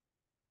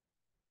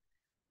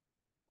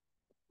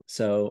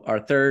 So our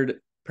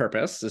third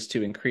purpose is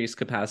to increase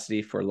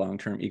capacity for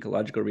long-term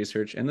ecological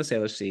research in the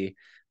Salish Sea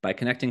by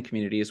connecting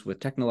communities with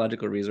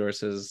technological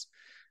resources,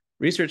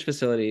 research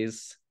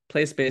facilities,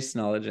 place-based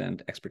knowledge,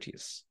 and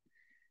expertise.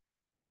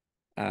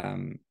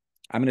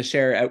 I'm going to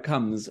share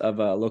outcomes of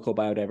a local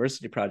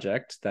biodiversity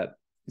project that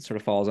sort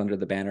of falls under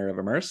the banner of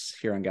IMERSS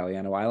here on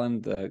Galiano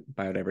Island, the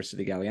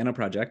Biodiversity Galiano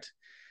Project,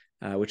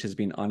 which has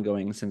been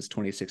ongoing since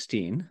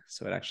 2016.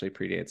 So it actually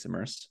predates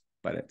IMERSS,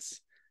 but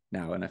it's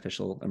now an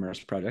official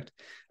IMERSS project.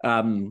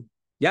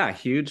 Yeah,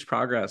 huge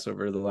progress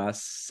over the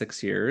last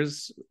 6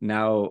 years.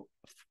 Now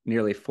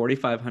nearly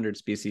 4,500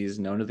 species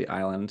known to the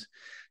island,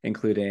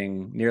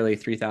 including nearly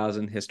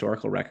 3,000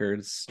 historical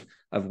records,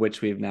 of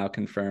which we've now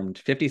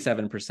confirmed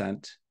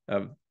 57%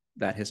 of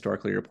that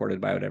historically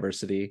reported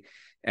biodiversity,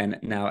 and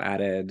now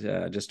added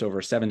just over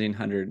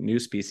 1,700 new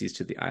species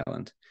to the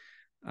island.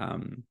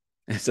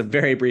 It's a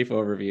very brief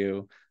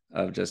overview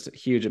of just a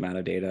huge amount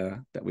of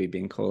data that we've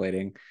been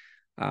collating.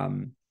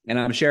 And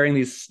I'm sharing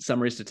these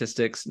summary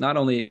statistics not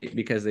only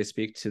because they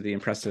speak to the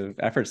impressive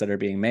efforts that are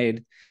being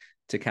made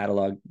to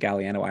catalog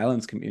Galiano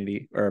Island's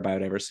community or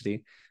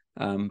biodiversity,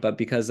 but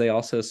because they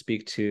also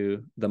speak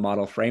to the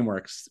model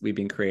frameworks we've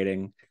been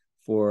creating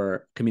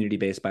for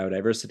community-based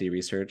biodiversity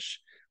research,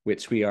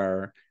 which we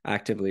are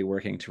actively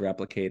working to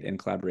replicate in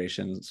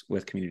collaborations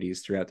with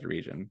communities throughout the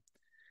region.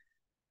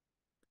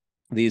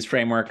 These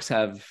frameworks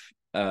have,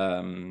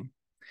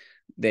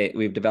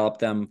 we've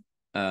developed them.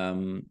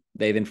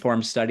 They've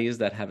informed studies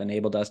that have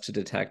enabled us to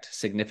detect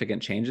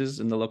significant changes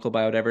in the local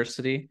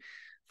biodiversity.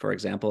 For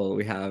example,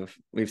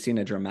 we've seen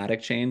a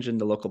dramatic change in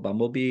the local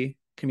bumblebee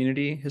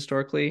community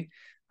historically.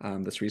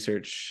 This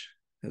research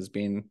has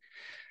been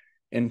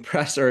in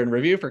press or in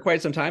review for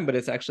quite some time, but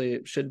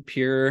it should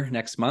appear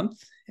next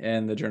month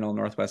in the journal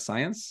Northwest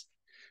Science.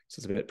 So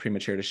it's a bit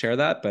premature to share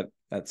that, but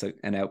that's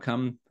an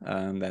outcome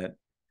that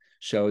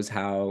shows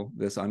how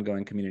this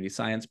ongoing community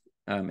science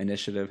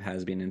initiative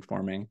has been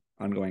informing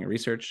ongoing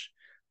research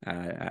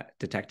at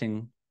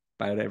detecting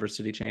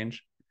biodiversity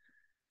change.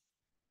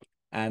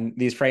 And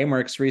these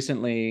frameworks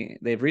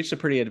they've reached a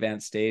pretty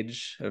advanced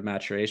stage of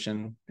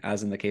maturation,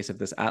 as in the case of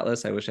this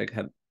atlas. I wish I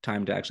had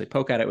time to actually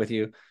poke at it with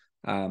you.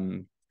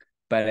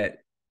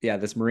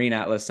 This marine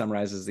atlas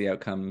summarizes the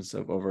outcomes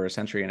of over 1.5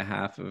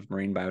 centuries of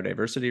marine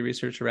biodiversity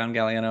research around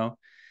Galiano.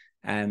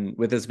 And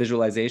with this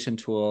visualization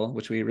tool,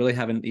 which we really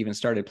haven't even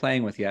started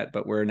playing with yet,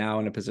 but we're now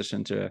in a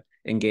position to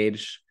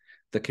engage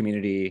the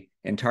community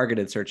in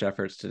targeted search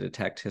efforts to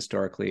detect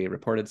historically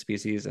reported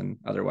species and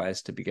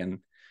otherwise to begin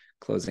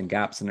closing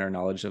gaps in our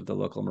knowledge of the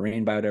local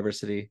marine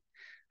biodiversity.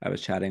 I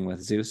was chatting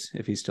with Zeus,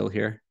 if he's still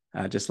here,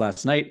 just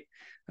last night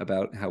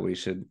about how we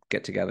should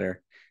get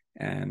together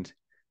and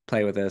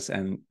play with this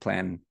and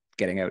plan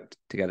getting out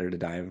together to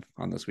dive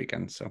on this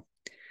weekend. So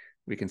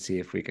we can see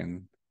if we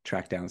can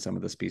track down some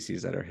of the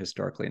species that are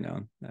historically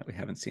known that we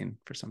haven't seen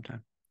for some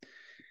time.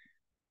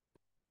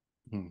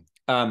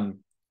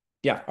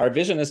 Yeah, our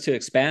vision is to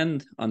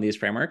expand on these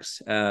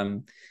frameworks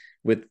and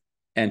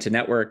to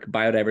network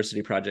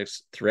biodiversity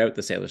projects throughout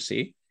the Salish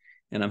Sea.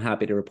 And I'm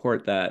happy to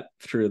report that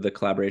through the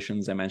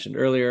collaborations I mentioned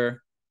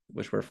earlier,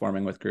 which we're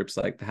forming with groups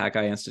like the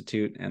Hackeye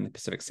Institute and the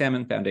Pacific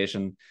Salmon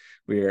Foundation,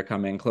 we are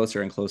coming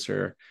closer and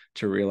closer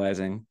to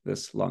realizing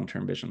this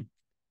long-term vision.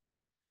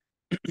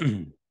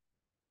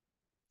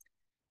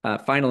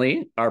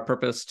 Finally, our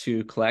purpose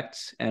to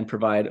collect and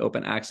provide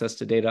open access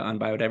to data on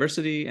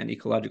biodiversity and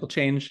ecological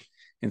change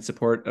in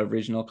support of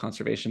regional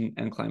conservation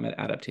and climate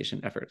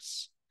adaptation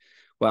efforts.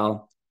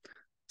 Well,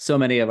 so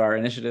many of our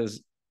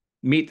initiatives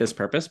meet this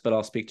purpose, but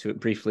I'll speak to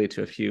it briefly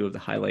to a few of the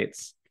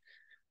highlights.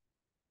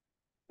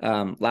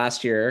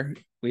 Last year,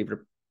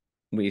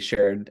 we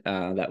shared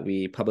that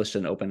we published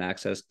an open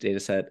access data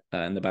set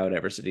in the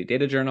Biodiversity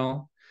Data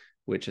Journal,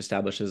 which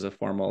establishes a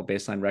formal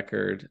baseline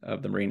record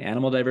of the marine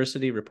animal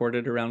diversity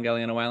reported around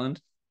Galiano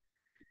Island.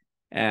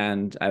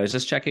 And I was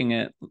just checking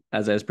it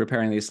as I was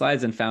preparing these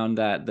slides and found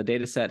that the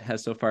data set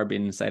has so far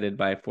been cited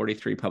by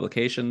 43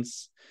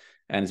 publications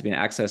and has been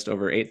accessed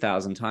over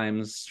 8,000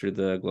 times through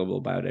the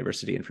Global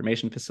Biodiversity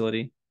Information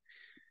Facility.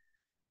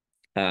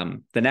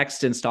 The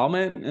next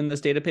installment in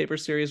this data paper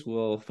series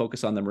will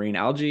focus on the marine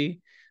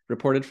algae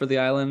reported for the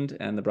island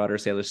and the broader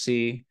Salish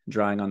Sea,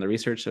 drawing on the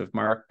research of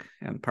Mark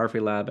and Parfrey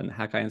Lab and the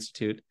Hackeye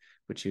Institute,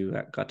 which you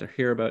got to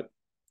hear about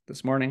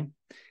this morning.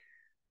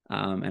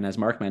 And as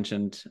Mark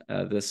mentioned,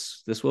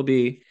 this will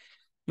be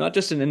not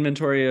just an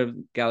inventory of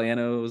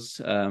Galiano's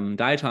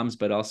diatoms,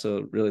 but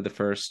also really the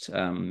first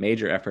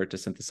major effort to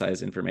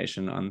synthesize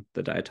information on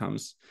the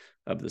diatoms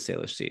of the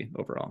Salish Sea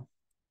overall.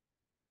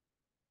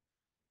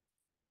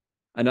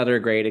 Another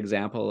great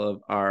example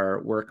of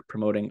our work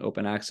promoting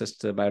open access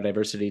to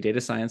biodiversity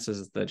data science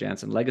is the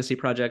Janssen Legacy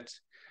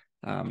Project.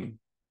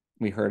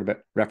 We heard about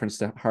reference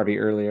to Harvey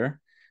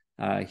earlier.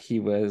 He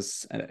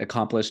was an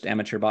accomplished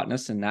amateur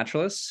botanist and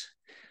naturalist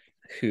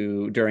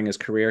who during his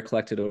career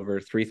collected over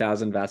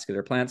 3,000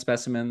 vascular plant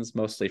specimens,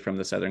 mostly from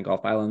the Southern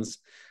Gulf Islands,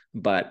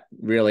 but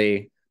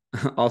really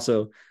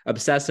also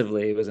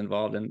obsessively was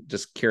involved in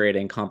just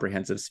curating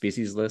comprehensive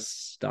species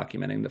lists,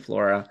 documenting the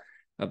flora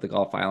of the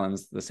Gulf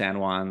Islands, the San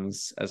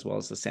Juans, as well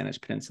as the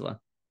Salish Peninsula.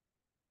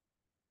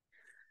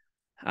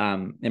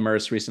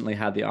 IMERSS recently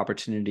had the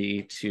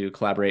opportunity to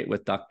collaborate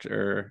with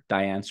Dr.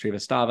 Diane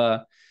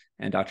Srivastava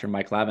and Dr.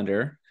 Mike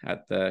Lavender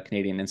at the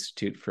Canadian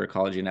Institute for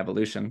Ecology and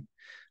Evolution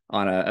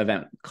on an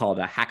event called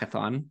a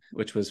hackathon,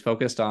 which was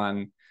focused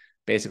on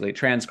basically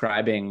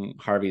transcribing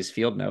Harvey's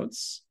field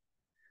notes.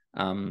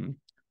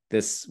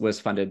 This was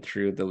funded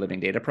through the Living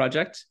Data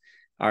Project.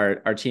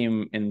 Our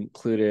team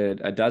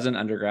included a dozen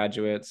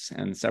undergraduates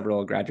and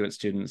several graduate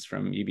students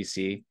from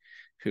UBC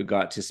who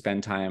got to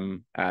spend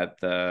time at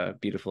the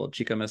beautiful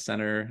Chikamas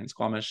Center in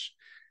Squamish,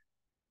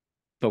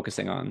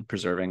 focusing on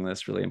preserving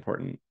this really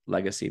important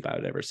legacy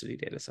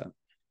biodiversity data set.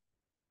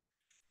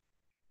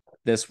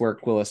 This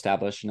work will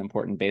establish an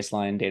important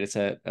baseline data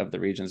set of the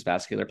region's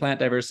vascular plant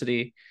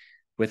diversity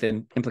with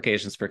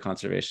implications for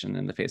conservation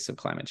in the face of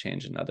climate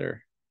change and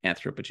other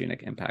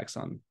anthropogenic impacts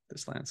on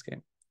this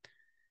landscape.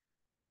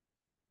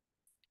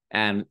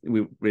 And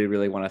we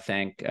really want to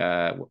thank,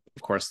 of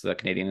course, the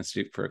Canadian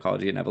Institute for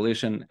Ecology and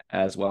Evolution,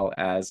 as well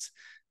as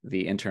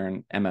the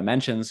intern Emma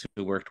Mentions,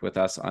 who worked with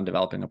us on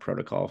developing a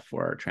protocol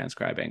for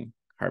transcribing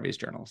Harvey's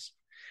journals.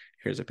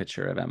 Here's a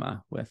picture of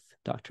Emma with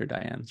Dr.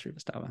 Diane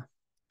Srivastava.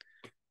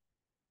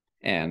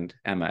 And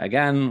Emma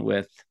again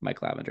with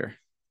Mike Lavender,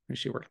 who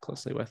she worked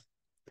closely with.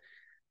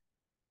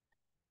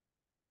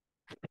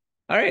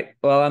 All right,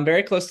 well, I'm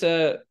very close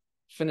to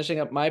finishing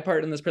up my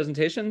part in this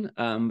presentation,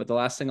 but the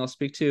last thing I'll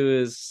speak to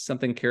is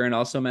something Kieran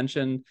also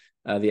mentioned,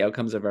 the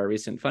outcomes of our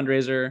recent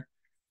fundraiser.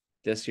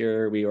 This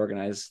year, we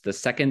organized the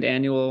second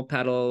annual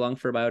Paddle Along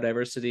for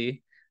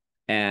Biodiversity,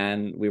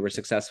 and we were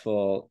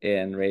successful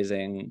in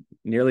raising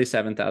nearly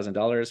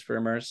 $7,000 for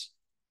IMERSS.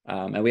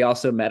 And we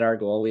also met our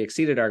goal. We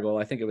exceeded our goal.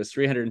 I think it was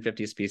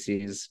 350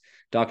 species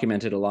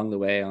documented along the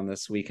way on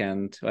this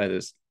weekend.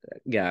 I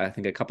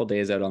think a couple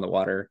days out on the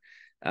water.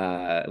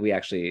 We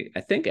actually,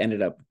 I think,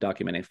 ended up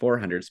documenting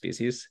 400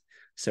 species.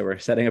 So we're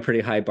setting a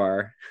pretty high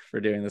bar for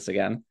doing this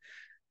again.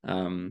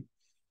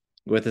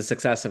 With the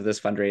success of this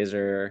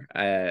fundraiser,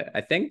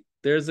 I think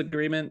there's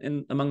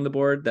agreement among the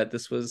board that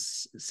this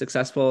was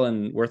successful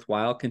and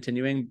worthwhile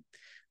continuing.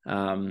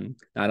 Not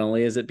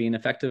only is it being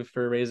effective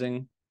for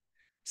raising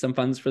some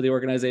funds for the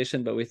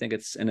organization, but we think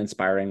it's an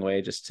inspiring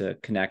way just to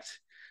connect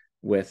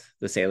with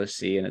the Salish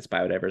Sea and its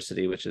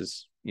biodiversity, which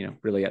is,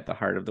 really at the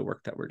heart of the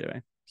work that we're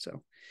doing.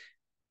 So,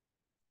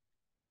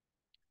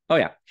 oh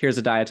yeah, here's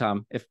a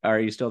diatom. Are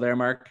you still there,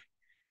 Mark?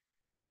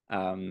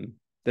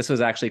 This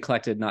was actually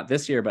collected not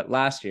this year, but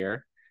last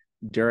year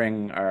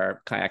during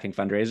our kayaking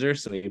fundraiser.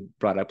 So we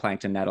brought a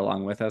plankton net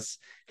along with us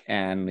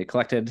and we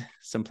collected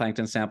some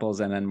plankton samples,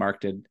 and then Mark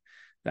did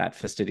that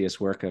fastidious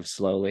work of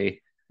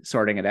slowly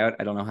sorting it out.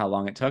 I don't know how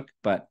long it took,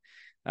 but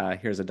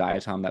here's a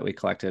diatom that we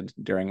collected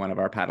during one of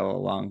our paddle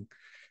along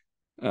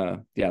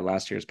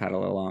last year's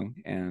paddle along,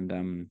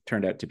 and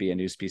turned out to be a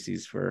new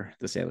species for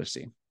the Salish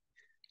Sea.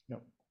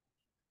 Yep.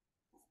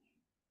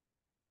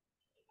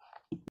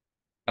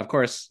 Of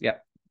course,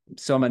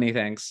 so many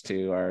thanks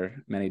to our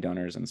many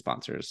donors and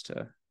sponsors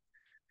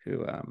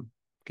who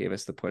gave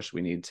us the push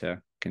we need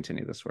to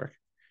continue this work.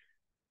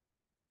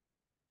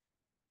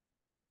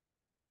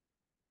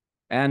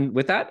 And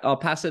with that, I'll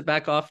pass it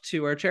back off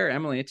to our chair,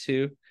 Emily,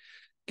 to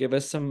give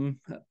us an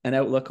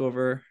outlook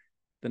over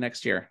the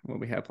next year, what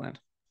we have planned.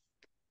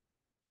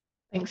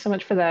 Thanks so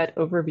much for that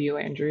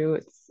overview, Andrew.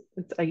 It's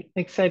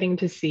exciting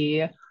to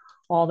see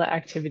all the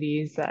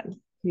activities that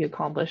we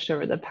accomplished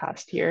over the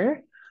past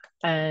year.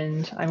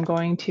 And I'm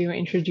going to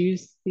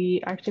introduce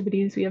the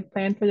activities we have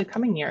planned for the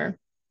coming year.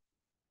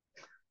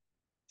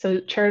 So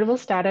charitable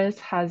status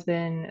has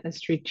been a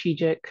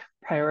strategic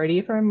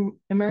priority for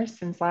IMERSS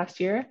since last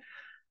year.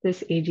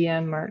 This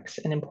AGM marks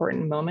an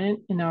important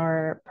moment in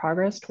our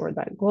progress toward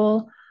that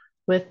goal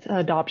with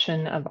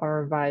adoption of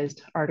our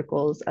revised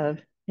articles of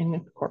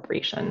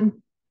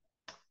incorporation.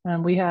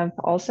 We have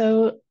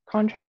also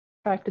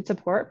contracted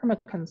support from a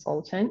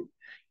consultant,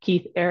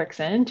 Keith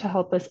Erickson, to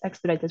help us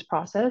expedite this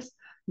process.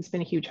 It's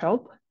been a huge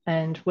help.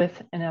 And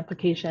with an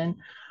application,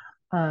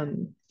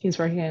 he's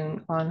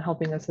working on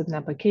helping us with an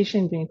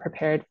application being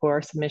prepared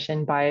for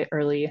submission by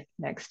early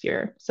next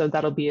year. So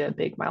that'll be a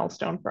big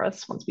milestone for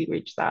us once we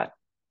reach that.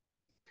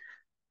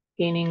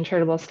 Gaining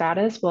charitable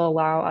status will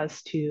allow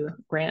us to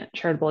grant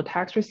charitable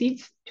tax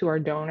receipts to our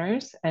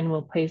donors and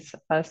will place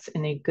us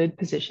in a good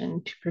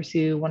position to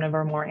pursue one of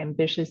our more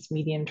ambitious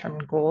medium-term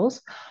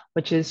goals,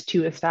 which is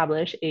to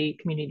establish a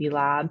community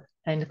lab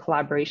and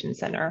collaboration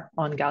center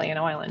on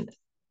Galiano Island.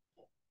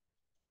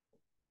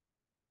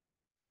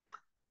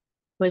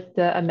 With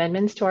the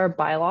amendments to our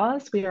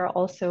bylaws, we are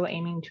also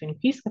aiming to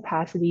increase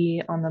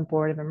capacity on the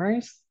board of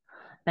IMERSS.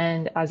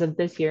 And as of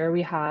this year,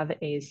 we have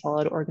a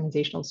solid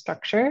organizational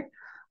structure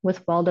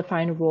with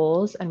well-defined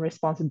roles and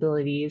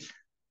responsibilities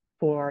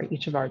for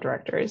each of our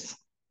directors.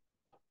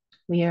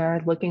 We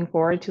are looking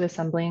forward to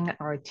assembling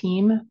our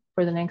team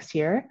for the next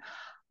year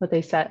with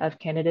a set of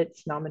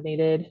candidates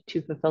nominated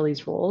to fulfill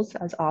these roles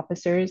as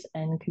officers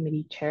and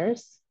committee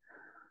chairs.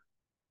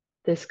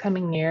 This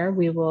coming year,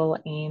 we will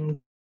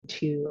aim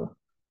to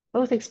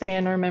both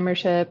expand our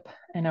membership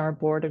and our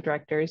board of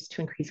directors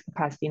to increase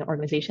capacity and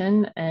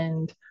organization,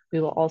 and we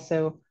will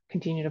also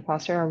continue to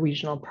foster our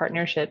regional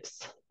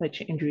partnerships,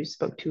 which Andrew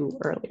spoke to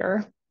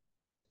earlier.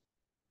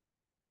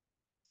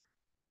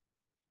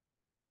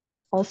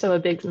 Also, a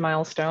big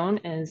milestone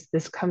is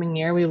this coming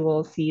year, we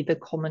will see the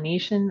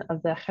culmination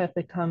of the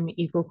Echinoderm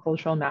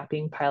ecocultural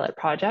mapping pilot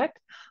project,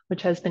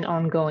 which has been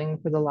ongoing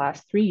for the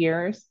last 3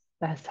 years.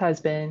 This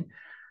has been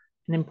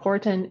an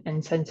important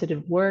and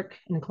sensitive work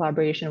in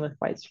collaboration with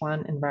White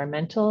Swan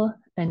Environmental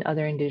and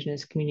other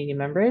Indigenous community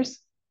members.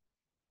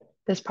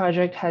 This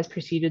project has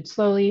proceeded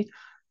slowly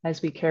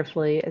as we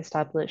carefully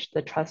establish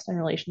the trust and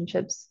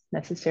relationships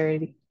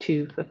necessary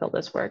to fulfill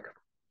this work.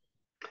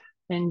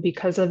 And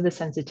because of the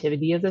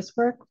sensitivity of this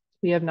work,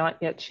 we have not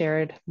yet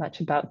shared much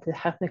about the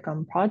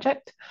Echinoderm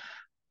project,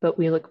 but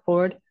we look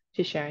forward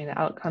to sharing the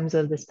outcomes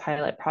of this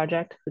pilot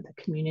project with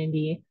the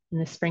community in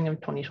the spring of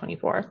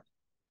 2024.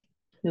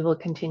 We will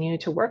continue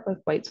to work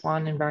with White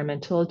Swan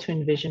Environmental to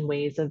envision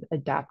ways of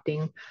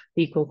adapting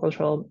the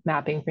ecocultural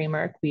mapping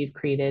framework we've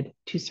created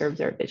to serve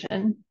their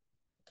vision.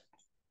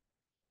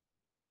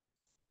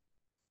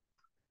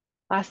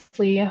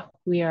 Lastly,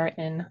 we are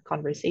in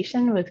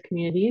conversation with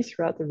communities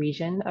throughout the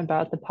region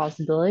about the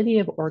possibility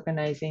of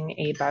organizing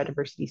a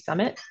biodiversity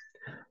summit.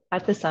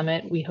 At the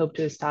summit, we hope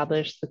to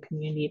establish the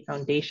community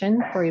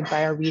foundation for a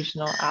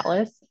bioregional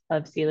atlas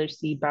of Salish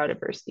Sea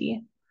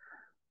biodiversity.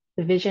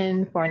 The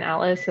vision for an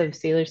atlas of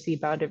Salish Sea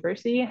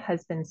biodiversity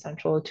has been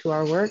central to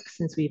our work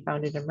since we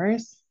founded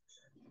IMERSS.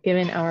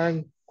 Given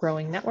our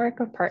growing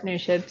network of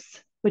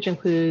partnerships, which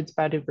includes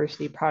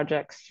biodiversity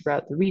projects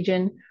throughout the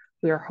region,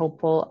 we are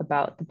hopeful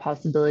about the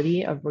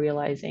possibility of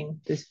realizing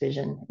this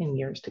vision in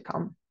years to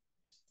come.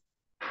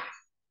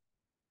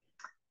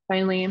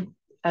 Finally,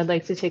 I'd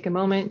like to take a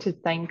moment to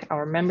thank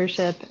our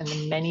membership and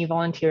the many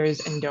volunteers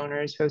and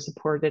donors who have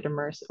supported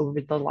IMERSS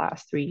over the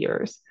last 3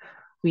 years.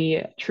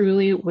 We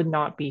truly would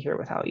not be here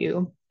without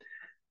you.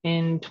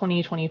 In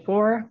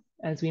 2024,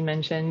 as we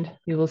mentioned,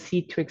 we will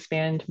seek to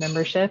expand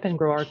membership and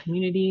grow our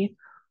community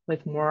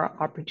with more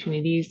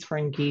opportunities for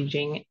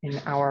engaging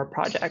in our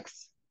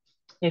projects.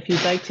 If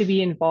you'd like to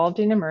be involved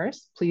in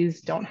IMERSS,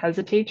 please don't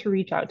hesitate to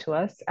reach out to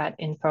us at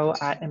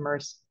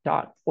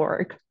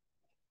info@imerss.org.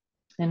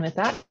 And with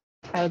that,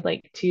 I would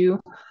like to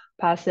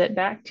pass it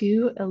back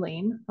to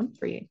Elaine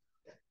Humphrey.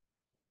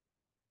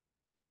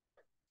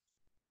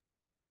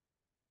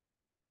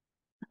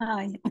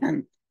 Hi.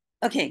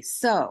 Okay,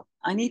 so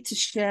I need to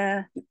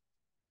share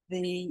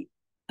the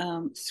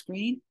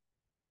screen.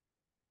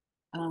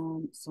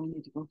 So I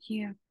need to go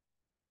here.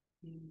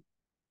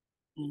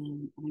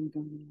 And I'm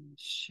going to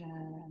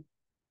share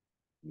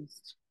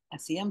this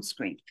SEM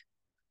screen.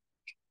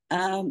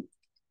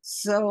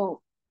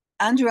 So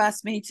Andrew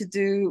asked me to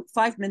do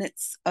 5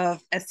 minutes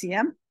of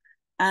SEM,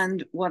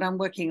 and what I'm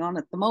working on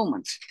at the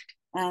moment.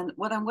 And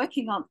what I'm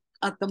working on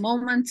at the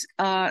moment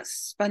are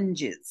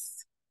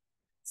sponges.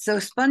 So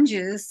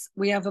sponges,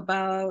 we have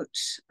about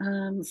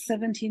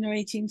 17 or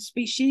 18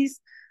 species,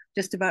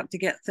 just about to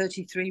get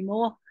 33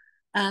 more.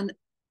 And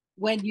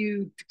when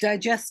you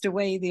digest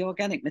away the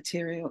organic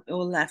material,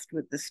 you're left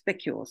with the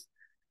spicules.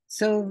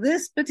 So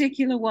this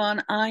particular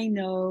one I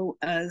know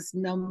as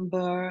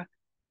number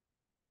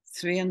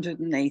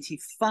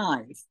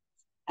 385.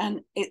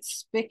 And its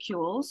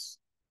spicules,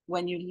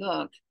 when you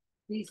look,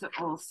 these are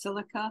all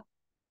silica.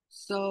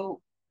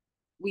 So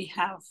we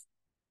have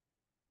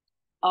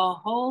a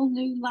whole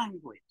new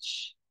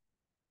language.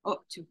 Oh,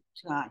 too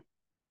high.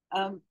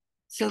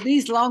 So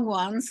these long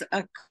ones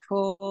are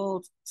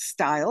called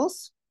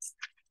styles.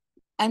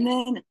 And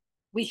then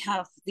we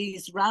have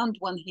these round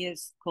one here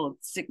called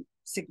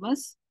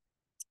sigmas.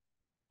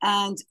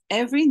 And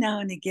every now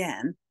and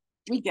again,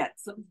 we get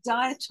some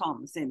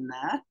diatoms in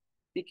there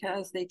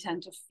because they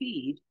tend to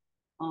feed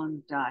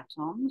on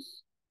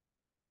diatoms.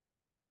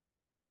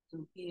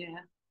 So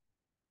here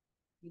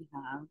we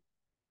have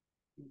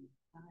the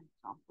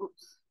diatom.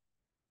 Oops.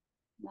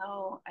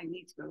 No, I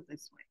need to go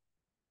this way.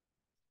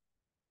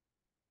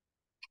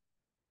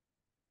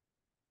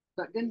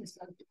 But goodness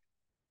knows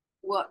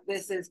what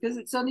this is, because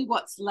it's only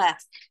what's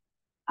left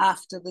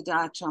after the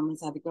diatom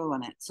has had a go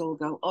on it. So we'll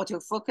go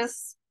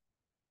autofocus.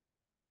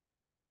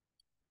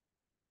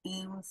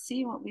 And we'll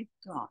see what we've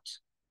got.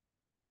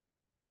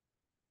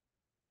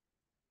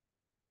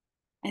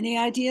 Any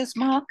ideas,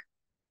 Mark?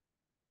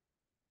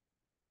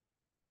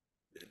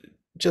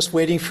 Just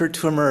waiting for it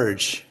to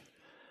emerge.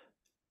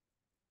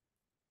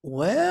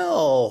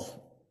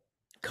 Well,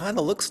 kind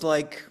of looks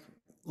like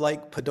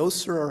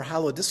Podocer or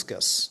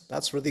Halodiscus.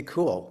 That's really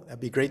cool. That'd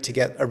be great to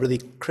get a really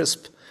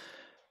crisp,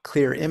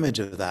 clear image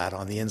of that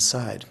on the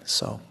inside.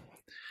 So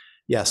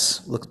yes,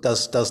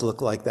 does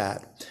look like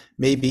that.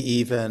 Maybe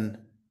even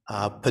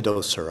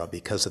Podocera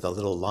because of the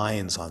little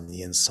lines on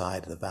the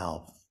inside of the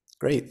valve.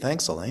 Great,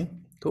 thanks,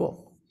 Elaine.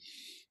 Cool.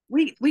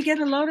 We get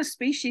a lot of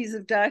species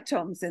of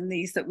diatoms in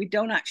these that we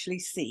don't actually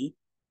see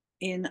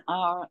in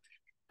our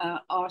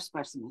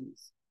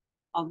specimens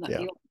on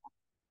the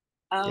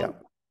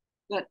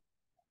But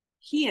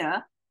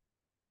here,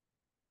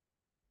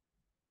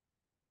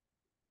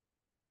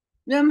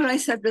 remember I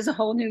said there's a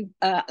whole new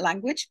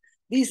language?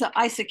 These are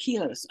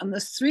isochelas, and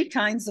there's 3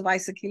 kinds of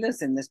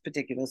isochelas in this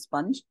particular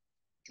sponge.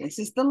 This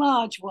is the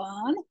large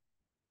one.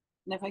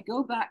 And if I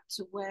go back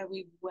to where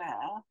we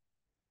were,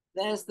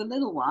 there's the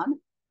little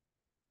one.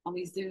 And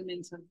we zoom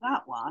into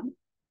that one.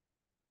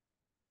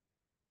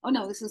 Oh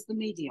no, this is the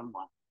medium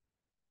one.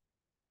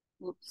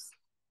 Oops.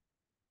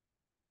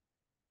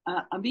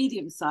 A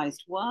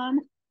medium-sized one.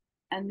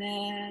 And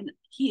then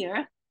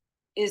here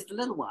is the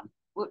little one.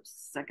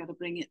 Whoops, I gotta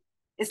bring it.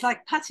 It's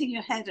like patting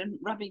your head and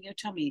rubbing your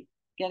tummy,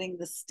 getting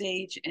the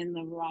stage in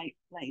the right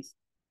place.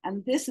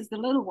 And this is the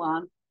little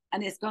one,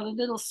 and it's got a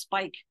little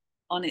spike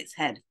on its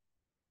head.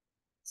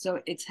 So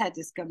its head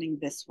is coming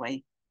this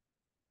way.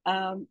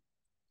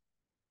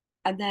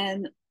 And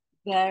then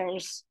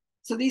there's,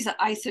 so these are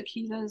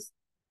isochelas.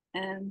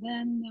 And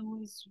then there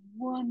was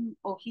one,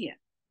 oh here,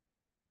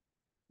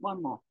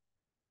 one more.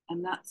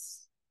 And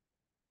that's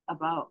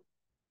about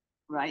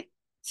right.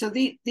 So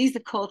these are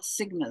called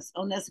sigmas.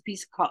 Oh, and there's a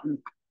piece of cotton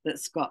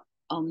that's got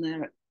on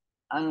there.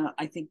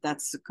 I think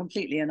that's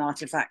completely an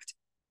artifact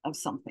of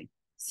something.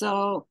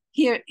 So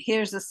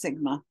here's a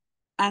sigma.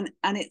 And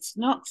it's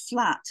not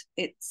flat.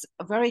 It's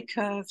a very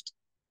curved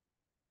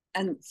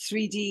and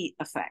 3D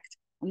effect.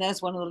 And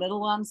there's one of the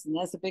little ones, and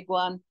there's a big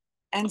one.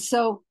 And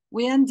so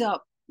we end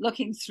up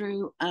looking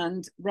through,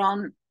 and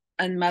Ron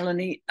and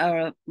Melanie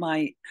are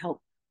my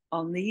help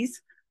on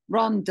these.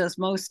 Ron does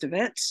most of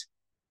it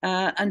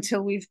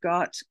until we've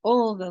got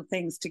all the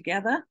things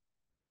together.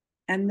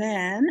 And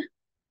then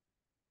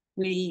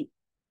we,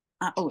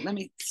 let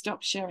me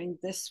stop sharing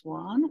this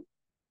one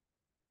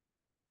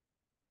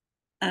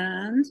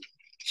and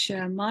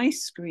share my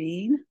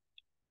screen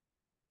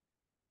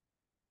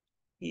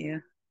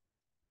here.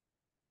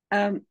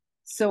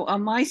 So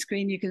on my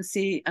screen, you can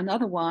see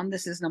another one.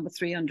 This is number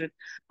 300.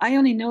 I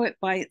only know it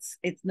by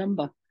its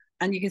number.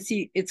 And you can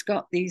see it's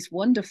got these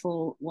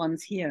wonderful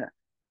ones here,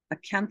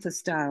 acantha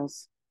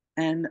styles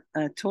and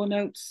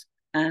tornotes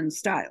and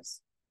styles.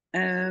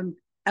 And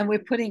we're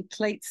putting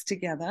plates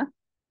together.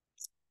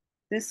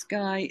 This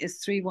guy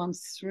is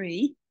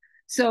 313.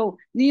 So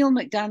Neil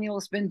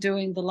McDaniel's been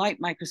doing the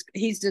light microscope.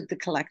 He's did the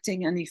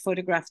collecting and he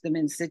photographed them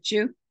in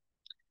situ.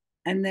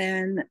 And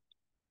then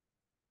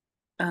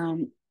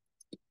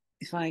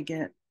if I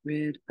get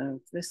rid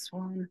of this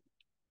one,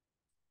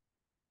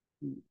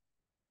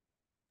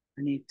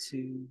 I need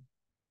to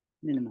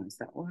minimize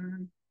that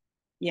one.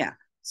 Yeah,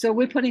 so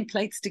we're putting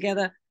plates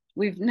together.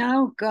 We've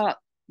now got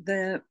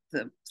the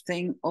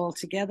thing all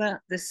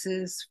together. This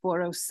is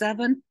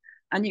 407,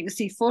 and you can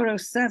see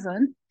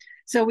 407.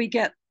 So we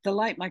get the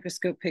light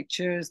microscope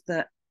pictures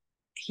that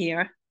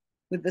here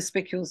with the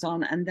spicules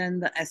on, and then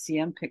the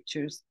SEM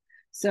pictures.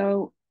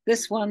 So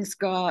this one's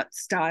got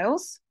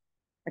styles,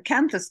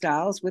 acantha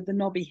styles with the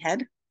knobby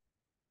head.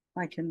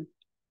 I can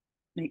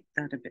make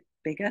that a bit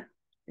bigger.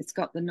 It's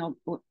got the knob.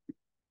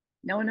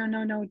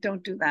 No,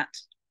 don't do that.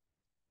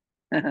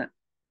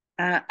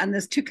 And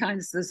there's two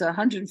kinds. There's a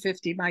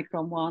 150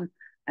 micron one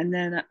and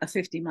then a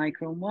 50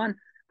 micron one.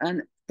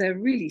 And they're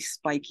really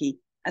spiky.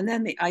 And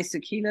then the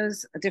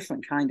isokilos, a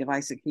different kind of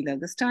isokilo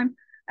this time.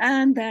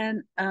 And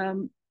then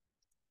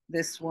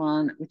this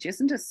one, which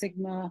isn't a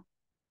sigma,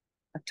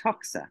 a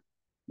toxa.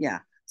 Yeah.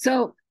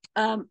 So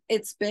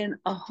it's been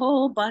a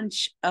whole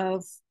bunch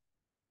of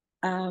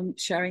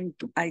sharing.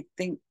 I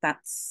think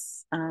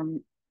that's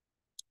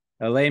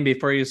Elaine,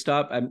 before you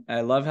stop,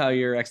 I love how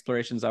your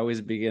explorations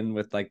always begin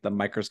with like the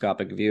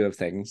microscopic view of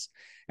things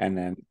and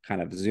then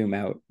kind of zoom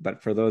out.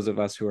 But for those of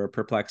us who are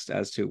perplexed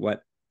as to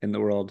what in the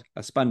world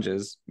a sponge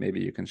is,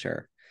 maybe you can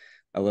share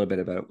a little bit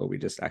about what we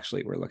just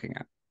actually were looking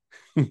at.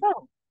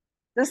 Oh,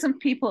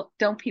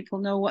 don't people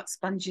know what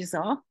sponges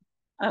are?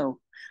 Oh,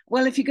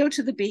 well, if you go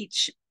to the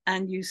beach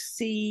and you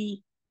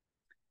see,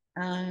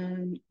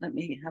 let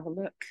me have a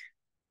look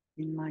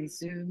in my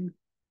Zoom.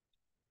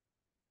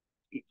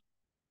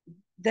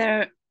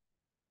 They're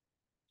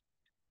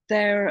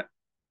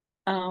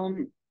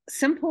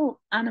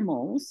simple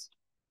animals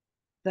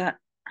that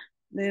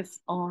live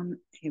on,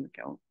 here we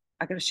go.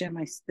 I got to share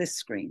this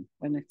screen.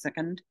 Wait a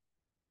second.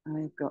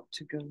 I've got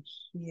to go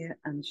here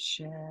and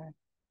share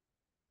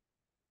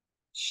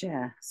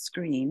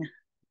screen.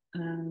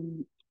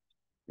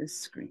 This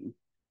screen.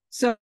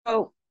 So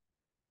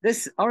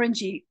this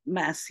orangey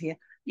mess here,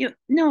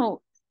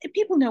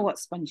 people know what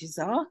sponges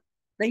are.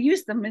 They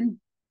use them in,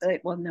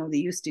 well, no, they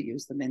used to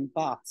use them in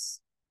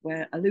baths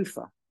where a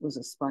loofah was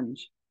a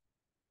sponge.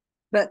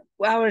 But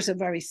ours are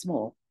very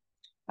small.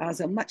 Ours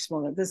are much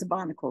smaller. There's a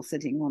barnacle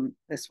sitting on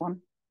this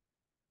one.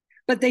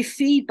 But they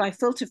feed by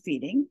filter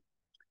feeding.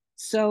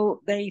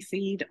 So they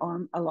feed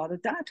on a lot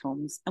of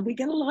diatoms. And we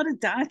get a lot of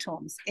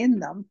diatoms in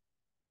them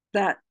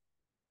that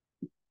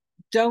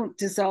don't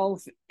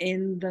dissolve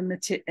in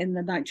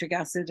the nitric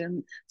acid.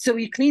 And so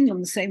we clean them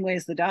the same way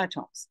as the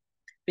diatoms,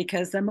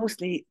 because they're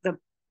mostly the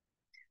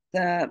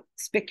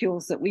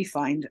spicules that we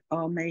find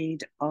are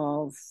made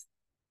of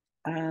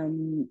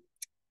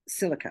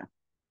silica.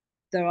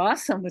 There are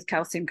some with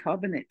calcium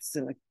carbonate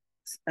silica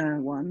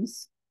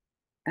ones,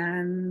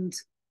 and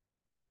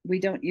we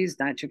don't use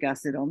nitric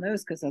acid on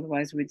those because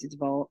otherwise we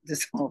dissolve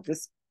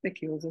the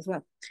spicules as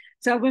well.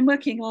 So I've been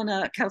working on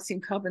a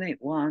calcium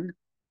carbonate one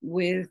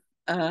with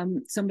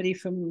somebody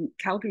from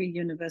Calgary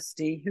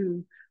University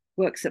who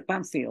works at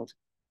Bamfield,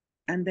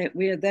 and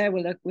we're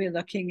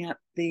looking at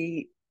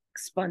the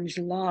sponge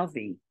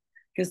larvae,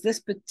 because this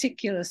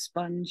particular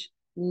sponge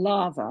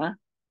larva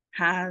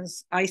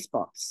has eye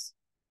spots,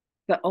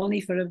 but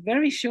only for a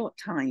very short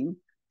time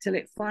till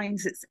it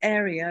finds its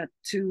area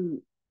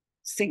to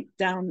sink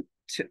down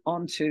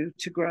to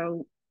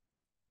grow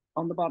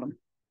on the bottom.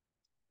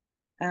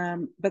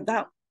 But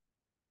that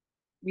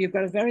you've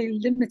got a very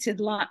limited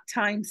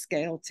time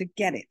scale to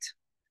get it.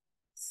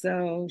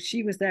 So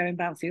she was there in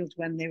Bamfield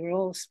when they were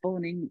all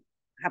spawning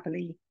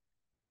happily,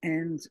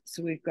 and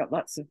so we've got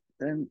lots of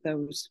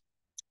those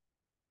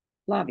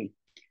larvae.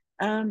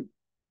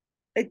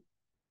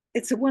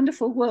 It's a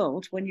wonderful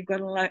world when you've got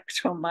an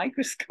electron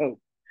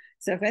microscope.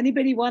 So if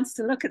anybody wants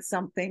to look at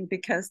something,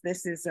 because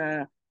this is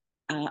a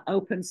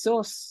open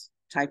source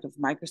type of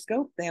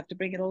microscope, they have to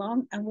bring it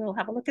along and we'll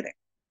have a look at it.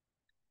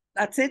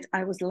 That's it.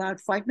 I was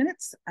allowed 5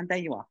 minutes, and there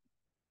you are.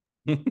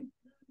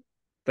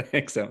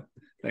 Thanks, Elaine.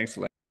 Thanks,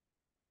 Elaine.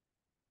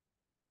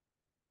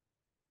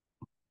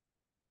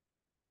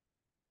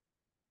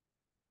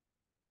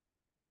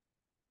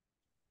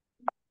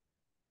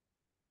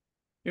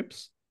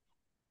 Oops.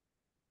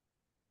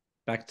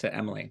 Back to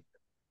Emily.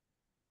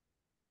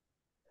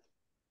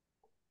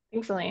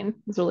 Thanks, Elaine. It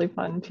was really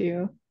fun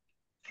to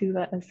see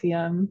that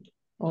SEM.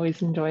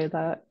 Always enjoy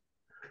that.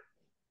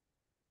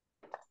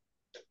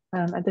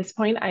 At this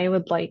point, I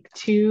would like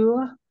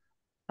to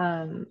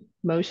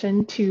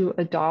motion to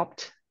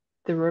adopt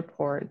the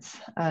reports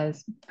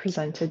as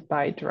presented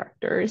by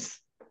directors.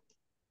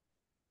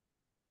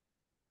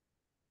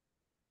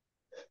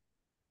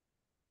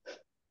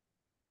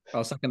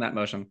 I'll second that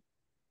motion.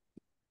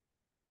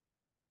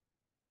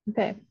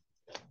 Okay.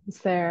 Is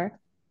there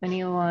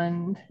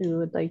anyone who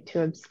would like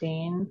to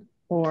abstain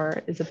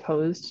or is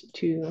opposed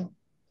to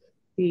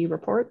the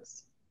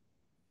reports?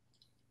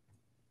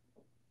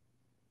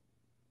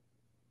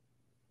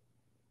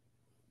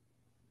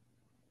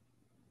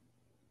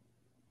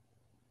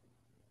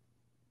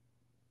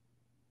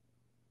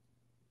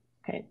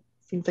 Okay,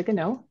 seems like a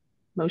no.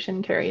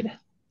 Motion carried.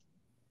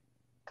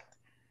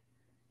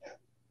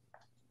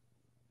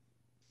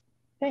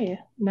 Okay,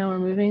 now we're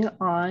moving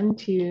on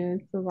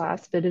to the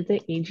last bit of the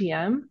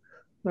AGM,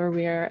 where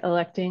we are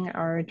electing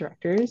our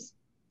directors.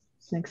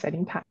 It's an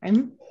exciting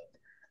time.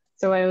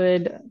 So I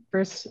would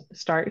first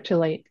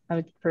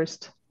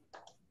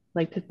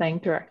like to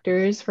thank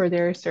directors for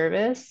their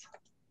service.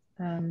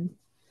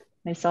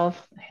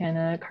 Myself,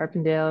 Hannah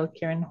Carpendale,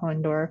 Karen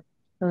Hohendorf,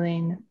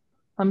 Elaine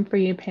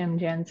Humphrey, Pam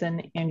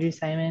Jansen, Andrew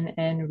Simon,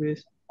 and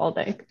Ruth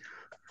Waldeck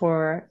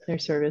for their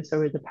service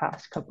over the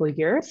past couple of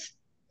years.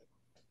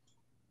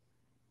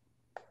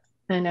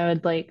 And I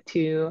would like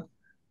to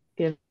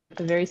give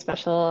a very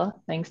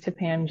special thanks to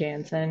Pam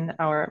Jansen,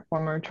 our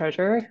former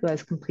treasurer, who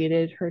has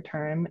completed her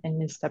term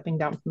and is stepping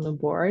down from the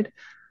board.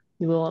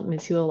 We will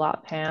miss you a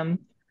lot, Pam.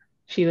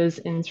 She was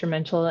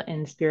instrumental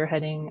in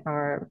spearheading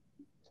our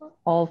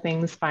all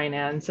things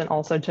finance and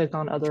also took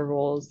on other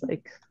roles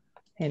like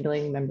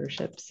handling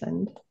memberships.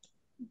 And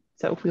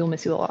so we'll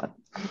miss you a lot.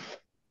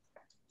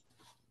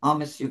 I'll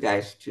miss you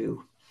guys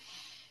too.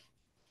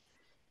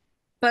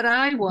 But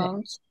I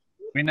won't.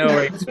 We know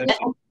where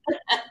you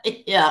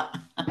Yeah.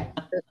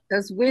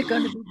 Because we're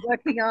going to be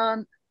working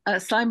on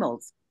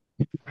simuls.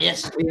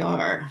 Yes, we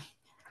are.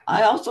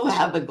 I also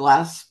have a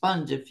glass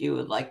sponge if you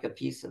would like a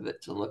piece of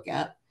it to look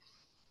at.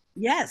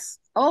 Yes,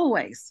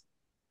 always.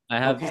 I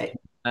have Okay.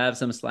 I have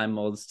some slime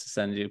molds to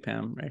send you,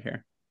 Pam, right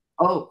here.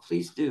 Oh,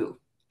 please do.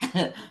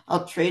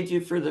 I'll trade you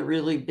for the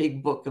really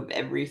big book of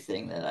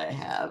everything that I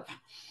have.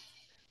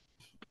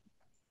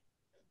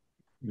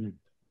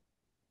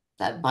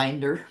 That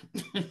binder.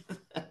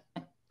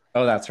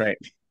 Oh, that's right.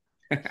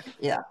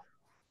 Yeah.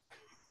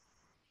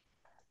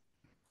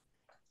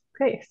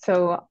 Okay,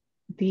 so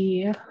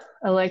the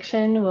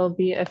election will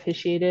be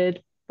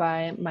officiated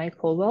by Mike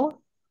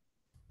Colwell.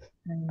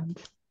 And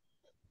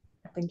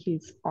I think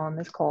he's on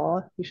this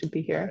call. He should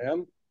be here. I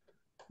am.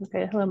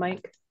 Okay, hello,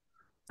 Mike.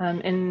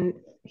 And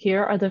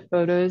here are the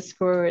photos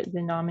for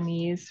the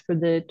nominees for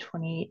the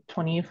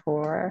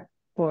 2024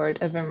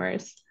 Board of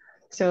IMERSS.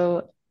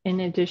 So in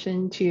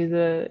addition to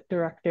the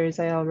directors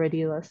I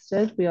already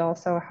listed, we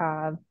also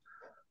have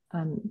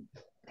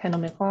Kendall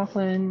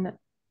McLaughlin,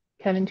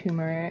 Kevin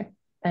Toomer,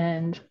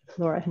 and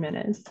Laura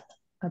Jimenez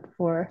up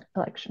for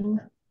election.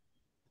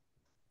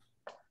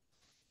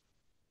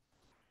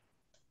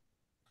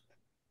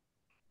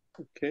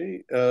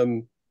 Okay.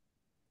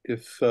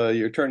 If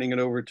you're turning it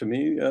over to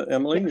me,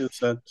 Emily, Yes. is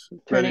that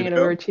Turning ready it to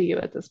go? over to you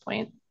at this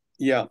point.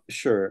 Yeah,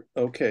 sure.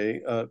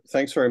 Okay.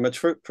 Thanks very much.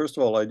 First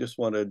of all, I just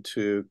wanted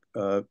to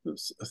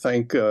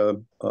thank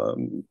all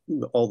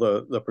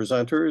the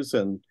presenters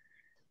and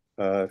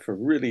for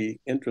really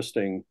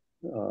interesting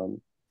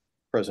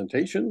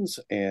presentations,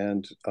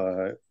 and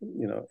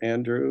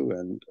Andrew,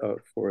 and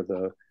for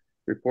the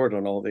report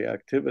on all the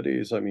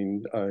activities. I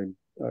mean,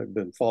 I've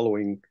been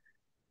following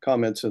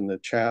comments in the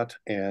chat,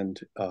 and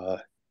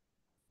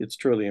it's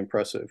truly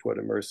impressive what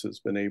IMERSS has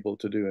been able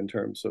to do in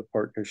terms of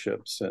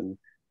partnerships and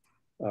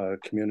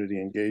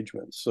community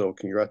engagement. So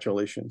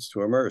congratulations to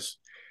IMERSS.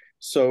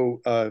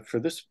 So for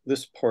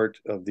this part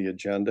of the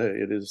agenda,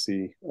 it is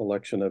the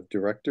election of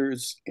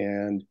directors,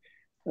 and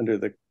under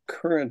the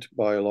current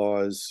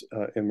bylaws,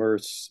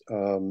 IMERSS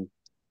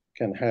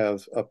can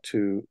have up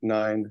to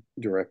 9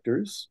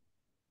 directors.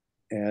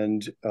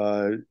 And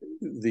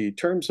the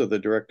terms of the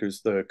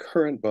directors, the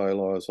current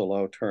bylaws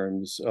allow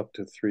terms up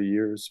to 3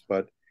 years,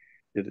 but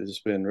it has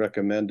been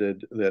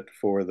recommended that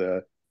for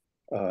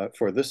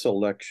this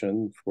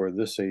election, for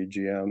this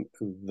AGM,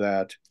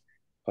 that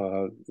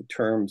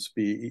terms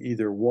be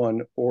either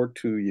 1 or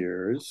 2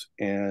 years.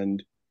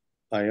 And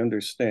I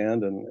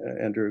understand, and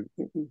Andrew,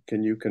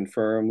 can you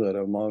confirm that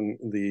among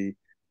the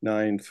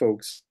 9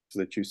 folks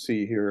that you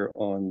see here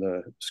on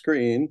the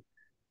screen,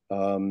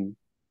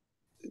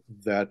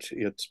 that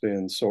it's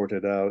been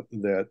sorted out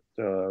that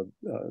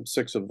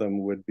 6 of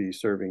them would be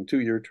serving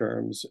 2-year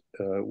terms,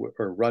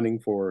 or running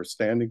for, or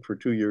standing for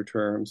 2-year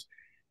terms,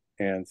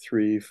 and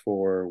 3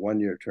 for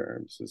 1-year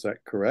terms. Is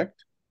that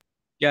correct?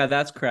 Yeah,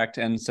 that's correct.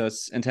 And so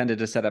it's intended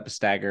to set up a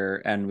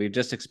stagger, and we've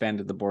just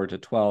expanded the board to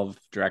 12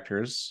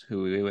 directors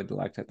who we would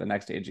elect at the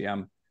next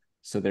AGM.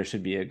 So there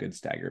should be a good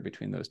stagger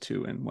between those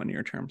 2 and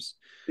 1-year terms.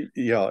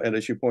 Yeah, and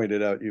as you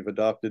pointed out, you've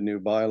adopted new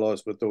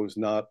bylaws, but those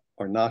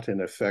are not in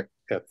effect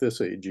at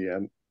this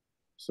AGM.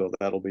 So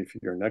that'll be for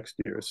your next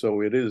year.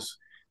 So it is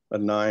a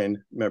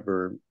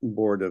 9-member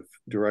board of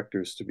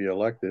directors to be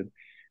elected.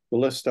 The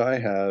list I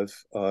have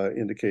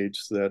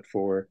indicates that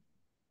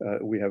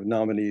we have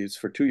nominees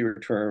for 2-year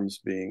terms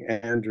being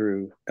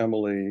Andrew,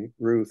 Emily,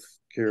 Ruth,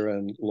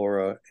 Kieran,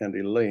 Laura, and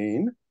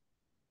Elaine,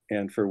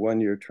 and for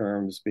 1-year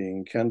terms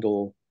being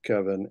Kendall,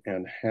 Kevin,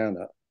 and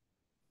Hannah.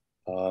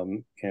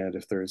 And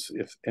if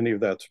any of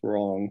that's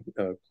wrong,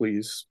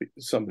 please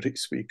somebody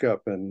speak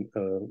up and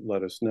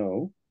let us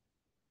know.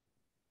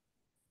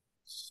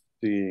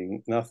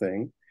 Seeing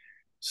nothing.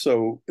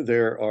 So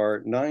there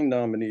are 9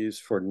 nominees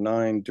for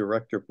 9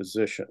 director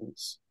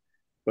positions,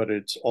 but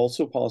it's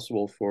also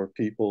possible for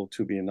people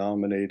to be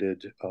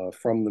nominated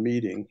from the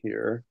meeting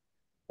here.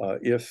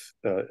 If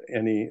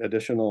any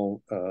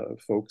additional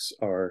folks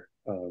are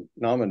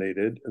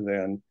nominated,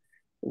 then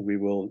we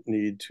will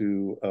need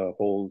to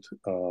hold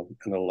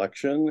an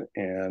election.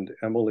 And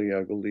Emily,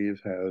 I believe,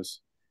 has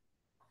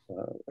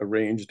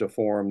arranged a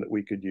form that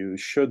we could use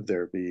should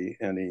there be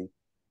any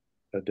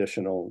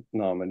additional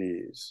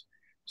nominees.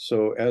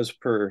 So as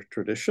per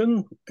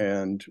tradition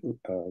and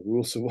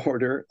rules of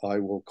order, I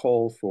will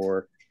call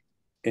for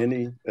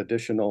any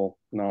additional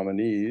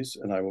nominees,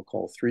 and I will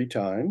call 3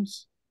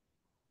 times.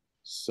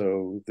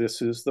 So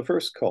this is the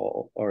first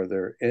call. Are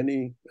there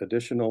any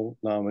additional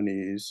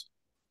nominees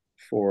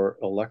for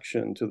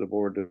election to the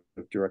board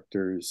of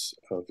directors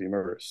of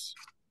IMERSS?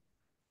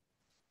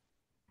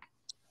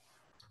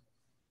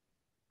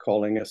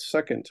 Calling a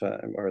second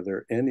time, are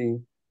there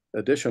any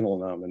additional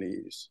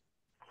nominees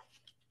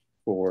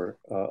for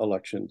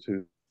election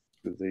to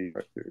the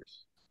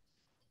directors?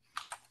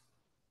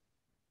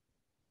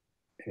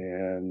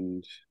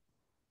 And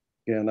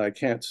again, I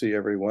can't see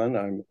everyone.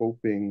 I'm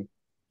hoping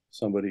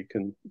somebody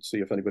can see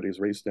if anybody's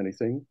raised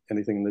anything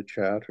in the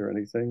chat or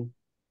anything.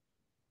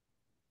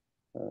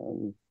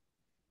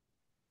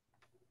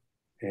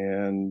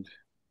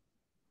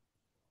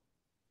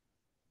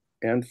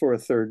 And for a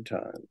third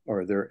time,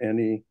 are there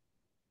any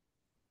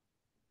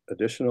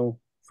additional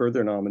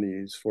further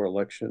nominees for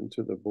election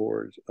to the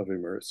board of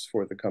IMERSS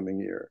for the coming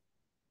year?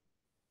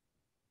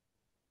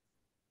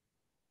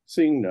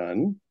 Seeing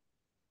none,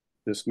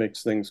 this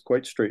makes things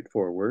quite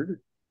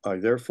straightforward. I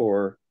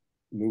therefore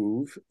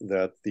move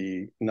that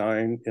the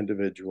 9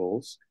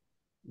 individuals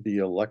be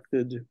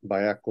elected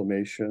by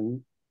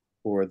acclamation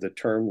for the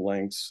term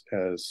lengths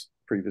as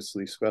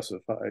previously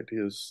specified.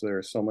 Is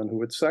there someone who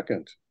would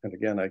second? And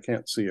again, I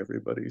can't see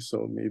everybody,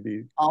 so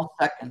maybe. I'll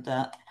second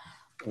that.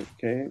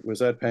 Okay, was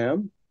that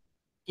Pam?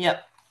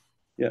 Yep.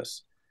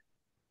 Yes.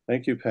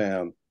 Thank you,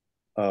 Pam.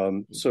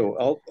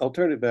 So I'll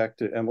turn it back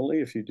to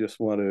Emily if you just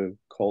want to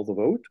call the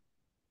vote.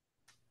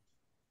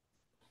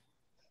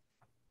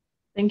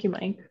 Thank you,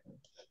 Mike.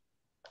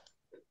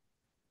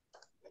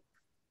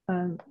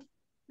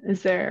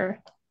 Is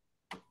there,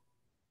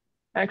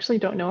 I actually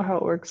don't know how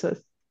it works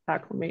with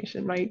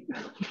acclamation, Mike.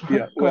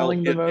 Yeah, well,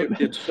 the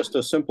it's just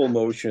a simple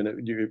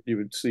motion. You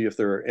would see if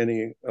there are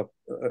any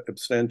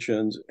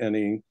abstentions,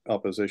 any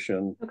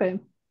opposition. Okay.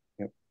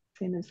 Yep.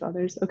 Same as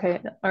others. Okay.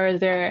 Are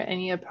there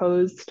any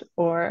opposed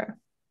or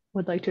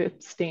would like to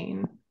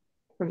abstain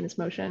from this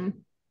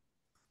motion?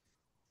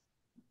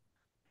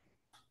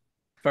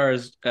 As far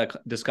as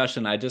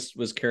discussion, I just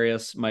was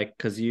curious, Mike,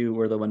 because you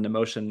were the one to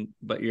motion,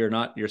 but you're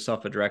not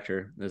yourself a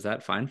director. Is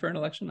that fine for an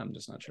election? I'm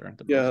just not sure.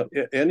 Yeah,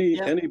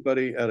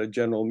 anybody at a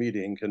general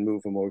meeting can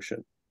move a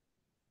motion.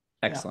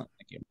 Excellent,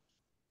 thank you.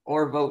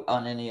 Or vote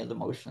on any of the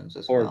motions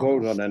as well. Or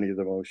vote on any of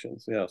the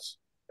motions, yes.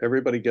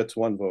 Everybody gets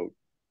one vote.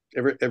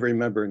 Every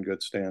member in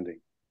good standing.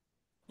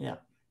 Yeah.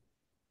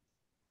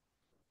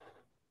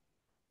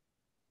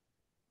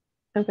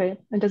 Okay,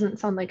 it doesn't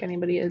sound like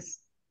anybody is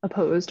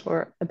opposed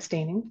or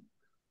abstaining.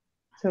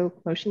 So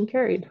motion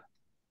carried.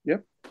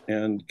 Yep,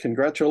 and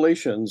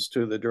congratulations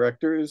to the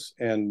directors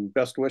and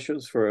best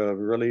wishes for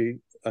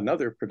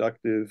another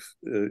productive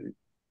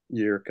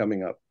year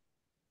coming up.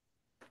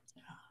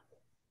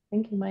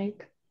 Thank you,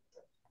 Mike.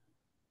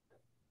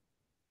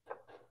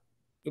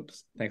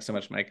 Oops, thanks so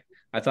much, Mike.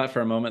 I thought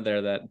for a moment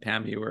there that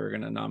Pam, you were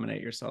going to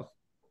nominate yourself.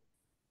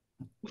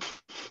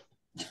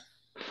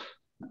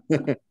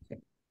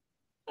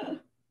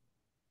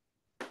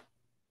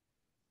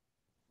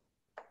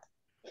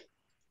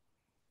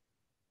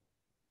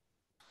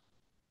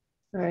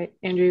 All right,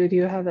 Andrew, do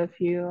you have a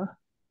few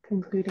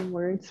concluding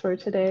words for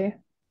today?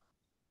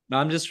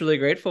 I'm just really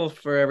grateful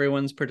for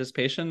everyone's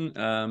participation,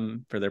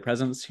 for their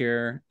presence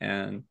here,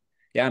 and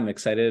yeah, I'm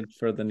excited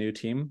for the new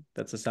team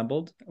that's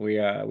assembled. We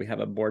have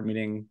a board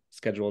meeting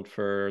scheduled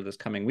for this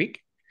coming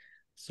week,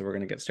 so we're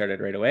going to get started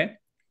right away.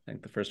 I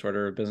think the first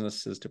order of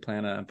business is to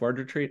plan a board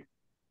retreat,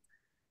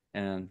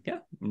 and yeah,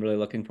 I'm really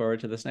looking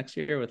forward to this next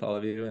year with all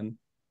of you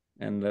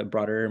and the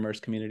broader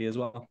IMERSS community as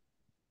well.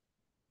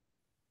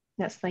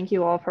 Yes, thank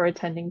you all for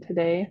attending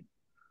today,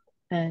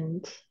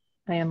 and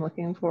I am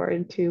looking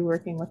forward to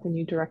working with the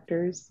new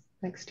directors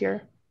next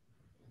year.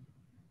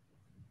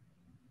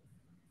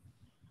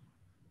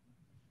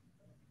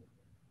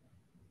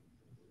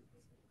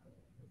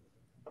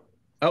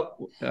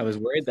 Oh, I was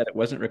worried that it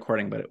wasn't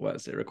recording, but it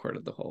was. It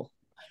recorded the whole.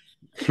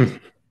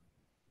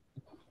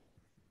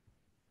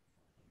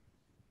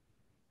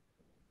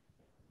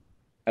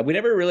 We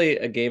never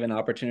really gave an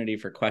opportunity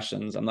for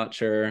questions. I'm not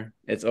sure.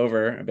 It's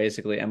over.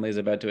 Basically, Emily's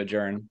about to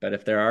adjourn. But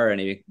if there are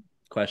any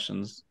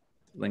questions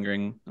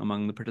lingering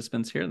among the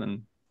participants here,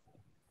 then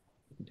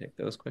we can take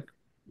those quick.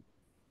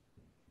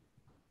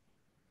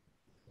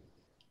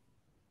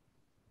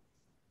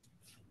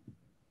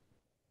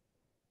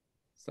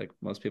 It's like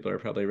most people are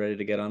probably ready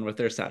to get on with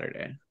their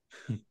Saturday.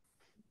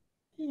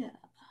 Yeah.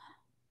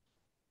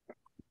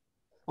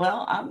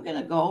 Well, I'm going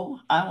to go.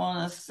 I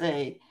want to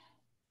say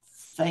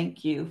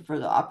thank you for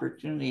the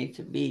opportunity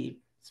to be.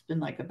 It's been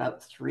like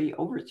about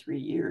over 3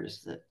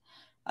 years that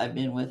I've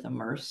been with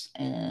IMERSS,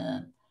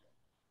 and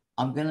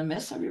I'm going to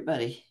miss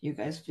everybody. You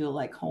guys feel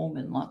like home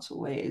in lots of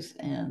ways.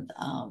 And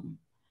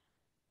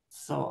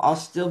so I'll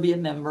still be a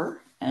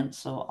member. And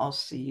so I'll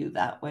see you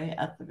that way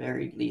at the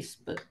very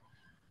least. But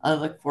I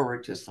look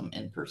forward to some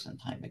in-person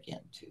time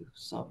again, too.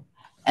 So,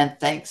 and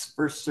thanks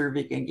for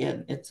serving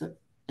again. It's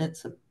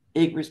a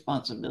big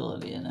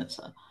responsibility, and it's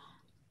an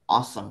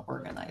awesome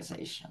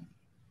organization.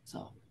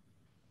 So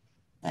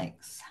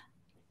thanks.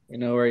 We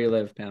know where you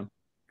live, Pam.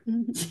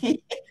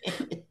 Yep.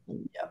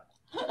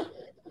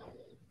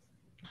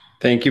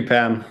 Thank you,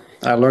 Pam.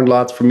 I learned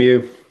lots from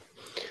you.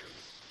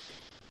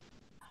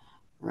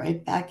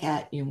 Right back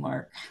at you,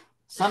 Mark.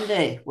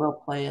 Someday we'll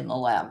play in the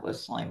lab with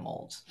slime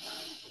molds.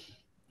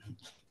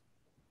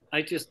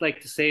 I'd just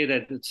like to say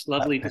that it's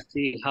lovely to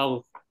see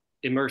how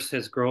IMERSS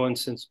has grown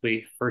since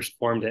we first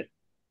formed it.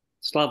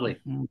 It's lovely.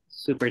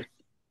 Super.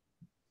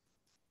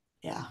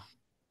 Yeah.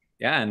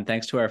 Yeah, and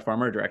thanks to our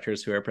former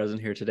directors who are present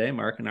here today,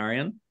 Mark and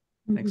Arian.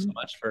 Thanks so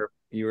much for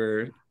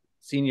your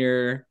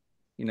senior,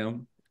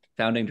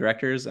 founding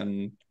directors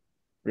and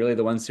really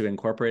the ones who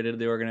incorporated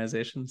the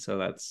organization. So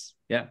that's,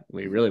 yeah,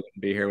 we really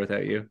wouldn't be here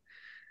without you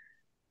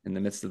in the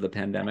midst of the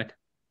pandemic.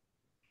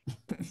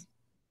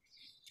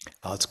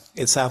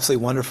 It's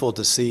absolutely wonderful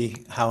to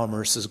see how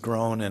IMERSS has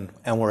grown and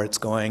where it's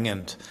going,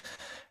 and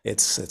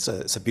it's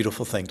a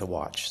beautiful thing to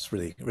watch. It's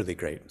really, really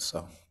great.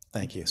 So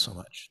thank you so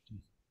much.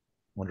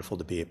 Wonderful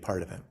to be a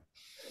part of it.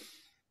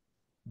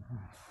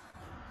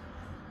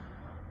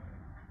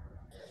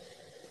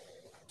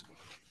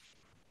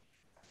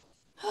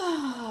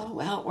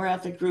 Well, we're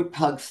at the group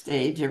hug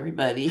stage,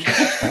 everybody.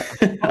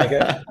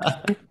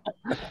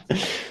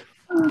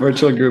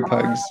 Virtual group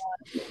hugs.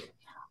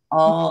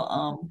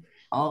 I'll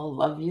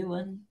love you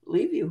and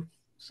leave you.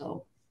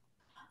 So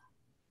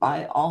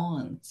bye all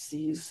and see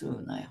you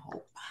soon, I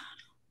hope.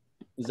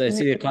 As I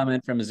see a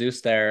comment from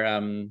Zeus there,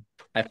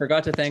 I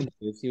forgot to thank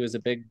Zeus. He was a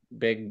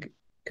big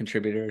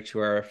contributor to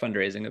our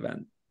fundraising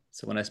event.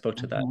 So when I spoke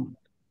to that,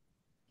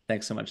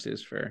 thanks so much,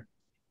 Zeus, for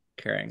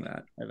carrying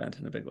that event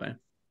in a big way.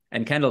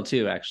 And Kendall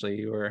too, actually,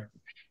 you were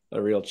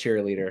a real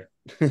cheerleader.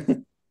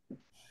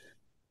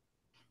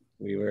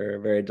 We were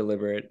very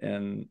deliberate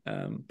in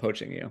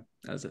poaching you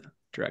as a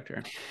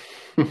director.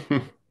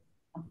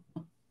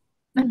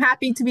 I'm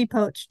happy to be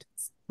poached.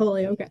 It's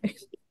totally okay.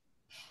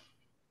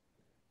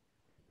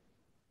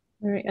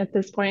 All right, at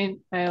this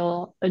point,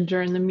 I'll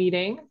adjourn the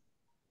meeting.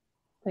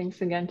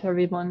 Thanks again to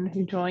everyone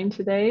who joined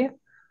today.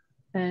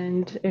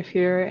 And if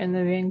you're in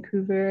the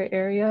Vancouver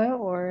area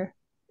or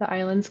the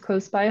islands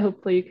close by,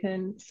 hopefully you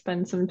can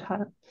spend some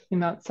time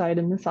outside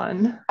in the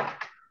sun.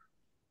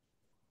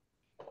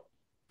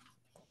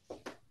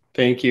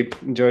 Thank you.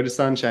 Enjoy the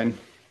sunshine.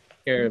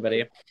 Here,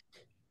 everybody.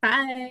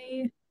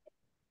 Bye.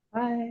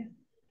 Bye.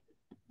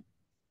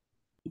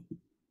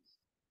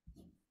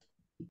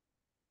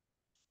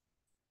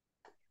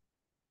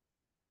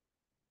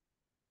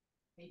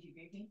 Hey, did you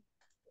greet me?